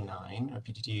greater than 9, or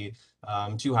PTT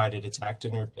too high to detect,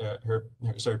 and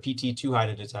her PT too high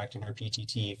to detect, and her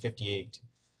PTT 58.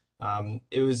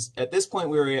 It was at this point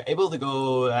we were able to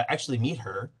go actually meet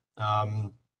her.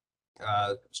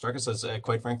 Struck us as,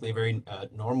 quite frankly, a very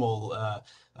normal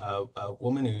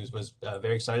woman who was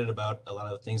very excited about a lot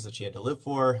of the things that she had to live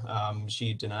for.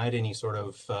 She denied any sort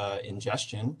of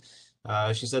ingestion.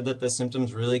 She said that the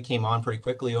symptoms really came on pretty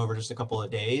quickly over just a couple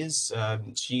of days.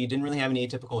 She didn't really have any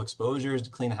atypical exposures to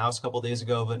clean the house a couple of days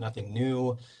ago, but nothing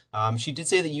new. She did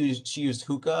say that she used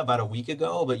hookah about a week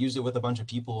ago, but used it with a bunch of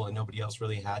people and nobody else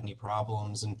really had any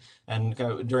problems. And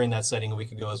kind of during that setting a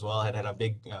week ago as well, had a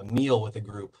big meal with a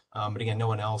group. But again, no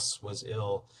one else was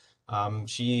ill.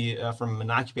 She, from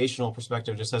an occupational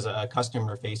perspective, just has a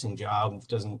customer-facing job,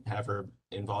 doesn't have her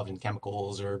involved in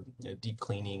chemicals or deep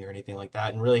cleaning or anything like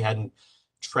that, and really hadn't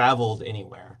traveled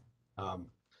anywhere.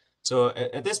 So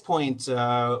at this point,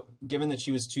 given that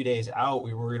she was 2 days out,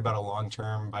 we were worried about a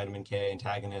long-term vitamin K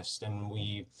antagonist, and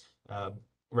we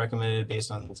recommended,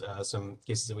 based on some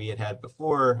cases that we had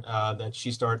before, that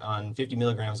she start on 50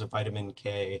 milligrams of vitamin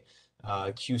K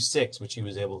Q6, which she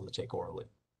was able to take orally.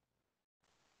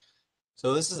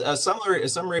 So this is a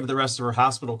summary of the rest of her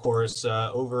hospital course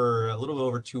over a little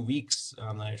over 2 weeks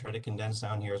that I tried to condense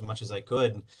down here as much as I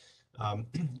could.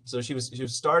 So she was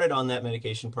started on that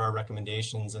medication per our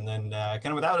recommendations, and then kind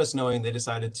of without us knowing, they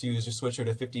decided to just switch her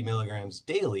to 50 milligrams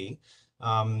daily.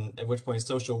 At which point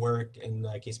social work and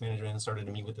case management started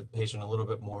to meet with the patient a little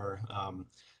bit more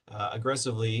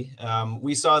aggressively.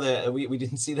 We saw that we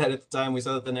didn't see that at the time. We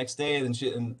saw that the next day, and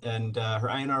her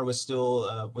INR was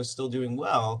still doing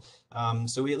well.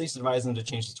 So we at least advised them to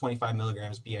change to 25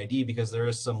 milligrams BID because there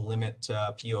is some limit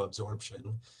to PO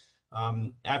absorption.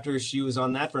 After she was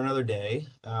on that for another day,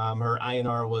 her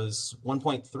INR was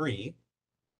 1.3.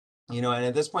 And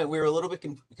at this point we were a little bit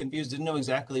confused, didn't know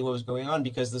exactly what was going on,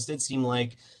 because this did seem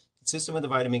like consistent with the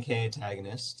vitamin K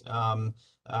antagonist.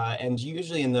 And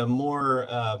usually in the more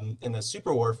in the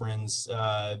super warfarins,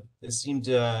 it seemed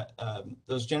to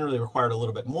those generally required a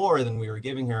little bit more than we were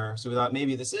giving her. So we thought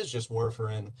maybe this is just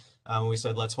warfarin. We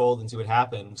said let's hold and see what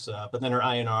happens. But then her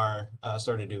INR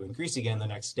started to increase again the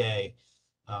next day,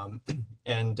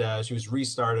 and she was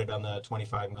restarted on the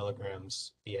 25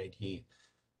 milligrams BID.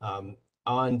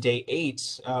 On day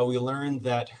 8, we learned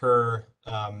that her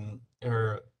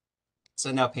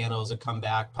send-out panels had come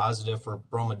back positive for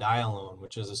bromadiolone,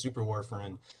 which is a super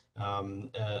warfarin,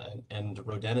 and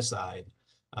rodenticide.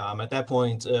 At that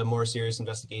point, a more serious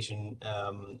investigation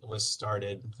was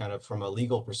started kind of from a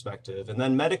legal perspective. And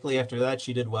then medically after that,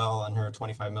 she did well on her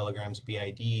 25 milligrams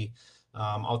BID,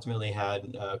 ultimately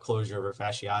had closure of her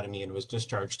fasciotomy and was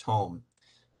discharged home.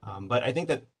 But I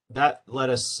think that led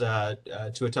us to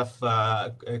a tough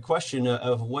question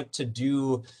of what to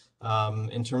do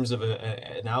in terms of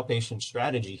an outpatient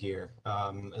strategy here.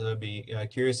 I'd be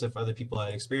curious if other people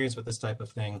had experience with this type of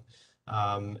thing,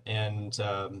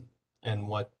 and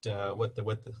what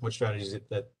strategies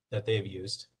that they've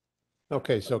used.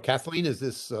 Okay, so Kathleen, is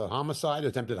this homicide,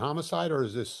 attempted homicide, or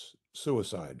is this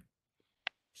suicide?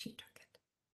 She took it.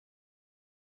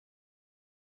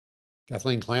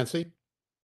 Kathleen Clancy?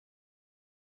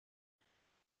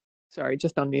 Sorry,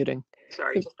 just unmuting.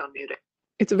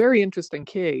 It's a very interesting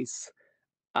case.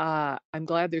 I'm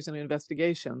glad there's an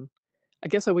investigation. I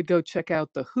guess I would go check out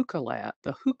the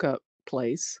hookah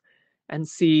place, and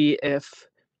see if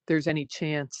there's any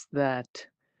chance that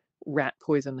rat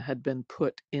poison had been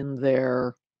put in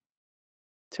their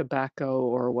tobacco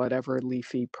or whatever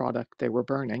leafy product they were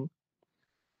burning.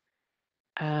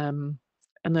 And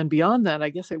then beyond that, I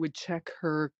guess I would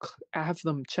have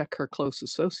them check her close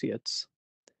associates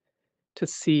to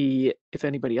see if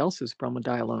anybody else is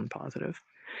bromodiolone positive.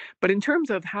 But in terms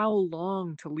of how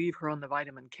long to leave her on the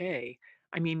vitamin K,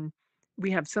 I mean, we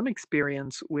have some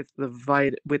experience with the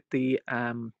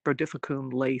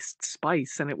brodifacoum laced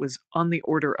spice, and it was on the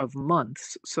order of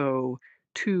months, so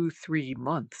 2-3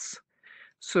 months.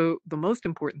 So the most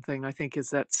important thing, I think, is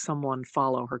that someone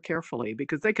follow her carefully,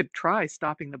 because they could try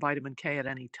stopping the vitamin K at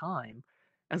any time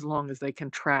as long as they can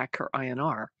track her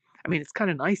INR. I mean, it's kind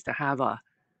of nice to have a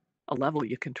level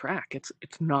you can track. It's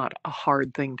not a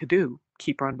hard thing to do.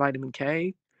 Keep her on vitamin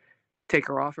K, take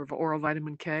her off of oral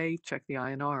vitamin K, check the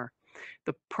INR.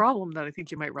 The problem that I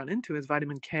think you might run into is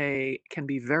vitamin K can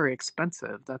be very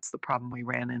expensive. That's the problem we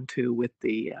ran into with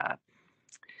the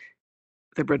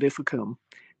brodifacoum.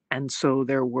 And so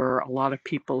there were a lot of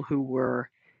people who were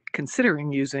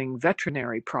considering using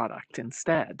veterinary product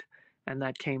instead. And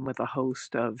that came with a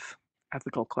host of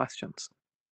ethical questions.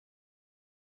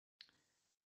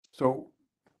 So,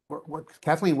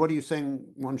 Kathleen, what are you saying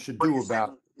one should do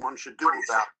about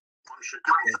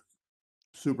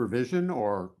supervision?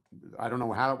 Or I don't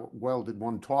know, how well did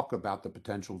one talk about the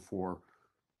potential for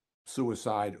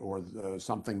suicide or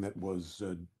something that was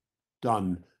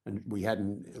done and we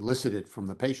hadn't elicited from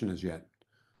the patient as yet?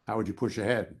 How would you push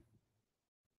ahead?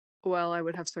 Well, I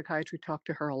would have psychiatry talk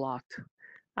to her a lot.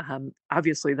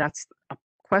 Obviously, that's a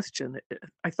question.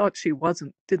 I thought she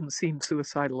didn't seem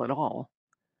suicidal at all.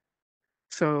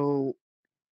 So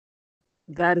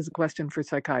that is a question for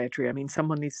psychiatry. I mean,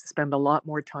 someone needs to spend a lot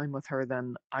more time with her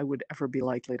than I would ever be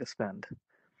likely to spend.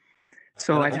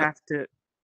 So I'd have to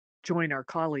join our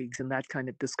colleagues in that kind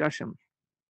of discussion.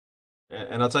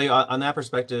 And I'll tell you, on that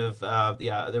perspective,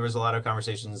 yeah, there was a lot of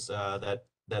conversations that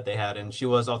they had, and she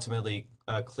was ultimately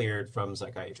cleared from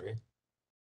psychiatry.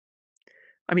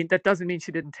 I mean, that doesn't mean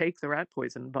she didn't take the rat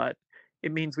poison, but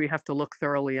it means we have to look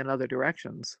thoroughly in other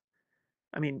directions.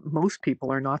 I mean, most people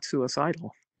are not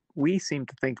suicidal. We seem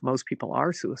to think most people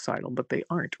are suicidal, but they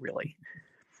aren't really.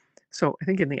 So I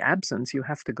think in the absence, you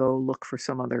have to go look for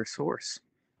some other source.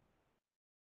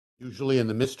 Usually in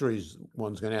the mysteries,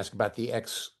 one's going to ask about the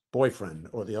ex-boyfriend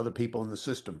or the other people in the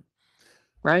system.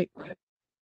 Right.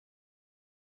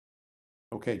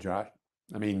 Okay, Josh.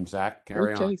 Zach,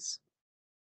 carry on.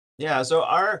 Yeah, so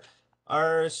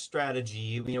our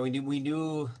strategy, we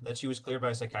knew that she was cleared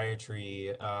by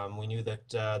psychiatry. We knew that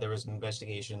there was an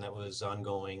investigation that was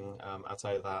ongoing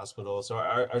outside of the hospital. So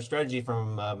our strategy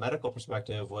from a medical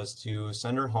perspective was to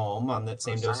send her home on that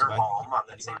same dose of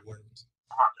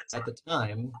at the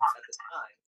time.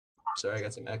 Sorry, I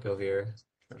got some echo here.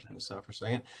 Turn this off for a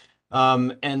second.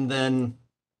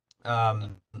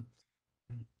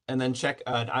 And then check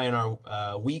an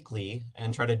INR weekly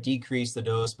and try to decrease the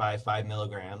dose by 5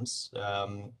 milligrams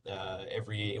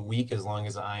every week as long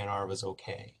as the INR was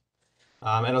okay.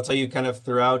 And I'll tell you, kind of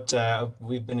throughout,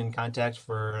 we've been in contact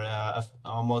for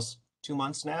almost 2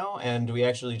 months now, and we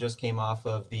actually just came off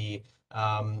of the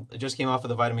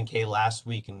vitamin K last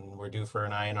week, and we're due for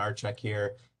an INR check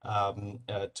here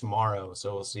tomorrow.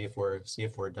 So we'll see if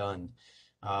we're done.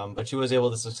 But she was able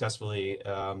to successfully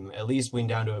at least wean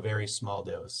down to a very small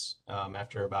dose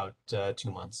after about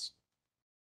 2 months.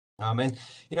 And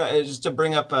just to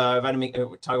bring up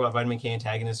talk about vitamin K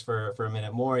antagonists for a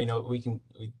minute more. We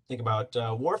think about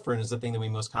warfarin is the thing that we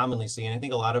most commonly see, and I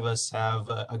think a lot of us have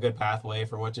a good pathway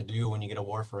for what to do when you get a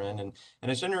warfarin, and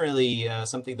it's generally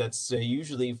something that's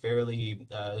usually fairly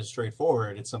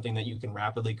straightforward. It's something that you can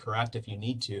rapidly correct if you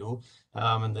need to,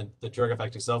 and the drug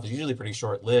effect itself is usually pretty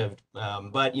short-lived.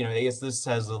 But I guess this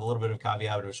has a little bit of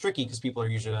caveat, it's tricky because people are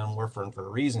usually on warfarin for a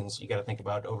reason, so you got to think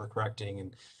about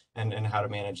overcorrecting and how to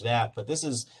manage that. But this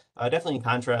is definitely in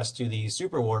contrast to the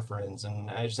super warfarins, and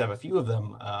I just have a few of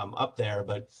them up there.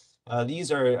 But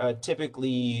these are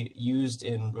typically used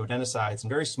in rodenticides in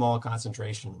very small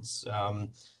concentrations.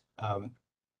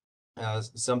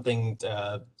 Something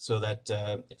so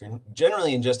that if you're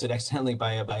generally ingested accidentally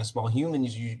by a small human,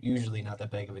 is usually not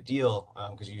that big of a deal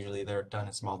because usually they're done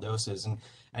in small doses.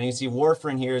 And you see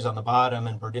warfarin here is on the bottom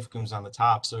and verdificum's on the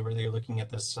top. So really you're looking at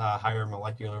this higher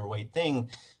molecular weight thing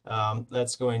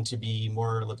that's going to be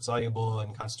more lipid soluble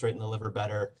and concentrate in the liver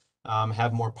better,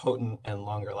 have more potent and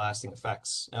longer lasting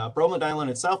effects. Bromelain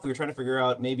itself, we were trying to figure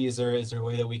out maybe is there a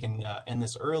way that we can end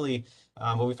this early,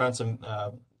 but we found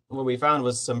what we found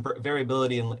was some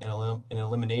variability in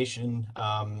elimination,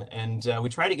 and we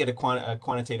tried to get a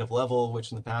quantitative level,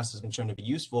 which in the past has been shown to be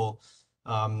useful,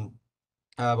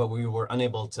 but we were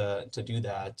unable to do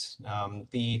that.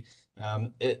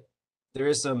 There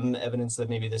is some evidence that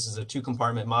maybe this is a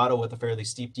two-compartment model with a fairly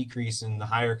steep decrease in the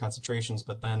higher concentrations,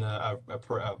 but then a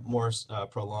more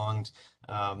prolonged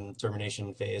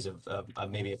termination phase of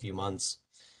maybe a few months.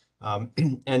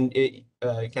 And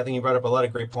Kathleen, you brought up a lot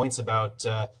of great points about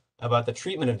the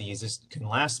treatment of these. This can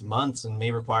last months and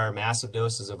may require massive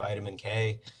doses of vitamin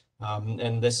K.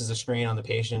 And this is a strain on the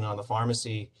patient, on the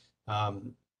pharmacy.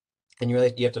 And you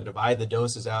have to divide the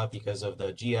doses out because of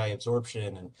the GI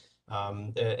absorption,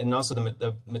 and also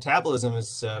the metabolism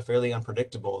is fairly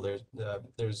unpredictable.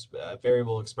 There's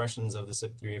variable expressions of the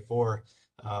CYP3A4.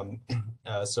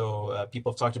 So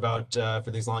people have talked about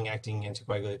for these long-acting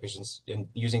anticoagulated patients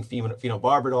using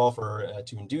phenobarbital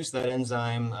to induce that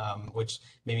enzyme, which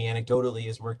maybe anecdotally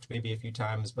has worked maybe a few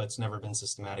times, but it's never been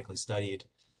systematically studied.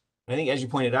 I think, as you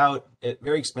pointed out, it's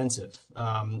very expensive.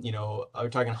 We're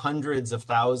talking hundreds of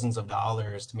thousands of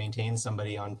dollars to maintain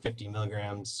somebody on 50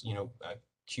 milligrams,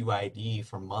 QID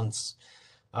for months.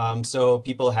 So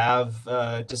people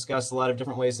have discussed a lot of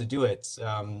different ways to do it.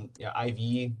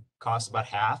 IV costs about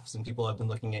half. Some people have been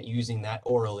looking at using that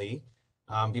orally.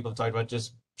 People have talked about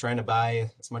just trying to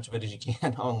buy as much of it as you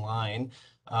can online,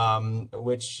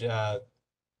 which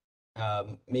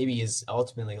maybe is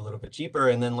ultimately a little bit cheaper.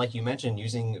 And then, like you mentioned,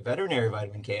 using veterinary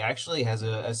vitamin K actually has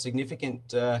a significant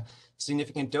dose.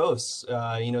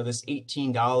 This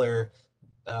 $18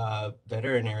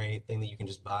 veterinary thing that you can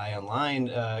just buy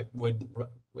online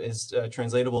is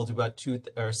translatable to about $2,000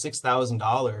 or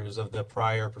 $6,000 of the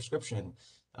prior prescription,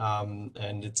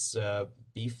 and it's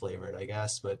beef flavored, I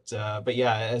guess. But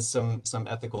yeah, it has some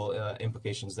ethical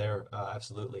implications there,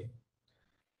 absolutely.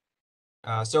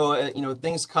 So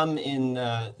things come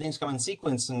in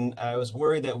sequence, and I was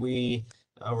worried that we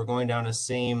were going down a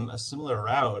similar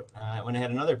route when I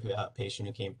had another patient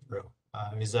who came through.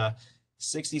 He's a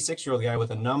 66-year-old guy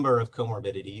with a number of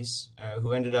comorbidities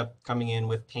who ended up coming in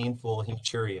with painful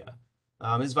hematuria.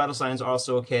 His vital signs are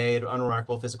also okay, an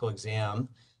unremarkable physical exam.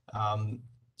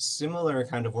 Similar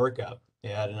kind of workup. He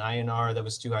had an INR that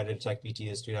was too high to detect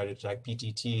BT, too high to detect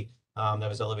PTT, that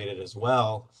was elevated as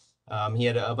well. He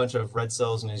had a bunch of red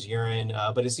cells in his urine,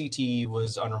 but his CT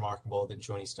was unremarkable, didn't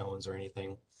show any stones or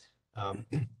anything.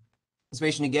 This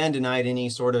patient again denied any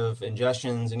sort of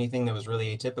ingestions, anything that was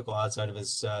really atypical outside of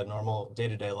his normal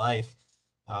day-to-day life.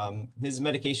 His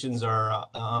medications are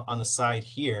on the side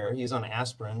here. He's on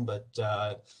aspirin, but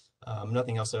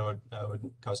nothing else that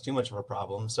would cause too much of a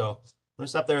problem. So I'm gonna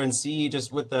stop there and see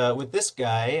just with this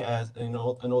guy, an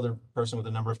older person with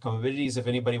a number of comorbidities, if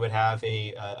anybody would have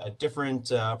a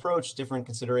different approach, different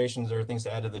considerations, or things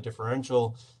to add to the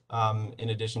differential,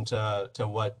 in addition to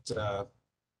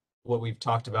what we've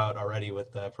talked about already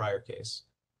with the prior case.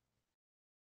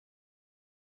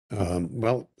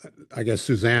 Well, I guess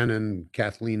Suzanne and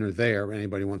Kathleen are there.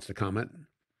 Anybody wants to comment?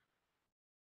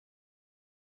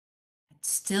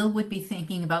 Still would be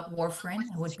thinking about warfarin.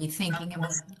 I would be thinking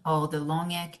about all the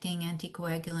long-acting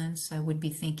anticoagulants. I would be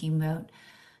thinking about,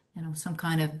 some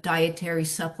kind of dietary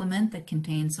supplement that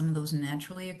contains some of those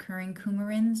naturally occurring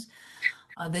coumarins.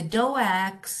 The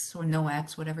DOACs or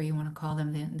NOACs, whatever you want to call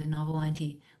them, the novel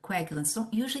anticoagulants,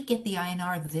 don't usually get the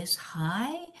INR this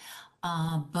high,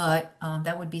 but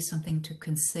that would be something to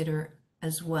consider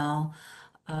as well.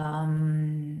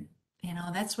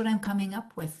 That's what I'm coming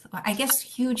up with. I guess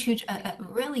huge,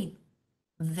 really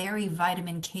very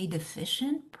vitamin K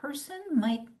deficient person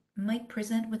might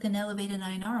present with an elevated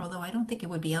INR, although I don't think it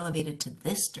would be elevated to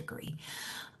this degree.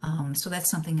 So that's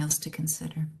something else to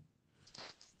consider.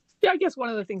 Yeah, I guess one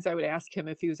of the things I would ask him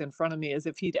if he was in front of me is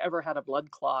if he'd ever had a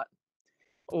blood clot,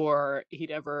 or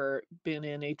he'd ever been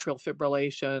in atrial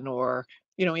fibrillation, or,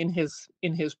 you know, in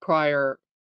his prior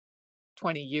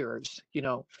 20 years, you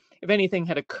know, if anything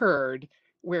had occurred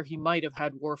where he might have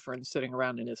had warfarin sitting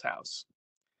around in his house,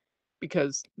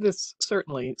 because this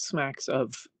certainly smacks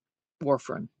of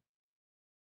warfarin.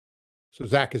 So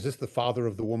Zach, is this the father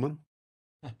of the woman?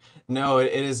 No,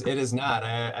 it is not.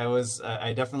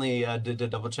 I definitely did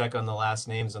double check on the last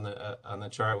names on the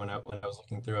chart when I was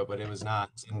looking through it, but it was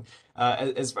not. And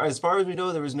as far as we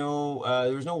know, there was no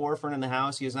warfarin in the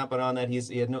house. He has not been on that. He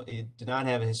did not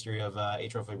have a history of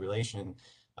atrial fibrillation.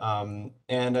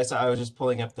 And I was just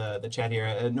pulling up the chat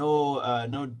here. No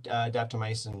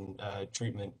daptomycin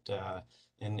treatment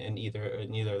in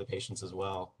neither of the patients as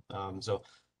well. So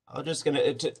I'm just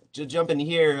gonna to jump in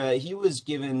here. He was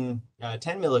given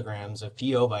 10 milligrams of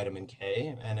PO vitamin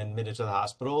K and admitted to the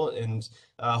hospital, and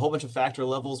a whole bunch of factor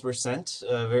levels were sent.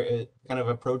 It kind of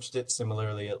approached it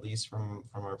similarly, at least from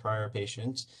our prior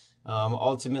patient.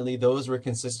 Ultimately, those were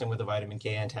consistent with a vitamin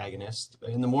K antagonist.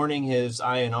 In the morning, his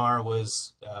INR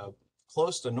was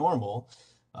close to normal,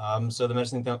 so the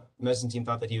medicine team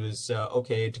thought that he was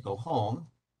okay to go home.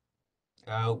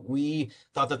 We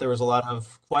thought that there was a lot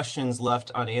of questions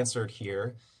left unanswered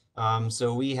here.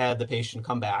 So we had the patient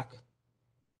come back.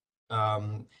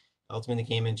 Ultimately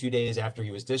came in 2 days after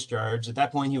he was discharged. At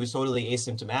that point, he was totally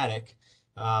asymptomatic.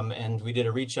 And we did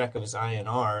a recheck of his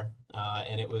INR,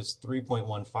 and it was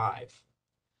 3.15.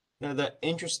 Now, the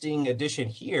interesting addition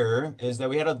here is that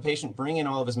we had the patient bring in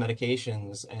all of his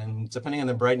medications, and depending on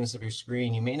the brightness of your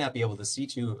screen, you may not be able to see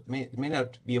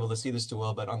this too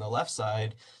well, but on the left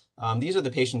side, these are the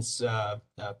patient's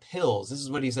pills. This is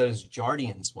what he said his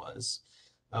Jardians was.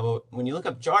 But when you look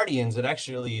up Jardians, it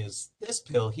actually is this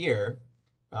pill here.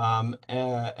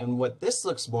 And what this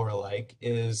looks more like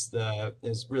is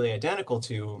really identical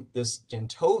to this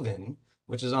Gentovin,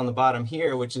 which is on the bottom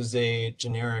here, which is a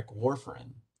generic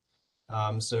warfarin.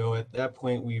 So at that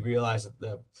point, we realized that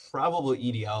the probable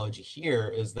etiology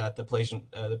here is that the patient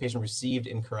received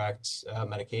incorrect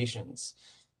medications.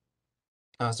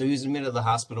 So he was admitted to the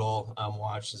hospital,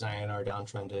 watched his INR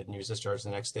downtrended, and he was discharged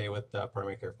the next day with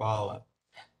primary care follow-up.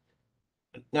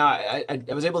 Now, I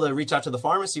was able to reach out to the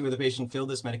pharmacy where the patient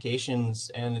filled his medications,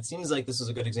 and it seems like this is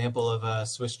a good example of a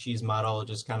Swiss cheese model,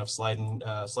 just kind of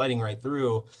sliding right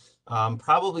through.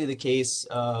 Probably the case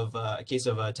of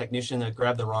a technician that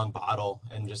grabbed the wrong bottle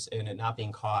and it not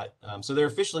being caught. So they're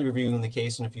officially reviewing the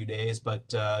case in a few days, but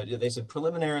they said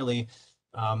preliminarily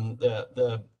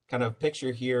the kind of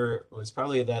picture here was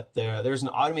probably that there's an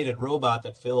automated robot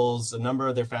that fills a number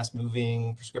of their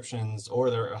fast-moving prescriptions or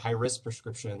their high-risk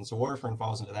prescriptions. So warfarin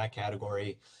falls into that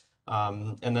category.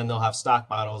 And then they'll have stock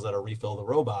bottles that'll refill the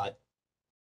robot.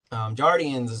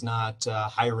 Jardians is not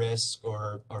high risk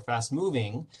or fast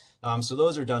moving, so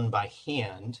those are done by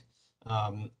hand.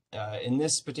 In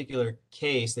this particular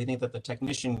case, they think that the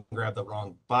technician grabbed the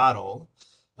wrong bottle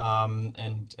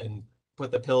and put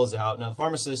the pills out. Now, the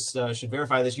pharmacist should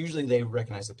verify this. Usually, they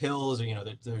recognize the pills, or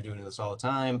they're doing this all the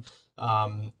time.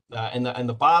 And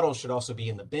the bottle should also be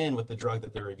in the bin with the drug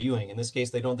that they're reviewing. In this case,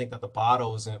 they don't think that the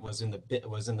bottle was in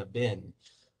the bin.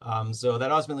 So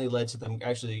that ultimately led to them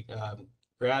actually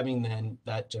grabbing then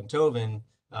that Gentovin,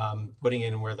 putting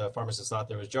it in where the pharmacist thought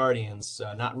there was Jardians,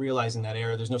 not realizing that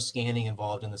error. There's no scanning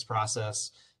involved in this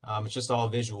process. It's just all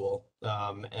visual.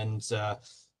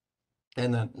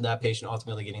 And then that patient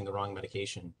ultimately getting the wrong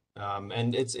medication.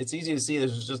 And it's easy to see.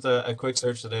 There's just a quick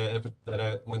search that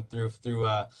I went through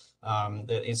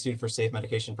the Institute for Safe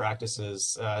Medication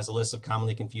Practices as a list of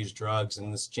commonly confused drugs.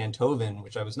 And this Gentovin,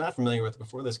 which I was not familiar with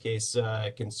before this case,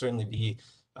 can certainly be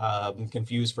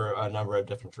confused for a number of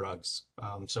different drugs.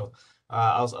 So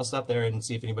I'll stop there and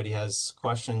see if anybody has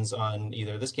questions on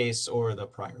either this case or the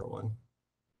prior one.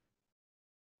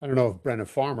 I don't know if Brenna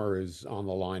Farmer is on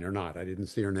the line or not. I didn't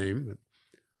see her name.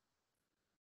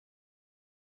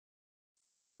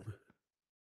 But...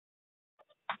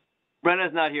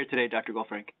 Brenna's not here today, Dr.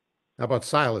 Goldfrank. How about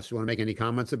Silas? You want to make any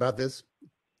comments about this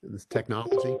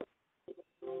technology?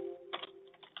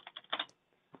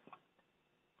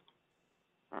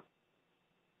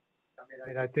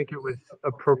 I think it was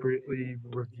appropriately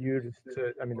reviewed.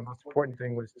 The most important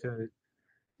thing was to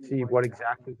see what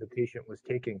exactly the patient was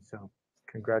taking. So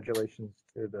congratulations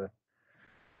to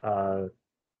the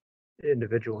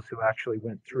individuals who actually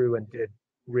went through and did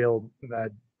real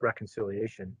med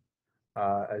reconciliation,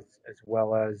 as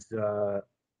well as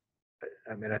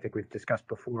I mean, I think we've discussed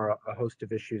before a host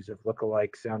of issues of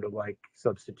look-alike, sound-alike,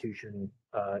 substitution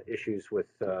issues with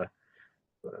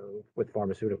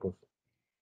pharmaceuticals.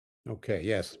 Okay,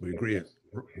 yes, we agree.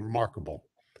 Remarkable.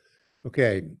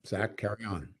 Okay, Zach, carry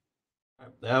on.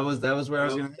 That was where I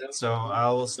was going to hit. So I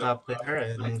will stop there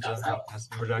and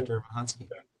ask for Dr. Mahansky.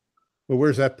 Well,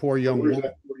 where's that poor young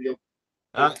woman?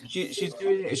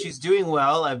 She's doing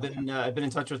well. I've been in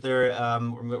touch with her.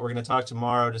 We're going to talk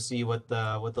tomorrow to see what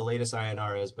the latest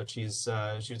INR is. But she was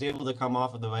able to come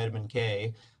off of the vitamin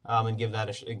K and give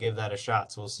that a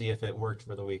shot. So we'll see if it worked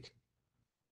for the week.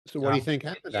 So what do you think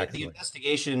happened, The actually?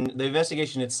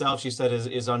 investigation itself, she said,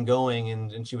 is ongoing,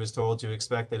 and she was told to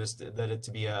expect that it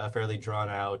to be a fairly drawn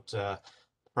out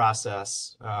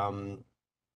process.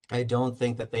 I don't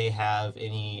think that they have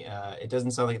any, it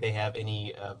doesn't sound like they have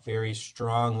any very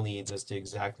strong leads as to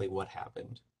exactly what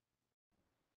happened.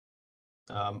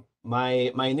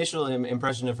 My initial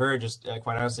impression of her, just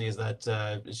quite honestly, is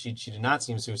that she did not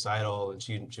seem suicidal, and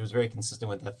she was very consistent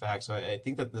with that fact. So I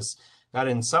think that this got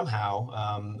in somehow,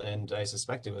 and I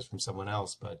suspect it was from someone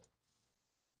else. But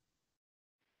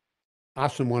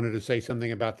Austin wanted to say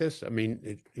something about this. I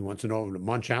mean, he wants to know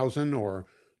Munchausen, or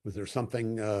was there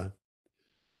something,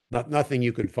 nothing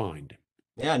you could find?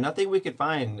 yeah, nothing we could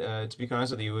find. To be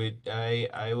honest with you,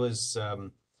 I was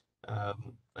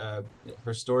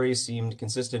her story seemed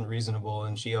consistent, reasonable,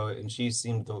 and she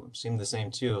seemed the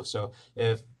same too. So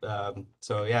yeah,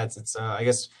 it's I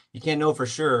guess you can't know for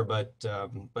sure, but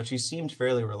she seemed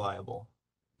fairly reliable.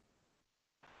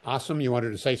 Awesome, you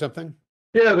wanted to say something?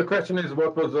 Yeah, the question is,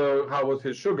 how was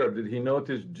his sugar? Did he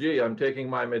notice, gee, I'm taking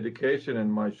my medication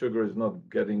and my sugar is not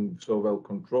getting so well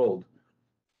controlled?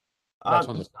 That's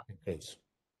on the second case.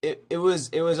 It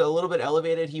was a little bit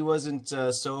elevated. He wasn't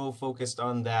so focused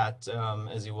on that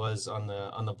as he was on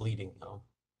the bleeding, though.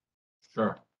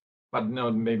 Sure, but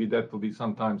no, maybe that will be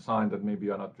sometimes sign that maybe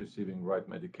you're not receiving right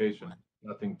medication.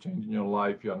 Nothing changed in your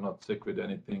life. You are not sick with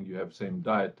anything. You have same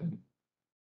diet, and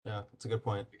yeah, that's a good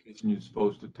point. The medication you're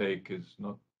supposed to take is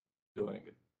not doing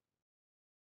it.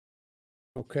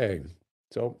 Okay,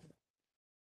 so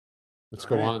let's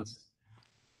go on.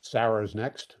 Sarah is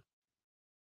next.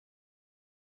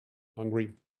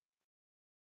 Hungry.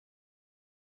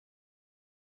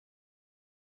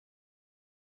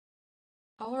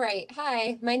 All right.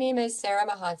 Hi, my name is Sarah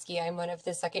Mahansky. I'm one of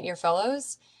the second-year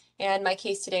fellows, and my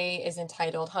case today is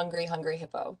entitled Hungry, Hungry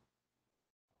Hippo.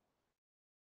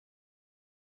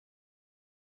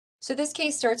 So this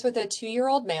case starts with a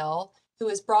 2-year-old male who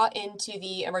was brought into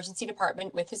the emergency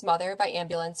department with his mother by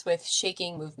ambulance with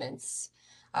shaking movements.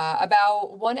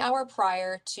 About 1 hour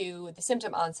prior to the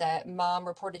symptom onset, mom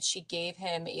reported she gave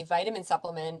him a vitamin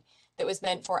supplement that was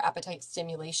meant for appetite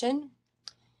stimulation.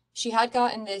 She had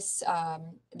gotten this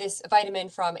vitamin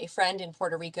from a friend in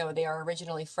Puerto Rico. They are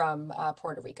originally from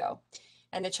Puerto Rico.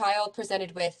 And the child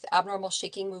presented with abnormal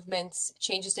shaking movements,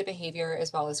 changes to behavior,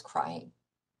 as well as crying.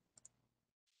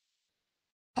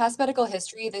 Past medical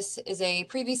history, this is a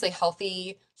previously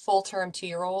healthy, full-term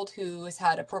 2-year-old who has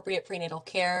had appropriate prenatal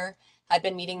care, had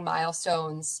been meeting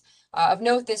milestones. Of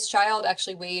note, this child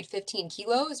actually weighed 15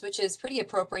 kilos, which is pretty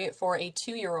appropriate for a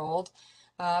 2-year-old.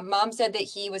 Mom said that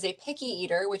he was a picky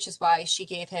eater, which is why she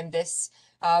gave him this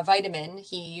vitamin.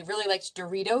 He really liked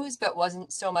Doritos, but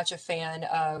wasn't so much a fan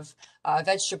of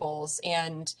vegetables.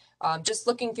 And just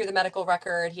looking through the medical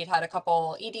record, he'd had a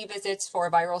couple ED visits for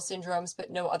viral syndromes,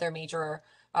 but no other major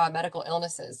medical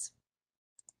illnesses.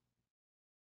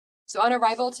 So on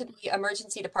arrival to the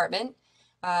emergency department,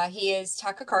 he is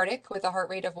tachycardic with a heart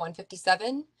rate of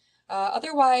 157.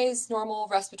 Otherwise, normal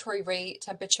respiratory rate,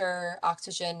 temperature,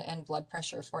 oxygen, and blood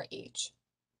pressure for age.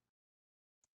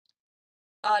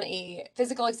 On a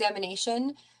physical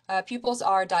examination, pupils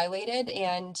are dilated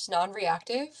and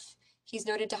non-reactive. He's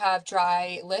noted to have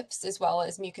dry lips as well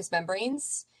as mucous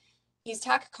membranes. He's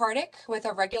tachycardic with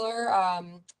a regular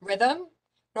rhythm,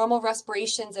 normal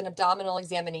respirations and abdominal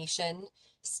examination.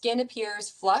 Skin appears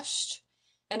flushed.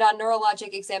 And on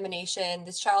neurologic examination,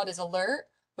 this child is alert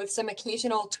with some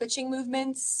occasional twitching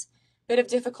movements, bit of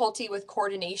difficulty with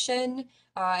coordination,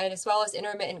 and as well as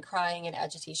intermittent crying and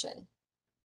agitation.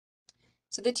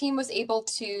 So the team was able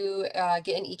to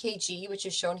get an EKG, which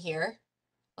is shown here.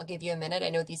 I'll give you a minute. I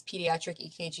know these pediatric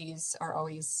EKGs are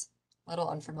always a little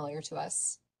unfamiliar to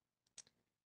us.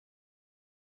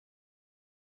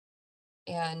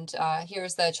 And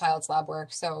here's the child's lab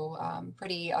work. So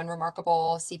pretty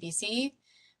unremarkable CBC,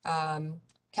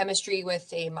 chemistry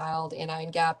with a mild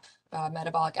anion gap,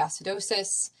 metabolic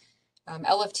acidosis.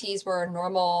 LFTs were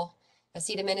normal.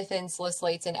 Acetaminophen,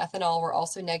 salicylates, and ethanol were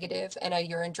also negative, and a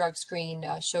urine drug screen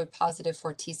showed positive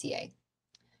for TCA.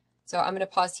 So I'm going to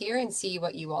pause here and see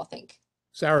what you all think.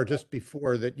 Sarah, just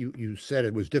before that, you said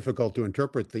it was difficult to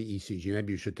interpret the ECG.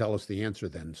 Maybe you should tell us the answer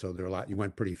then. So there are a lot, you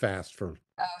went pretty fast for.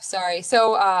 Oh, sorry.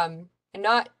 So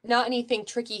not anything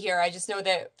tricky here. I just know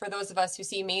that for those of us who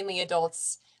see mainly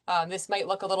adults, this might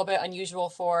look a little bit unusual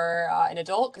for an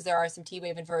adult because there are some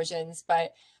T-wave inversions,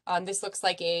 but this looks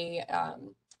like a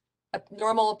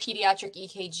normal pediatric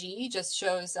EKG, just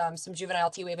shows some juvenile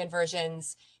T-wave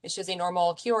inversions. It shows a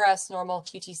normal QRS, normal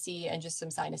QTC, and just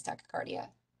some sinus tachycardia.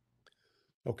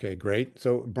 Okay, great.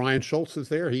 So Brian Schultz is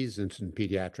there. He's in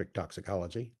pediatric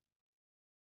toxicology.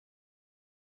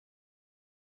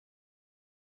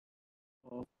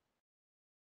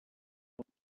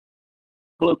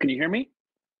 Hello, can you hear me?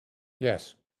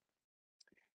 Yes.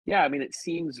 Yeah, I mean, it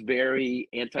seems very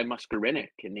anti-muscarinic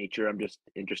in nature. I'm just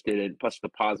interested in, plus the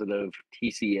positive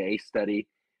TCA study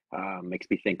makes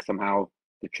me think somehow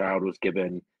the child was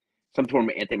given some form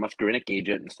of anti-muscarinic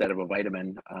agent instead of a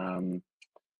vitamin.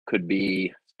 Could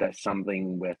be that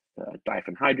something with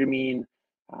diphenhydramine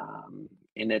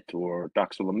in it or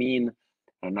doxylamine.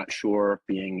 I'm not sure,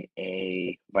 being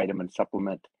a vitamin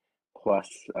supplement plus,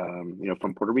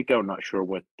 from Puerto Rico, I'm not sure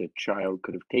what the child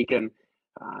could have taken.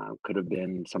 Could have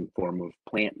been some form of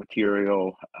plant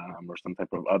material or some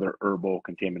type of other herbal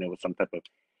contaminated with some type of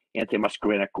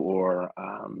antimuscarinic or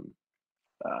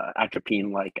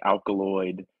atropine-like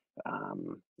alkaloid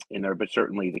in there. But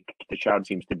certainly the child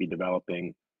seems to be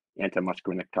developing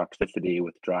antimuscarinic toxicity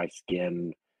with dry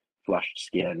skin, flushed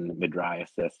skin,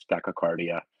 mydriasis,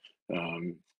 tachycardia,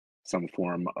 some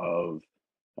form of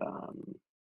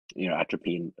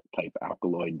atropine type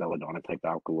alkaloid, belladonna type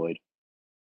alkaloid.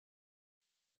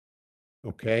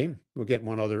 Okay, we'll get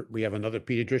one other. We have another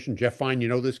pediatrician. Jeff Fine, you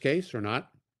know this case or not?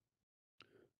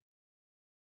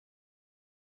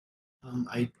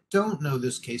 I don't know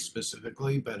this case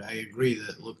specifically, but I agree that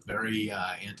it looked very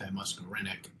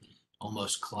anti-muscarinic,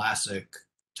 almost classic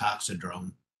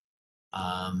toxidrome.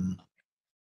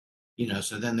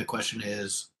 So then the question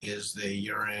is the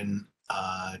urine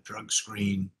drug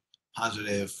screen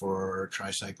positive for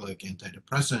tricyclic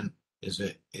antidepressant? Is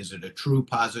it a true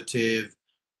positive?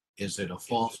 Is it a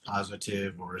false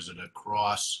positive, or is it a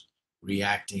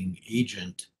cross-reacting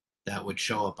agent that would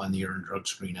show up on the urine drug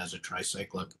screen as a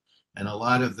tricyclic? And a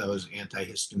lot of those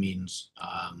antihistamines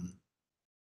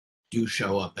do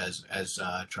show up as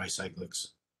tricyclics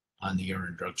on the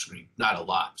urine drug screen. Not a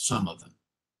lot, some of them.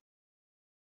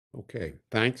 Okay,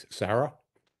 thanks. Sarah?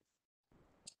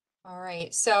 All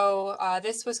right, so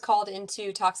this was called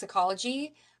into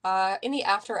toxicology in the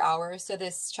after hours. So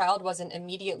this child wasn't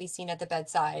immediately seen at the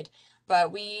bedside,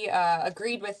 but we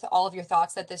agreed with all of your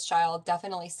thoughts that this child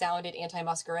definitely sounded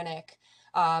anti-muscarinic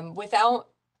without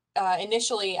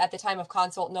initially at the time of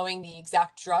consult knowing the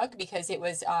exact drug, because it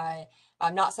was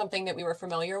not something that we were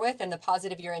familiar with. And the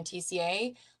positive urine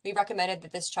TCA, we recommended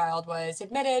that this child was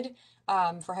admitted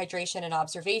for hydration and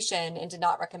observation, and did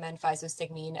not recommend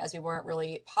physostigmine as we weren't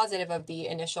really positive of the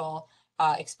initial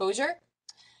exposure.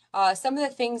 Some of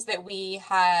the things that we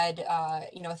had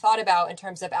thought about in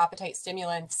terms of appetite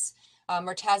stimulants,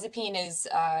 mirtazapine is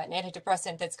an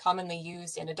antidepressant that's commonly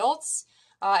used in adults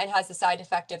and has the side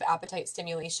effect of appetite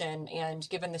stimulation. And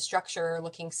given the structure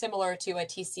looking similar to a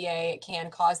TCA, it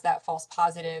can cause that false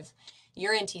positive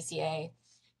urine TCA.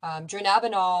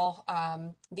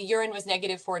 Dronabinol, the urine was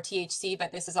negative for THC,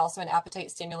 but this is also an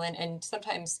appetite stimulant. And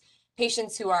sometimes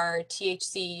patients who are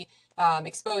THC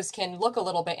exposed can look a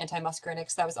little bit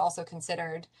antimuscarinic, so that was also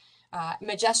considered.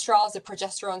 Magestrol is a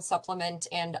progesterone supplement,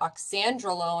 and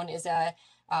oxandrolone is a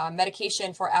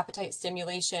medication for appetite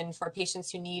stimulation for patients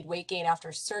who need weight gain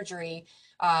after surgery.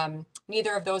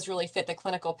 Neither of those really fit the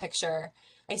clinical picture.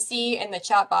 I see in the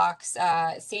chat box,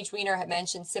 Sage Wiener had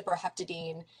mentioned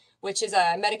ciprofloxacin, which is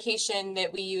a medication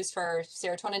that we use for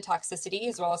serotonin toxicity,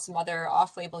 as well as some other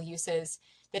off-label uses,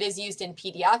 that is used in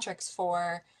pediatrics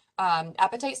for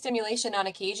appetite stimulation on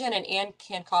occasion, and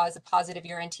can cause a positive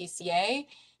urine TCA,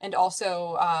 and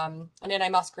also an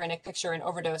antimuscarinic picture in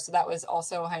overdose. So that was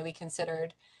also highly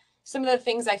considered. Some of the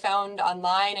things I found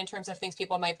online in terms of things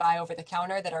people might buy over the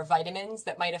counter that are vitamins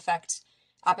that might affect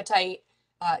appetite,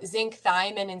 zinc,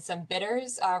 thiamine, and some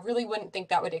bitters, really wouldn't think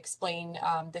that would explain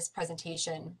this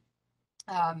presentation.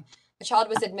 The child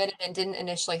was admitted and didn't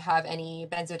initially have any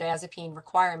benzodiazepine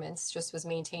requirements, just was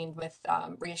maintained with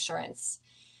reassurance.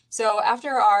 So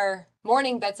after our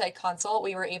morning bedside consult,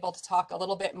 we were able to talk a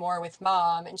little bit more with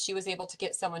mom, and she was able to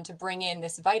get someone to bring in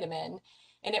this vitamin,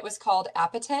 and it was called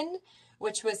Apatin,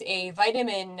 which was a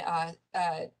vitamin,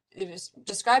 it was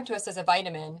described to us as a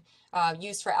vitamin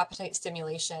used for appetite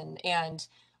stimulation. And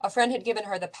a friend had given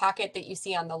her the packet that you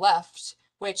see on the left,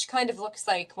 which kind of looks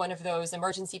like one of those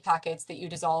emergency packets that you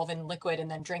dissolve in liquid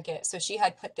and then drink it. So she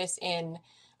had put this in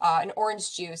an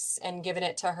orange juice and given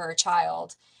it to her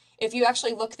child. If you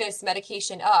actually look this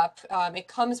medication up, it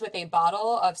comes with a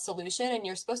bottle of solution, and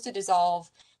you're supposed to dissolve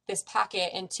this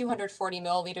packet in 240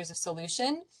 milliliters of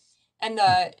solution. And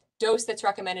the dose that's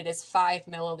recommended is 5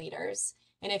 milliliters.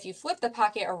 And if you flip the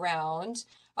packet around,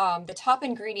 the top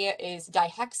ingredient is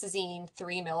dihexazine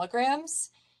 3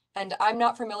 milligrams. And I'm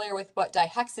not familiar with what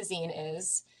dihexazine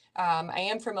is. I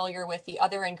am familiar with the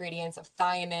other ingredients of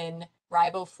thiamine,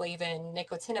 riboflavin,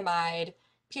 nicotinamide,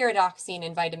 pyridoxine,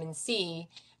 and vitamin C.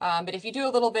 But if you do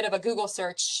a little bit of a Google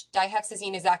search,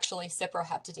 dihexazine is actually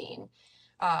cyproheptadine.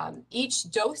 Each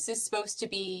dose is supposed to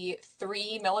be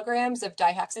 3 milligrams of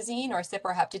dihexazine or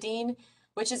cyproheptadine,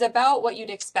 which is about what you'd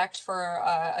expect for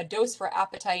a dose for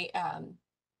appetite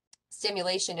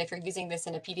stimulation if you're using this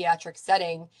in a pediatric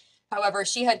setting. However,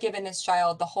 she had given this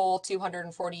child the whole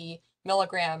 240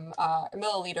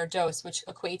 milliliter dose, which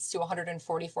equates to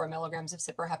 144 milligrams of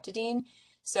cyproheptadine.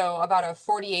 So about a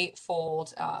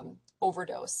 48-fold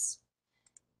overdose.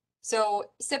 So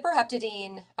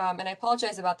cyproheptadine, and I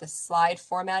apologize about the slide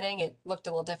formatting. It looked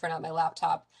a little different on my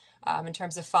laptop in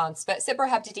terms of fonts. But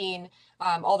cyproheptadine,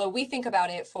 although we think about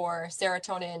it for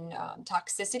serotonin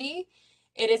toxicity,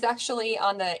 it is actually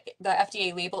on the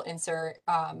FDA label insert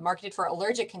marketed for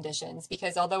allergic conditions,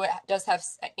 because although it does have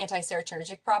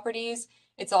anti-serotonergic properties,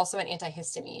 it's also an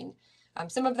antihistamine.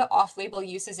 Some of the off-label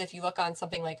uses, if you look on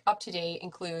something like UpToDate,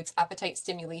 includes appetite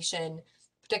stimulation,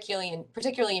 particularly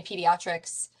in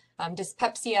pediatrics,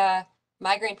 dyspepsia,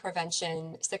 migraine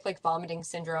prevention, cyclic vomiting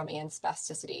syndrome, and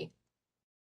spasticity.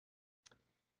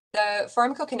 The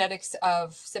pharmacokinetics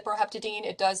of cyproheptadine,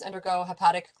 it does undergo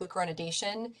hepatic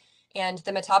glucuronidation, and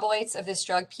the metabolites of this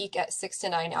drug peak at 6 to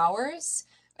 9 hours,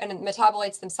 and the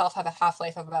metabolites themselves have a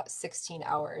half-life of about 16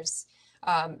 hours.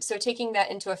 So taking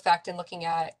that into effect and looking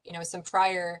at, some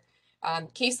prior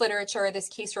case literature, this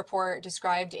case report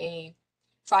described a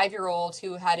 5-year-old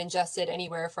who had ingested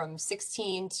anywhere from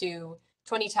 16 to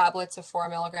 20 tablets of 4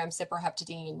 milligrams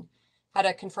cyproheptadine, had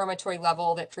a confirmatory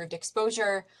level that proved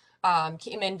exposure,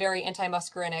 came in very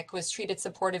antimuscarinic, was treated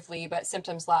supportively, but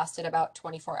symptoms lasted about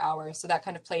 24 hours. So that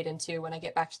kind of played into, when I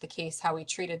get back to the case, how we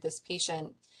treated this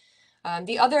patient.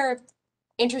 The other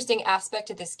interesting aspect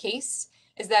of this case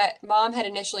is that mom had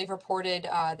initially reported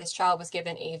this child was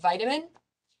given a vitamin.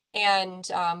 And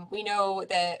we know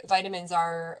that vitamins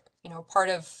are, part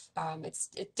of, it's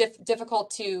difficult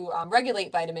to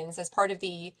regulate vitamins. As part of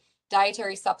the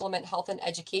Dietary Supplement Health and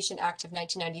Education Act of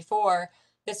 1994,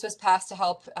 this was passed to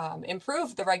help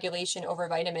improve the regulation over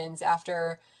vitamins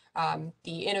after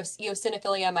the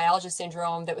eosinophilia myalgia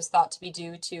syndrome that was thought to be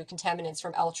due to contaminants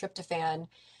from L-tryptophan.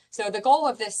 So the goal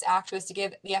of this act was to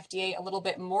give the FDA a little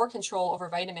bit more control over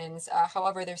vitamins.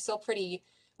 However, they're still pretty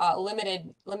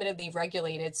limitedly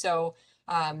regulated. So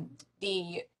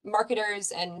the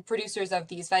marketers and producers of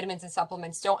these vitamins and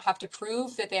supplements don't have to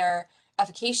prove that they're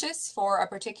efficacious for a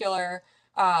particular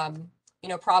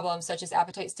problem, such as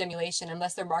appetite stimulation,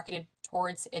 unless they're marketed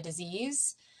towards a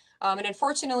disease. And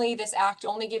unfortunately, this act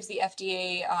only gives the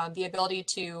FDA the ability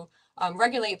to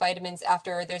regulate vitamins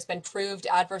after there's been proved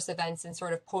adverse events and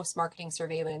sort of post-marketing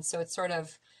surveillance. So it's sort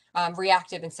of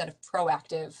reactive instead of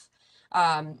proactive.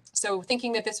 So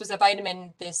thinking that this was a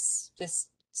vitamin, this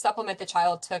supplement the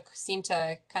child took seemed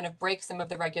to kind of break some of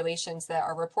the regulations that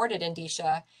are reported in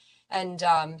DSHA. And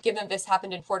given that this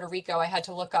happened in Puerto Rico, I had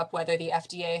to look up whether the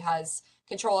FDA has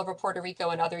control over Puerto Rico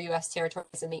and other U.S.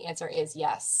 territories, and the answer is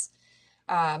yes.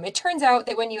 It turns out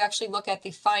that when you actually look at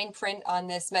the fine print on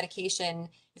this medication,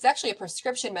 it's actually a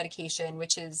prescription medication,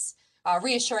 which is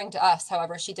reassuring to us.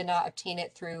 However, she did not obtain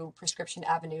it through prescription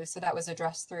avenues, so that was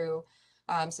addressed through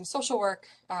some social work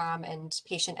and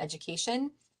patient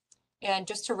education. And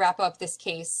just to wrap up this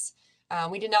case,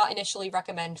 we did not initially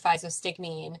recommend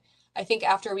physostigmine. I think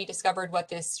after we discovered what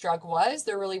this drug was,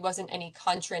 there really wasn't any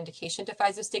contraindication to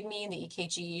physostigmine. The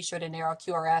EKG showed a narrow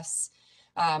QRS,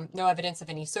 no evidence of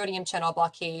any sodium channel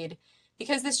blockade.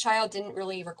 Because this child didn't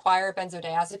really require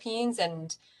benzodiazepines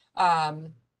and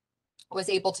was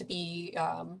able to be,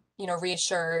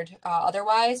 reassured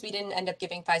otherwise, we didn't end up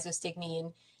giving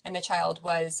physostigmine, and the child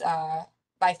was,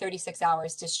 by 36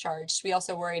 hours, discharged. We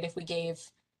also worried if we gave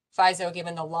Pfizo,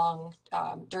 given the long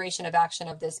duration of action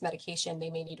of this medication, they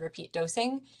may need repeat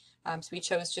dosing. So we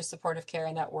chose just supportive care,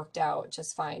 and that worked out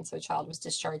just fine. So the child was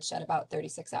discharged at about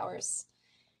 36 hours.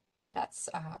 That's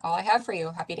all I have for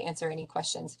you. Happy to answer any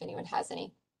questions if anyone has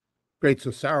any. Great.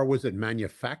 So Sarah, was it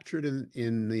manufactured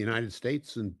in the United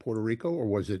States and Puerto Rico, or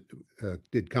was it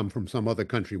did come from some other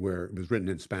country where it was written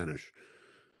in Spanish?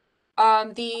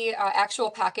 The actual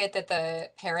packet that the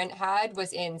parent had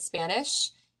was in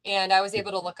Spanish, and I was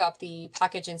able to look up the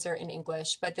package insert in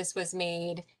English, but this was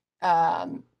made,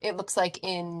 it looks like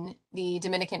in the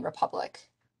Dominican Republic,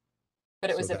 but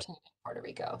it So was that, obtained in Puerto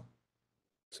Rico.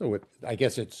 so I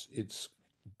guess it's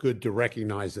good to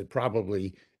recognize that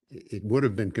probably it would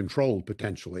have been controlled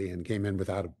potentially and came in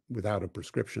without a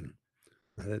prescription.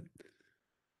 Right?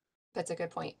 That's a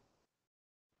good point.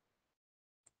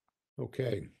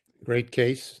 Okay, great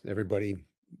case. Everybody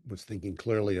was thinking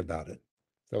clearly about it.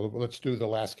 So let's do the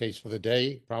last case for the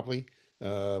day, probably.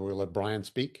 We'll let Brian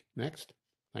speak next.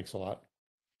 Thanks a lot.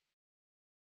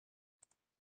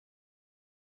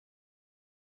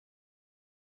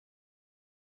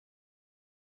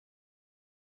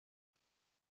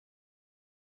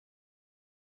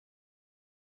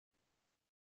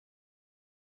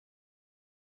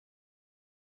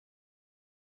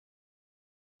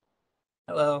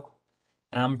 Hello,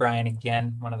 I'm Brian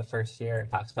again, one of the first year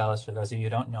Cox Fellows for those of you who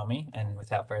don't know me. And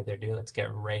without further ado, let's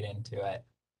get right into it.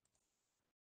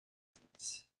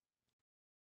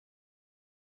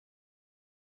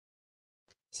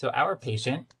 So our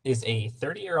patient is a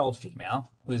 30-year-old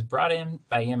female who was brought in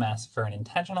by EMS for an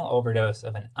intentional overdose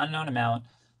of an unknown amount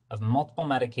of multiple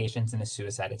medications in a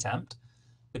suicide attempt.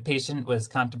 The patient was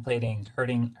contemplating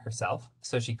hurting herself,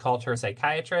 so she called her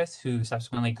psychiatrist, who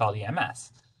subsequently called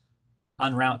EMS.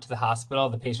 En route to the hospital,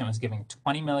 the patient was given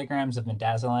 20 milligrams of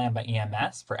midazolam by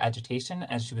EMS for agitation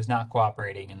as she was not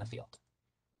cooperating in the field.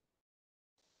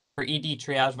 Her ED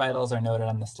triage vitals are noted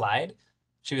on the slide.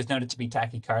 She was noted to be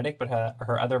tachycardic, but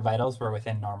her other vitals were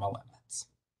within normal limits.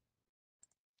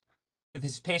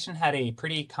 This patient had a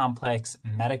pretty complex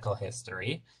medical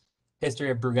history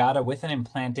of Brugada with an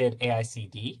implanted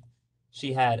AICD.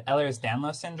 She had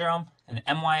Ehlers-Danlos syndrome, an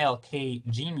MYLK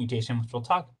gene mutation, which we'll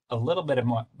talk a little bit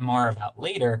more about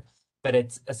later, but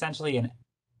it's essentially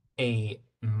a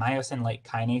myosin-like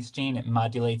kinase gene. It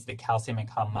modulates the calcium and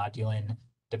calmodulin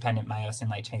dependent myosin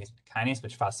light chain kinase,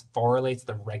 which phosphorylates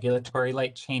the regulatory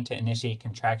light chain to initiate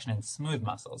contraction in smooth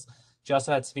muscles. She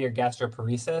also had severe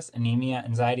gastroparesis, anemia,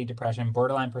 anxiety, depression,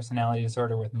 borderline personality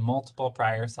disorder with multiple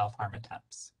prior self-harm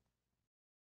attempts.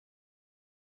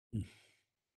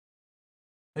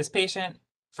 This patient,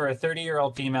 for a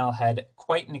 30-year-old female, had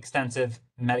quite an extensive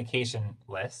medication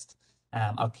list.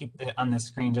 I'll keep it on the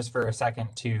screen just for a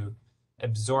second to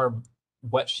absorb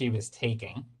what she was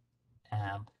taking.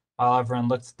 While everyone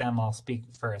looks at them, I'll speak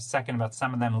for a second about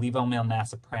some of them.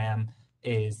 Levomilnacipran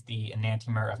is the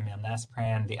enantiomer of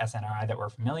milnacipran, the SNRI that we're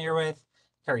familiar with.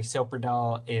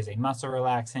 Carisoprodol is a muscle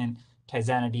relaxant.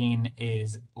 Tizanidine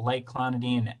is like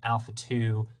clonidine,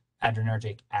 alpha-2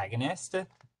 adrenergic agonist.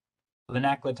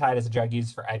 Linaclotide is a drug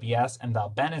used for IBS, and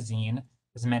valbenazine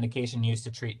is a medication used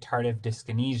to treat tardive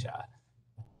dyskinesia.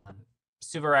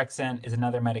 Suvorexant is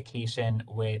another medication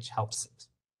which helps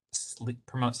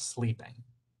promote sleeping.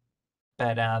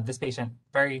 But this patient,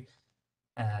 very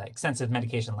extensive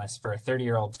medication list for a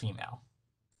 30-year-old female.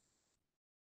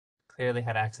 Clearly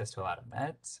had access to a lot of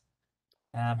meds.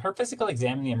 Her physical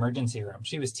exam in the emergency room.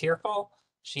 She was tearful.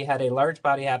 She had a large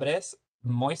body habitus,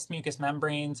 moist mucous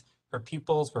membranes. Her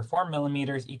pupils were 4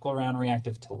 millimeters, equal round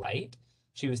reactive to light.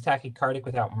 She was tachycardic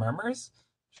without murmurs.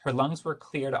 Her lungs were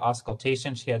clear to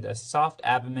auscultation. She had a soft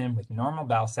abdomen with normal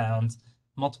bowel sounds,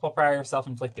 multiple prior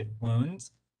self-inflicted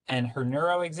wounds, and her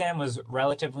neuro exam was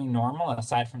relatively normal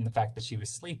aside from the fact that she was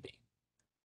sleepy.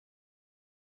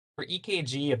 Her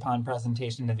EKG upon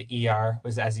presentation to the ER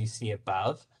was as you see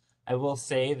above. I will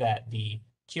say that the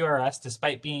QRS,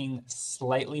 despite being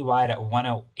slightly wide at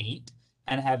 108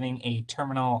 and having a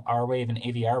terminal R wave and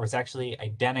AVR, was actually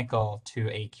identical to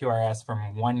a QRS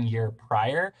from 1 year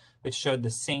prior, which showed the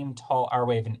same tall R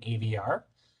wave and AVR.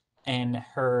 And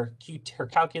her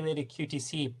calculated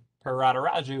QTC per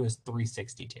Radharaju was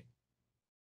 362.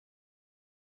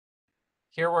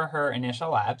 Here were her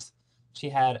initial labs. She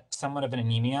had somewhat of an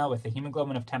anemia with a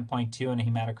hemoglobin of 10.2 and a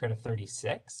hematocrit of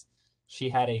 36. She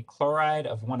had a chloride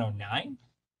of 109,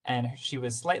 and she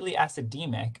was slightly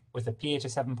acidemic with a pH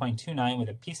of 7.29 with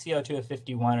a PCO2 of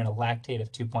 51 and a lactate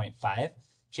of 2.5.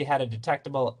 She had a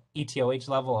detectable ETOH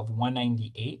level of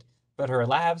 198, but her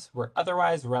labs were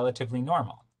otherwise relatively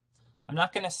normal. I'm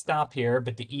not going to stop here,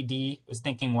 but the ED was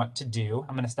thinking what to do.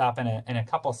 I'm going to stop in a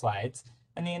couple slides.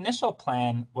 And the initial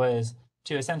plan was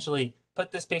to essentially put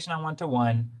this patient on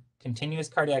 1-to-1, continuous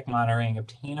cardiac monitoring,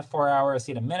 obtain a 4-hour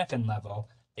acetaminophen level.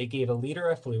 They gave a liter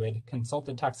of fluid,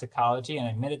 consulted toxicology, and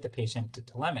admitted the patient to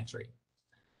telemetry.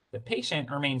 The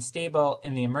patient remained stable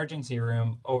in the emergency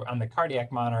room on the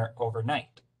cardiac monitor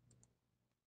overnight.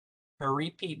 Her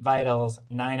repeat vitals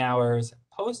 9 hours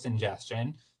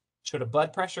post-ingestion showed a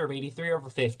blood pressure of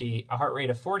 83/50, a heart rate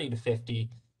of 40/50.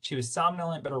 She was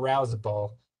somnolent but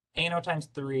arousable. ANO times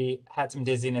 3, had some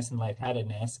dizziness and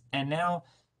lightheadedness. And now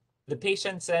the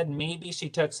patient said maybe she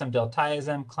took some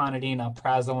diltiazem, clonidine,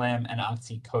 alprazolam, and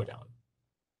oxycodone.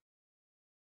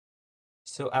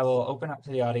 So I will open up to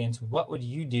the audience. What would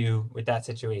you do with that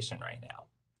situation right now?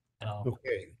 And I'll go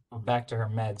back to her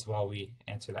meds while we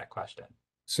answer that question.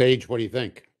 Sage, what do you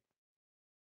think?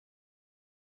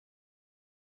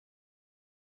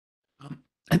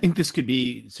 I think this could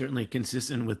be certainly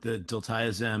consistent with the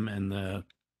diltiazem and the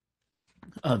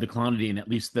clonidine, at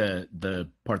least the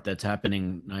part that's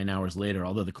happening 9 hours later.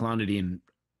 Although the clonidine,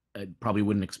 I probably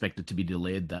wouldn't expect it to be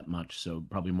delayed that much, so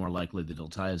probably more likely the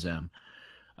diltiazem.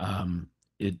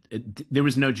 There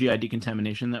was no GI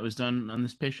decontamination that was done on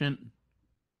this patient.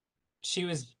 She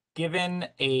was given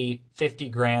a 50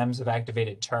 grams of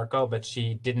activated charcoal, but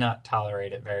she did not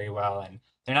tolerate it very well, and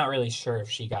they're not really sure if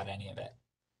she got any of it.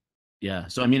 Yeah,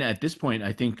 so I mean, at this point,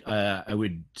 I think I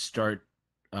would start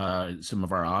some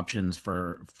of our options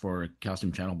for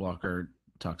calcium channel blocker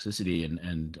toxicity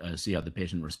and see how the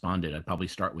patient responded. I'd probably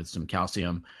start with some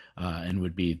calcium and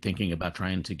would be thinking about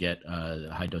trying to get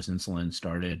high dose insulin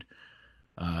started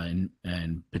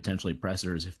and potentially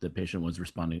pressors if the patient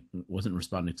wasn't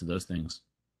responding to those things.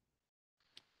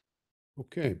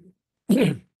 Okay.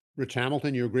 Rich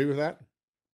Hamilton, you agree with that?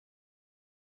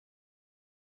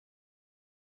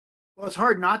 Well, it's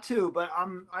hard not to, but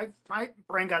my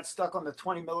brain got stuck on the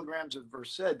 20 milligrams of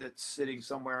Versed that's sitting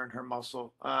somewhere in her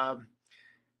muscle. I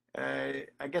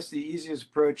guess the easiest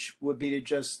approach would be to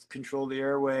just control the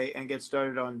airway and get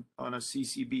started on a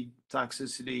CCB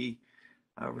toxicity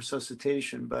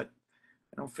resuscitation. But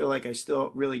I don't feel like I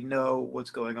still really know what's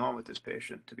going on with this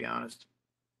patient, to be honest.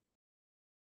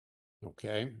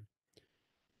 Okay.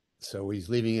 So he's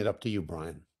leaving it up to you,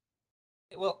 Brian.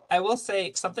 Well, I will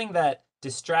say something that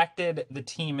distracted the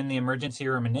team in the emergency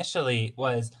room initially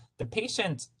was the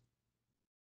patient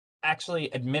actually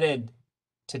admitted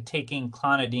to taking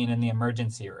clonidine in the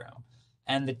emergency room.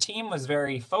 And the team was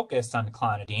very focused on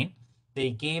clonidine.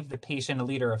 They gave the patient a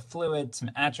liter of fluid,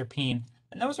 some atropine,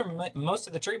 and those were most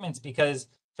of the treatments because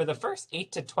for the first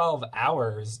 8 to 12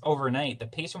 hours overnight, the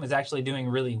patient was actually doing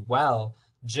really well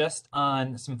just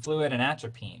on some fluid and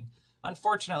atropine.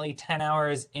 Unfortunately, 10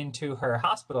 hours into her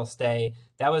hospital stay,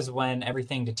 that was when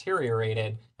everything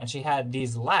deteriorated and she had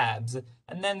these labs.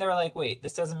 And then they're like, wait,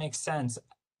 this doesn't make sense.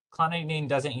 Clonidine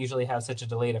doesn't usually have such a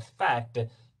delayed effect.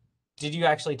 Did you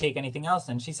actually take anything else?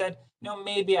 And she said, no,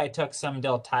 maybe I took some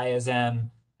diltiazem,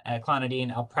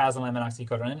 clonidine, alprazolam, and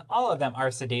oxycodone, and all of them are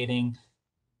sedating.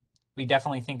 We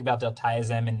definitely think about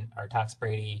diltiazem in our tox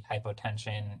brady,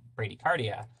 hypotension,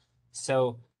 bradycardia.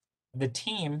 So the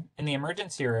team in the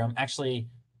emergency room actually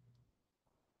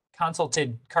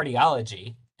consulted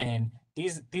cardiology, and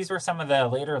these were some of the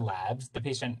later labs. The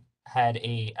patient had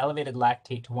a elevated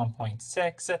lactate to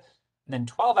 1.6, and then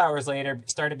 12 hours later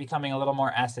started becoming a little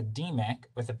more acidemic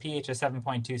with a pH of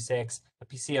 7.26, a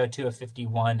PCO2 of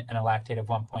 51, and a lactate of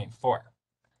 1.4.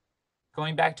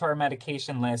 Going back to our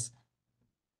medication list,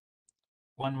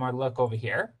 one more look over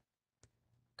here.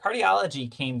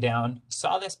 Cardiology came down,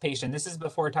 saw this patient. This is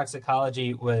before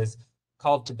toxicology was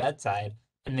called to bedside,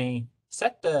 and they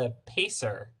set the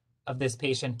pacer of this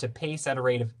patient to pace at a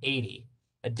rate of 80.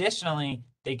 Additionally,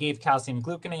 they gave calcium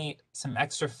gluconate, some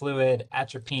extra fluid,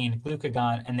 atropine,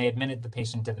 glucagon, and they admitted the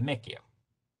patient to the MICU.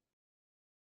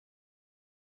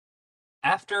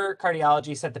 After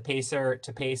cardiology set the pacer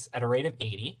to pace at a rate of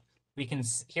 80,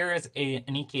 here is an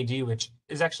EKG, which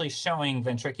is actually showing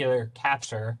ventricular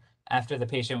capture after the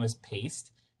patient was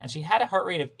paced, and she had a heart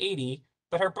rate of 80,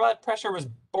 but her blood pressure was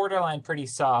borderline pretty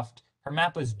soft. Her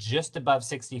MAP was just above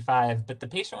 65, but the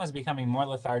patient was becoming more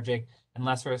lethargic and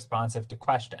less responsive to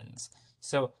questions.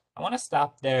 So I want to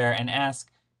stop there and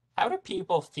ask, how do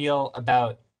people feel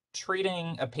about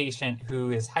treating a patient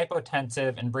who is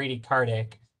hypotensive and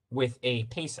bradycardic with a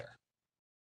pacer?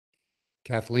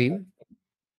 Kathleen?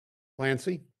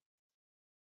 Clancy?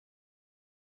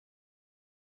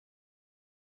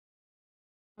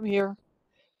 I'm here.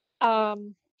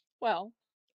 Well,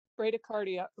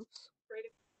 bradycardia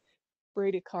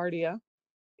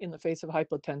in the face of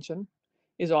hypotension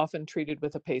is often treated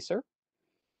with a pacer.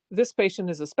 This patient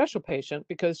is a special patient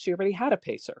because she already had a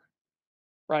pacer,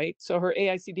 right? So her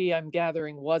AICD, I'm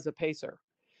gathering, was a pacer.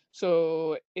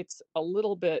 So it's a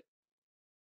little bit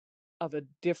of a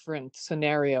different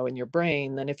scenario in your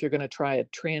brain than if you're going to try to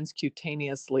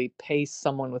transcutaneously pace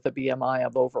someone with a BMI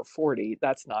of over 40.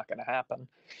 That's not going to happen.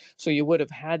 So you would have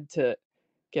had to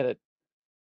get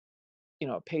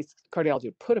cardiology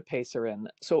would put a pacer in.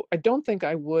 So I don't think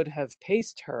I would have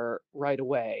paced her right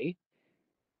away,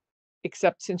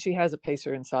 except since she has a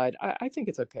pacer inside, I think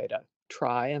it's okay to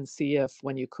try and see if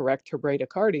when you correct her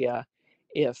bradycardia,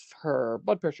 if her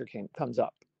blood pressure comes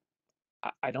up.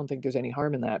 I don't think there's any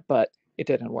harm in that, but it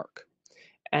didn't work.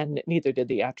 And neither did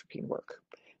the atropine work.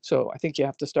 So I think you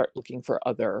have to start looking for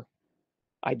other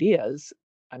ideas.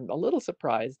 I'm a little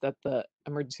surprised that the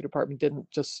emergency department didn't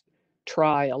just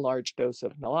try a large dose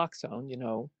of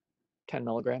naloxone, 10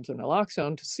 milligrams of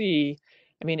naloxone to see.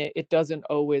 I mean, it doesn't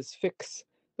always fix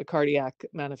the cardiac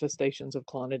manifestations of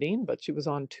clonidine, but she was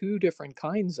on 2 different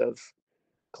kinds of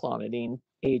clonidine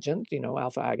agent,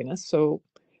 alpha agonists. So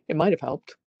it might have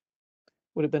helped,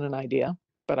 would have been an idea.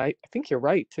 But I think you're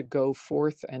right to go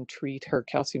forth and treat her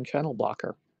calcium channel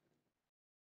blocker.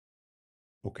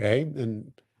 Okay,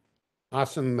 and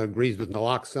Asim agrees with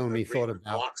naloxone. He thought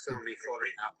about.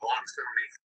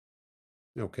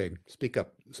 Okay, speak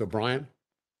up. So Brian?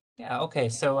 Yeah, okay.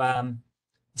 So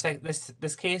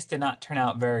this case did not turn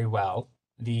out very well.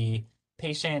 The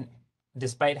patient,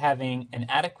 despite having an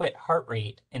adequate heart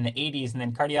rate in the 80s, and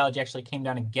then cardiology actually came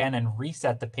down again and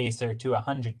reset the pacer to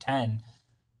 110.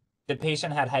 The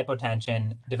patient had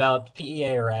hypotension, developed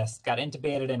PEA arrest, got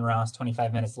intubated in Ross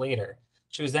 25 minutes later.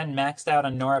 She was then maxed out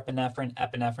on norepinephrine,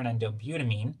 epinephrine, and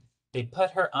dobutamine. They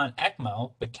put her on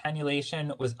ECMO, but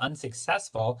cannulation was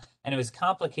unsuccessful, and it was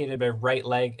complicated by right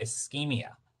leg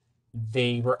ischemia.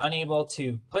 They were unable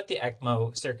to put the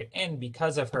ECMO circuit in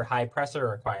because of her high pressure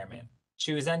requirement.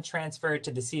 She was then transferred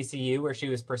to the CCU, where she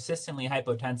was persistently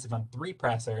hypotensive on 3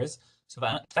 pressors. So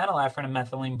phenylephrine and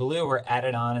methylene blue were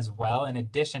added on as well, in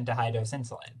addition to high-dose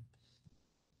insulin.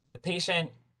 The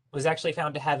patient was actually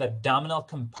found to have abdominal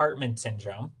compartment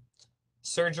syndrome.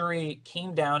 Surgery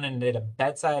came down and did a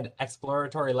bedside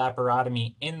exploratory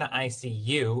laparotomy in the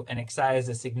ICU and excised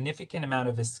a significant amount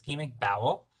of ischemic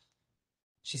bowel.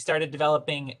 She started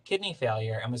developing kidney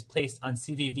failure and was placed on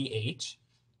CVVH,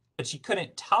 but she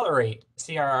couldn't tolerate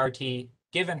CRRT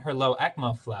given her low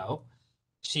ECMO flow.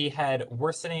 She had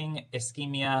worsening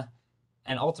ischemia,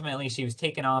 and ultimately she was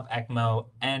taken off ECMO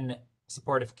and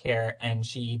supportive care, and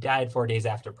she died 4 days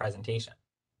after presentation.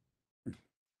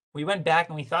 We went back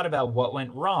and we thought about what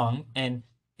went wrong, and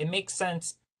it makes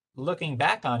sense looking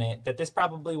back on it that this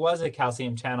probably was a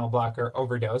calcium channel blocker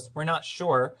overdose. We're not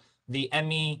sure. The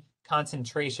ME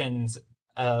concentrations,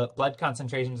 blood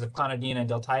concentrations of clonidine and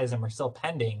diltiazem are still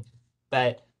pending,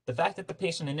 but the fact that the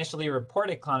patient initially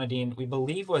reported clonidine, we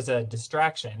believe, was a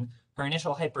distraction. Her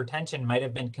initial hypertension might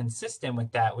have been consistent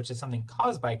with that, which is something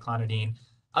caused by clonidine.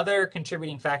 Other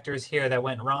contributing factors here that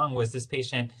went wrong was this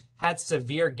patient had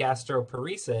severe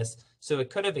gastroparesis, so it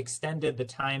could have extended the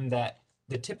time that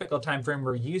the typical time frame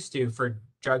we're used to for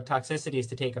drug toxicities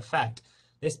to take effect.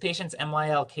 This patient's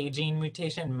MYLK gene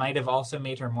mutation might have also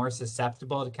made her more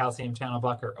susceptible to calcium channel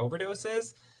blocker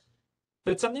overdoses.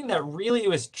 But something that really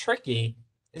was tricky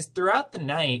is throughout the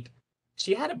night,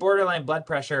 she had a borderline blood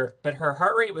pressure, but her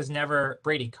heart rate was never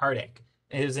bradycardic.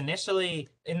 It was initially,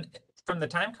 from the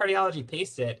time cardiology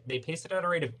paced it, they paced it at a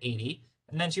rate of 80,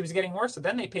 and then she was getting worse, so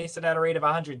then they paced it at a rate of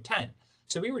 110.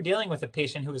 So we were dealing with a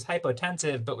patient who was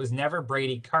hypotensive, but was never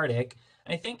bradycardic.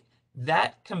 And I think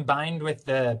that, combined with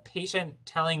the patient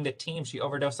telling the team she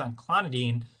overdosed on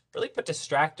clonidine, really put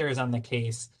distractors on the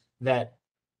case that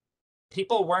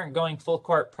people weren't going full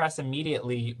court press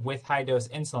immediately with high-dose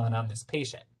insulin on this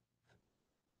patient.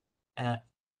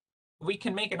 We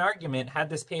can make an argument, had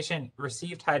this patient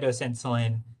received high-dose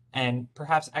insulin and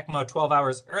perhaps ECMO 12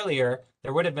 hours earlier,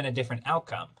 there would have been a different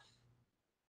outcome.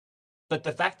 But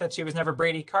the fact that she was never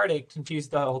bradycardic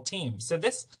confused the whole team. So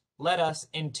this led us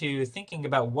into thinking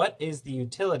about what is the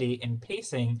utility in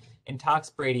pacing in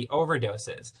tox-brady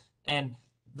overdoses. And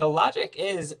the logic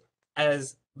is,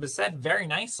 as was said very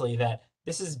nicely, that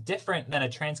this is different than a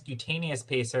transcutaneous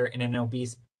pacer in an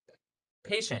obese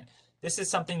patient. This is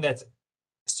something that's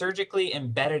surgically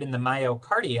embedded in the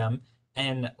myocardium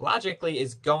and logically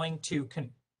is going to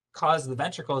cause the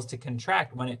ventricles to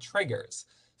contract when it triggers.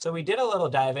 So we did a little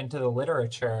dive into the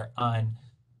literature on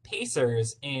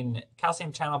pacers in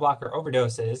calcium channel blocker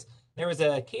overdoses. There was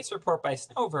a case report by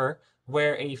Snover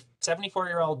where a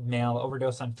 74-year-old male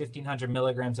overdosed on 1,500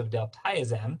 milligrams of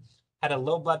diltiazem, had a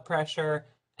low blood pressure,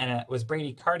 and was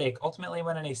bradycardic, ultimately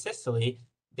went in asystole.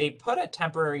 They put a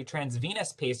temporary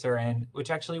transvenous pacer in,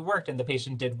 which actually worked, and the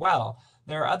patient did well.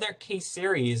 There are other case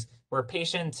series where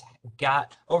patients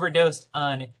got overdosed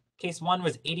on, case 1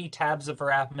 was 80 tabs of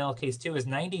verapamil, case 2 was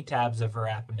 90 tabs of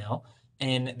verapamil,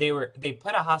 and they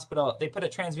put a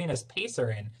transvenous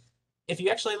pacer in. If you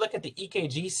actually look at the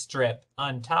EKG strip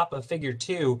on top of figure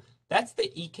 2, That's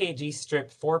the EKG strip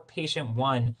for patient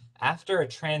 1 after a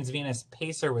transvenous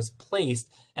pacer was placed,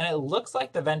 and it looks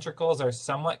like the ventricles are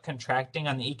somewhat contracting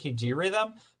on the EKG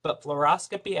rhythm, but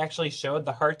fluoroscopy actually showed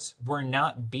the hearts were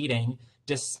not beating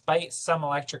despite some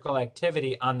electrical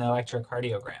activity on the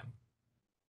electrocardiogram.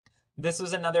 This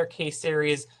was another case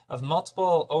series of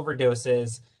multiple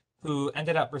overdoses who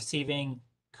ended up receiving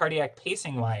cardiac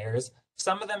pacing wires.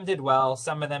 Some of them did well,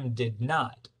 some of them did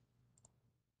not.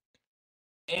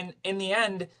 In the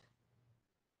end,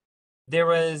 there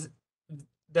was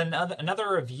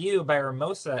another review by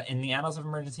Ramosa in the Annals of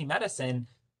Emergency Medicine,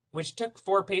 which took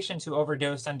 4 patients who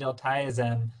overdosed on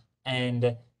diltiazem,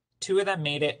 and 2 of them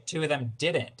made it, 2 of them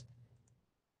didn't.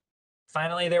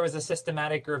 Finally, there was a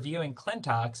systematic review in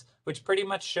Clintox, which pretty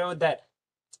much showed that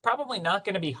it's probably not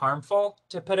going to be harmful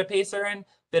to put a pacer in,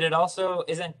 but it also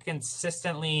isn't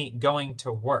consistently going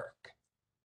to work.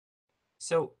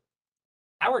 So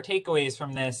our takeaways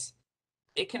from this,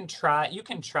 you can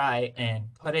try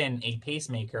and put in a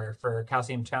pacemaker for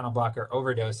calcium channel blocker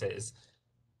overdoses,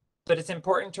 but it's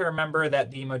important to remember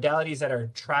that the modalities that are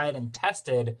tried and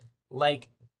tested, like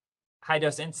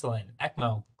high-dose insulin,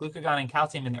 ECMO, glucagon, and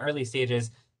calcium in the early stages,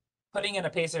 putting in a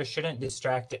pacer shouldn't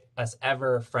distract us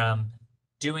ever from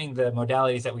doing the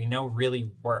modalities that we know really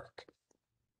work.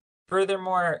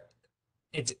 Furthermore,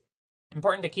 it's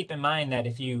important to keep in mind that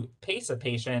if you pace a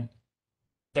patient,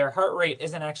 their heart rate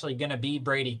isn't actually going to be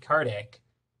bradycardic,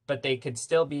 but they could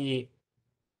still be,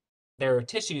 their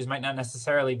tissues might not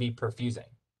necessarily be perfusing.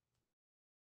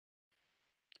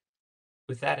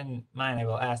 With that in mind, I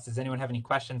will ask, does anyone have any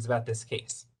questions about this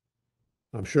case?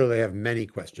 I'm sure they have many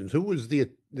questions. Who was the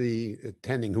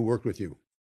attending who worked with you?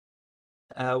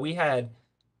 We had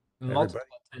multiple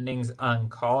attendings on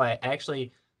call.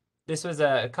 This was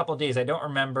a couple days. I don't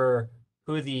remember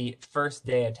who the first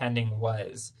day attending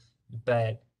was,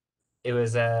 but it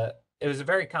was a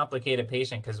very complicated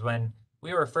patient, because when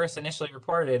we were first initially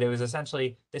reported, it was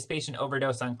essentially this patient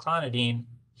overdosed on clonidine.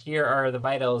 Here are the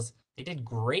vitals. They did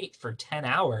great for 10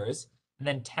 hours, and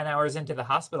then 10 hours into the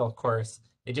hospital course,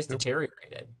 they just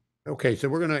deteriorated. Okay, so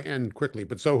we're going to end quickly.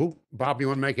 But so, Bob, you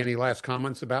want to make any last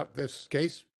comments about this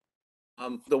case?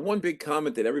 The one big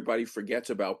comment that everybody forgets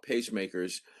about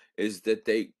pacemakers is that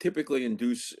they typically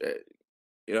induce,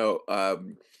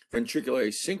 ventricular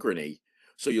asynchrony.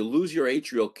 So you lose your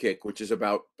atrial kick, which is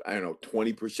about,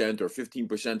 20% or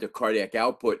 15% of cardiac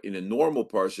output in a normal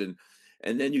person.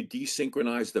 And then you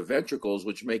desynchronize the ventricles,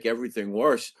 which make everything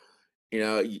worse.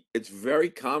 It's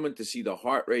very common to see the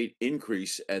heart rate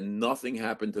increase and nothing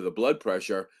happen to the blood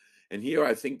pressure. And here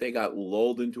I think they got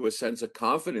lulled into a sense of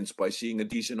confidence by seeing a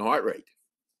decent heart rate.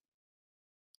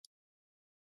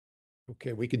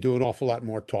 Okay, we could do an awful lot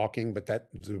more talking, but that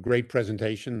was a great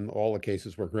presentation. All the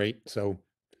cases were great. So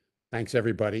thanks,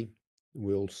 everybody.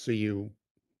 We'll see you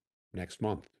next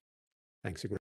month. Thanks again.